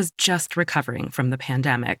 which was just recovering from the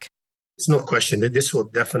pandemic. It's no question that this will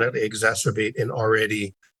definitely exacerbate an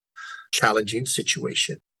already challenging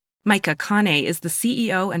situation. Micah Kane is the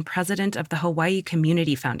CEO and president of the Hawaii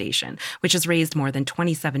Community Foundation, which has raised more than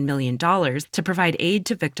 $27 million to provide aid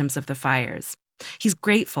to victims of the fires. He's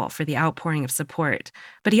grateful for the outpouring of support,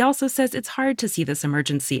 but he also says it's hard to see this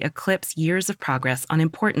emergency eclipse years of progress on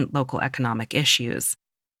important local economic issues.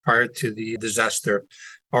 Prior to the disaster,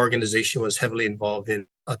 our organization was heavily involved in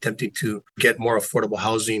attempting to get more affordable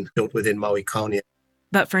housing built within Maui County.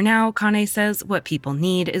 But for now, Kane says what people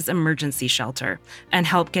need is emergency shelter and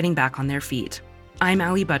help getting back on their feet. I'm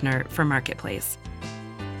Allie Budner for Marketplace.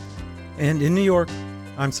 And in New York,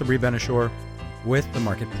 I'm Sabri Benashor with the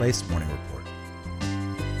Marketplace Morning Report.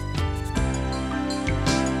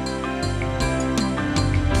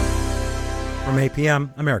 From 8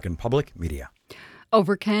 p.m., American Public Media.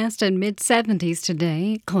 Overcast and mid-70s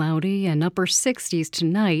today, cloudy and upper 60s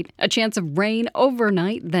tonight. A chance of rain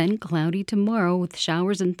overnight, then cloudy tomorrow with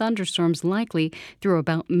showers and thunderstorms likely through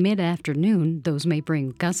about mid-afternoon. Those may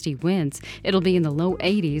bring gusty winds. It'll be in the low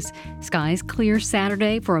 80s. Skies clear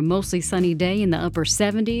Saturday for a mostly sunny day in the upper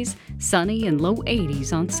 70s. Sunny and low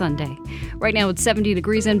 80s on Sunday. Right now it's 70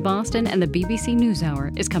 degrees in Boston, and the BBC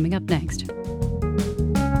NewsHour is coming up next.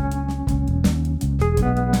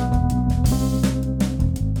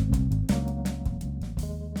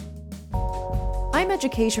 I'm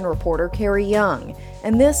education reporter Carrie Young,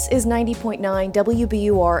 and this is 90.9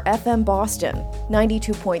 WBUR FM Boston,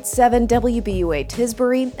 92.7 WBUA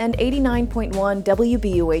Tisbury, and 89.1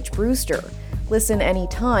 WBUH Brewster. Listen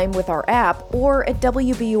anytime with our app or at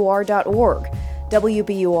WBUR.org.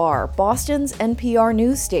 WBUR, Boston's NPR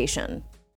news station.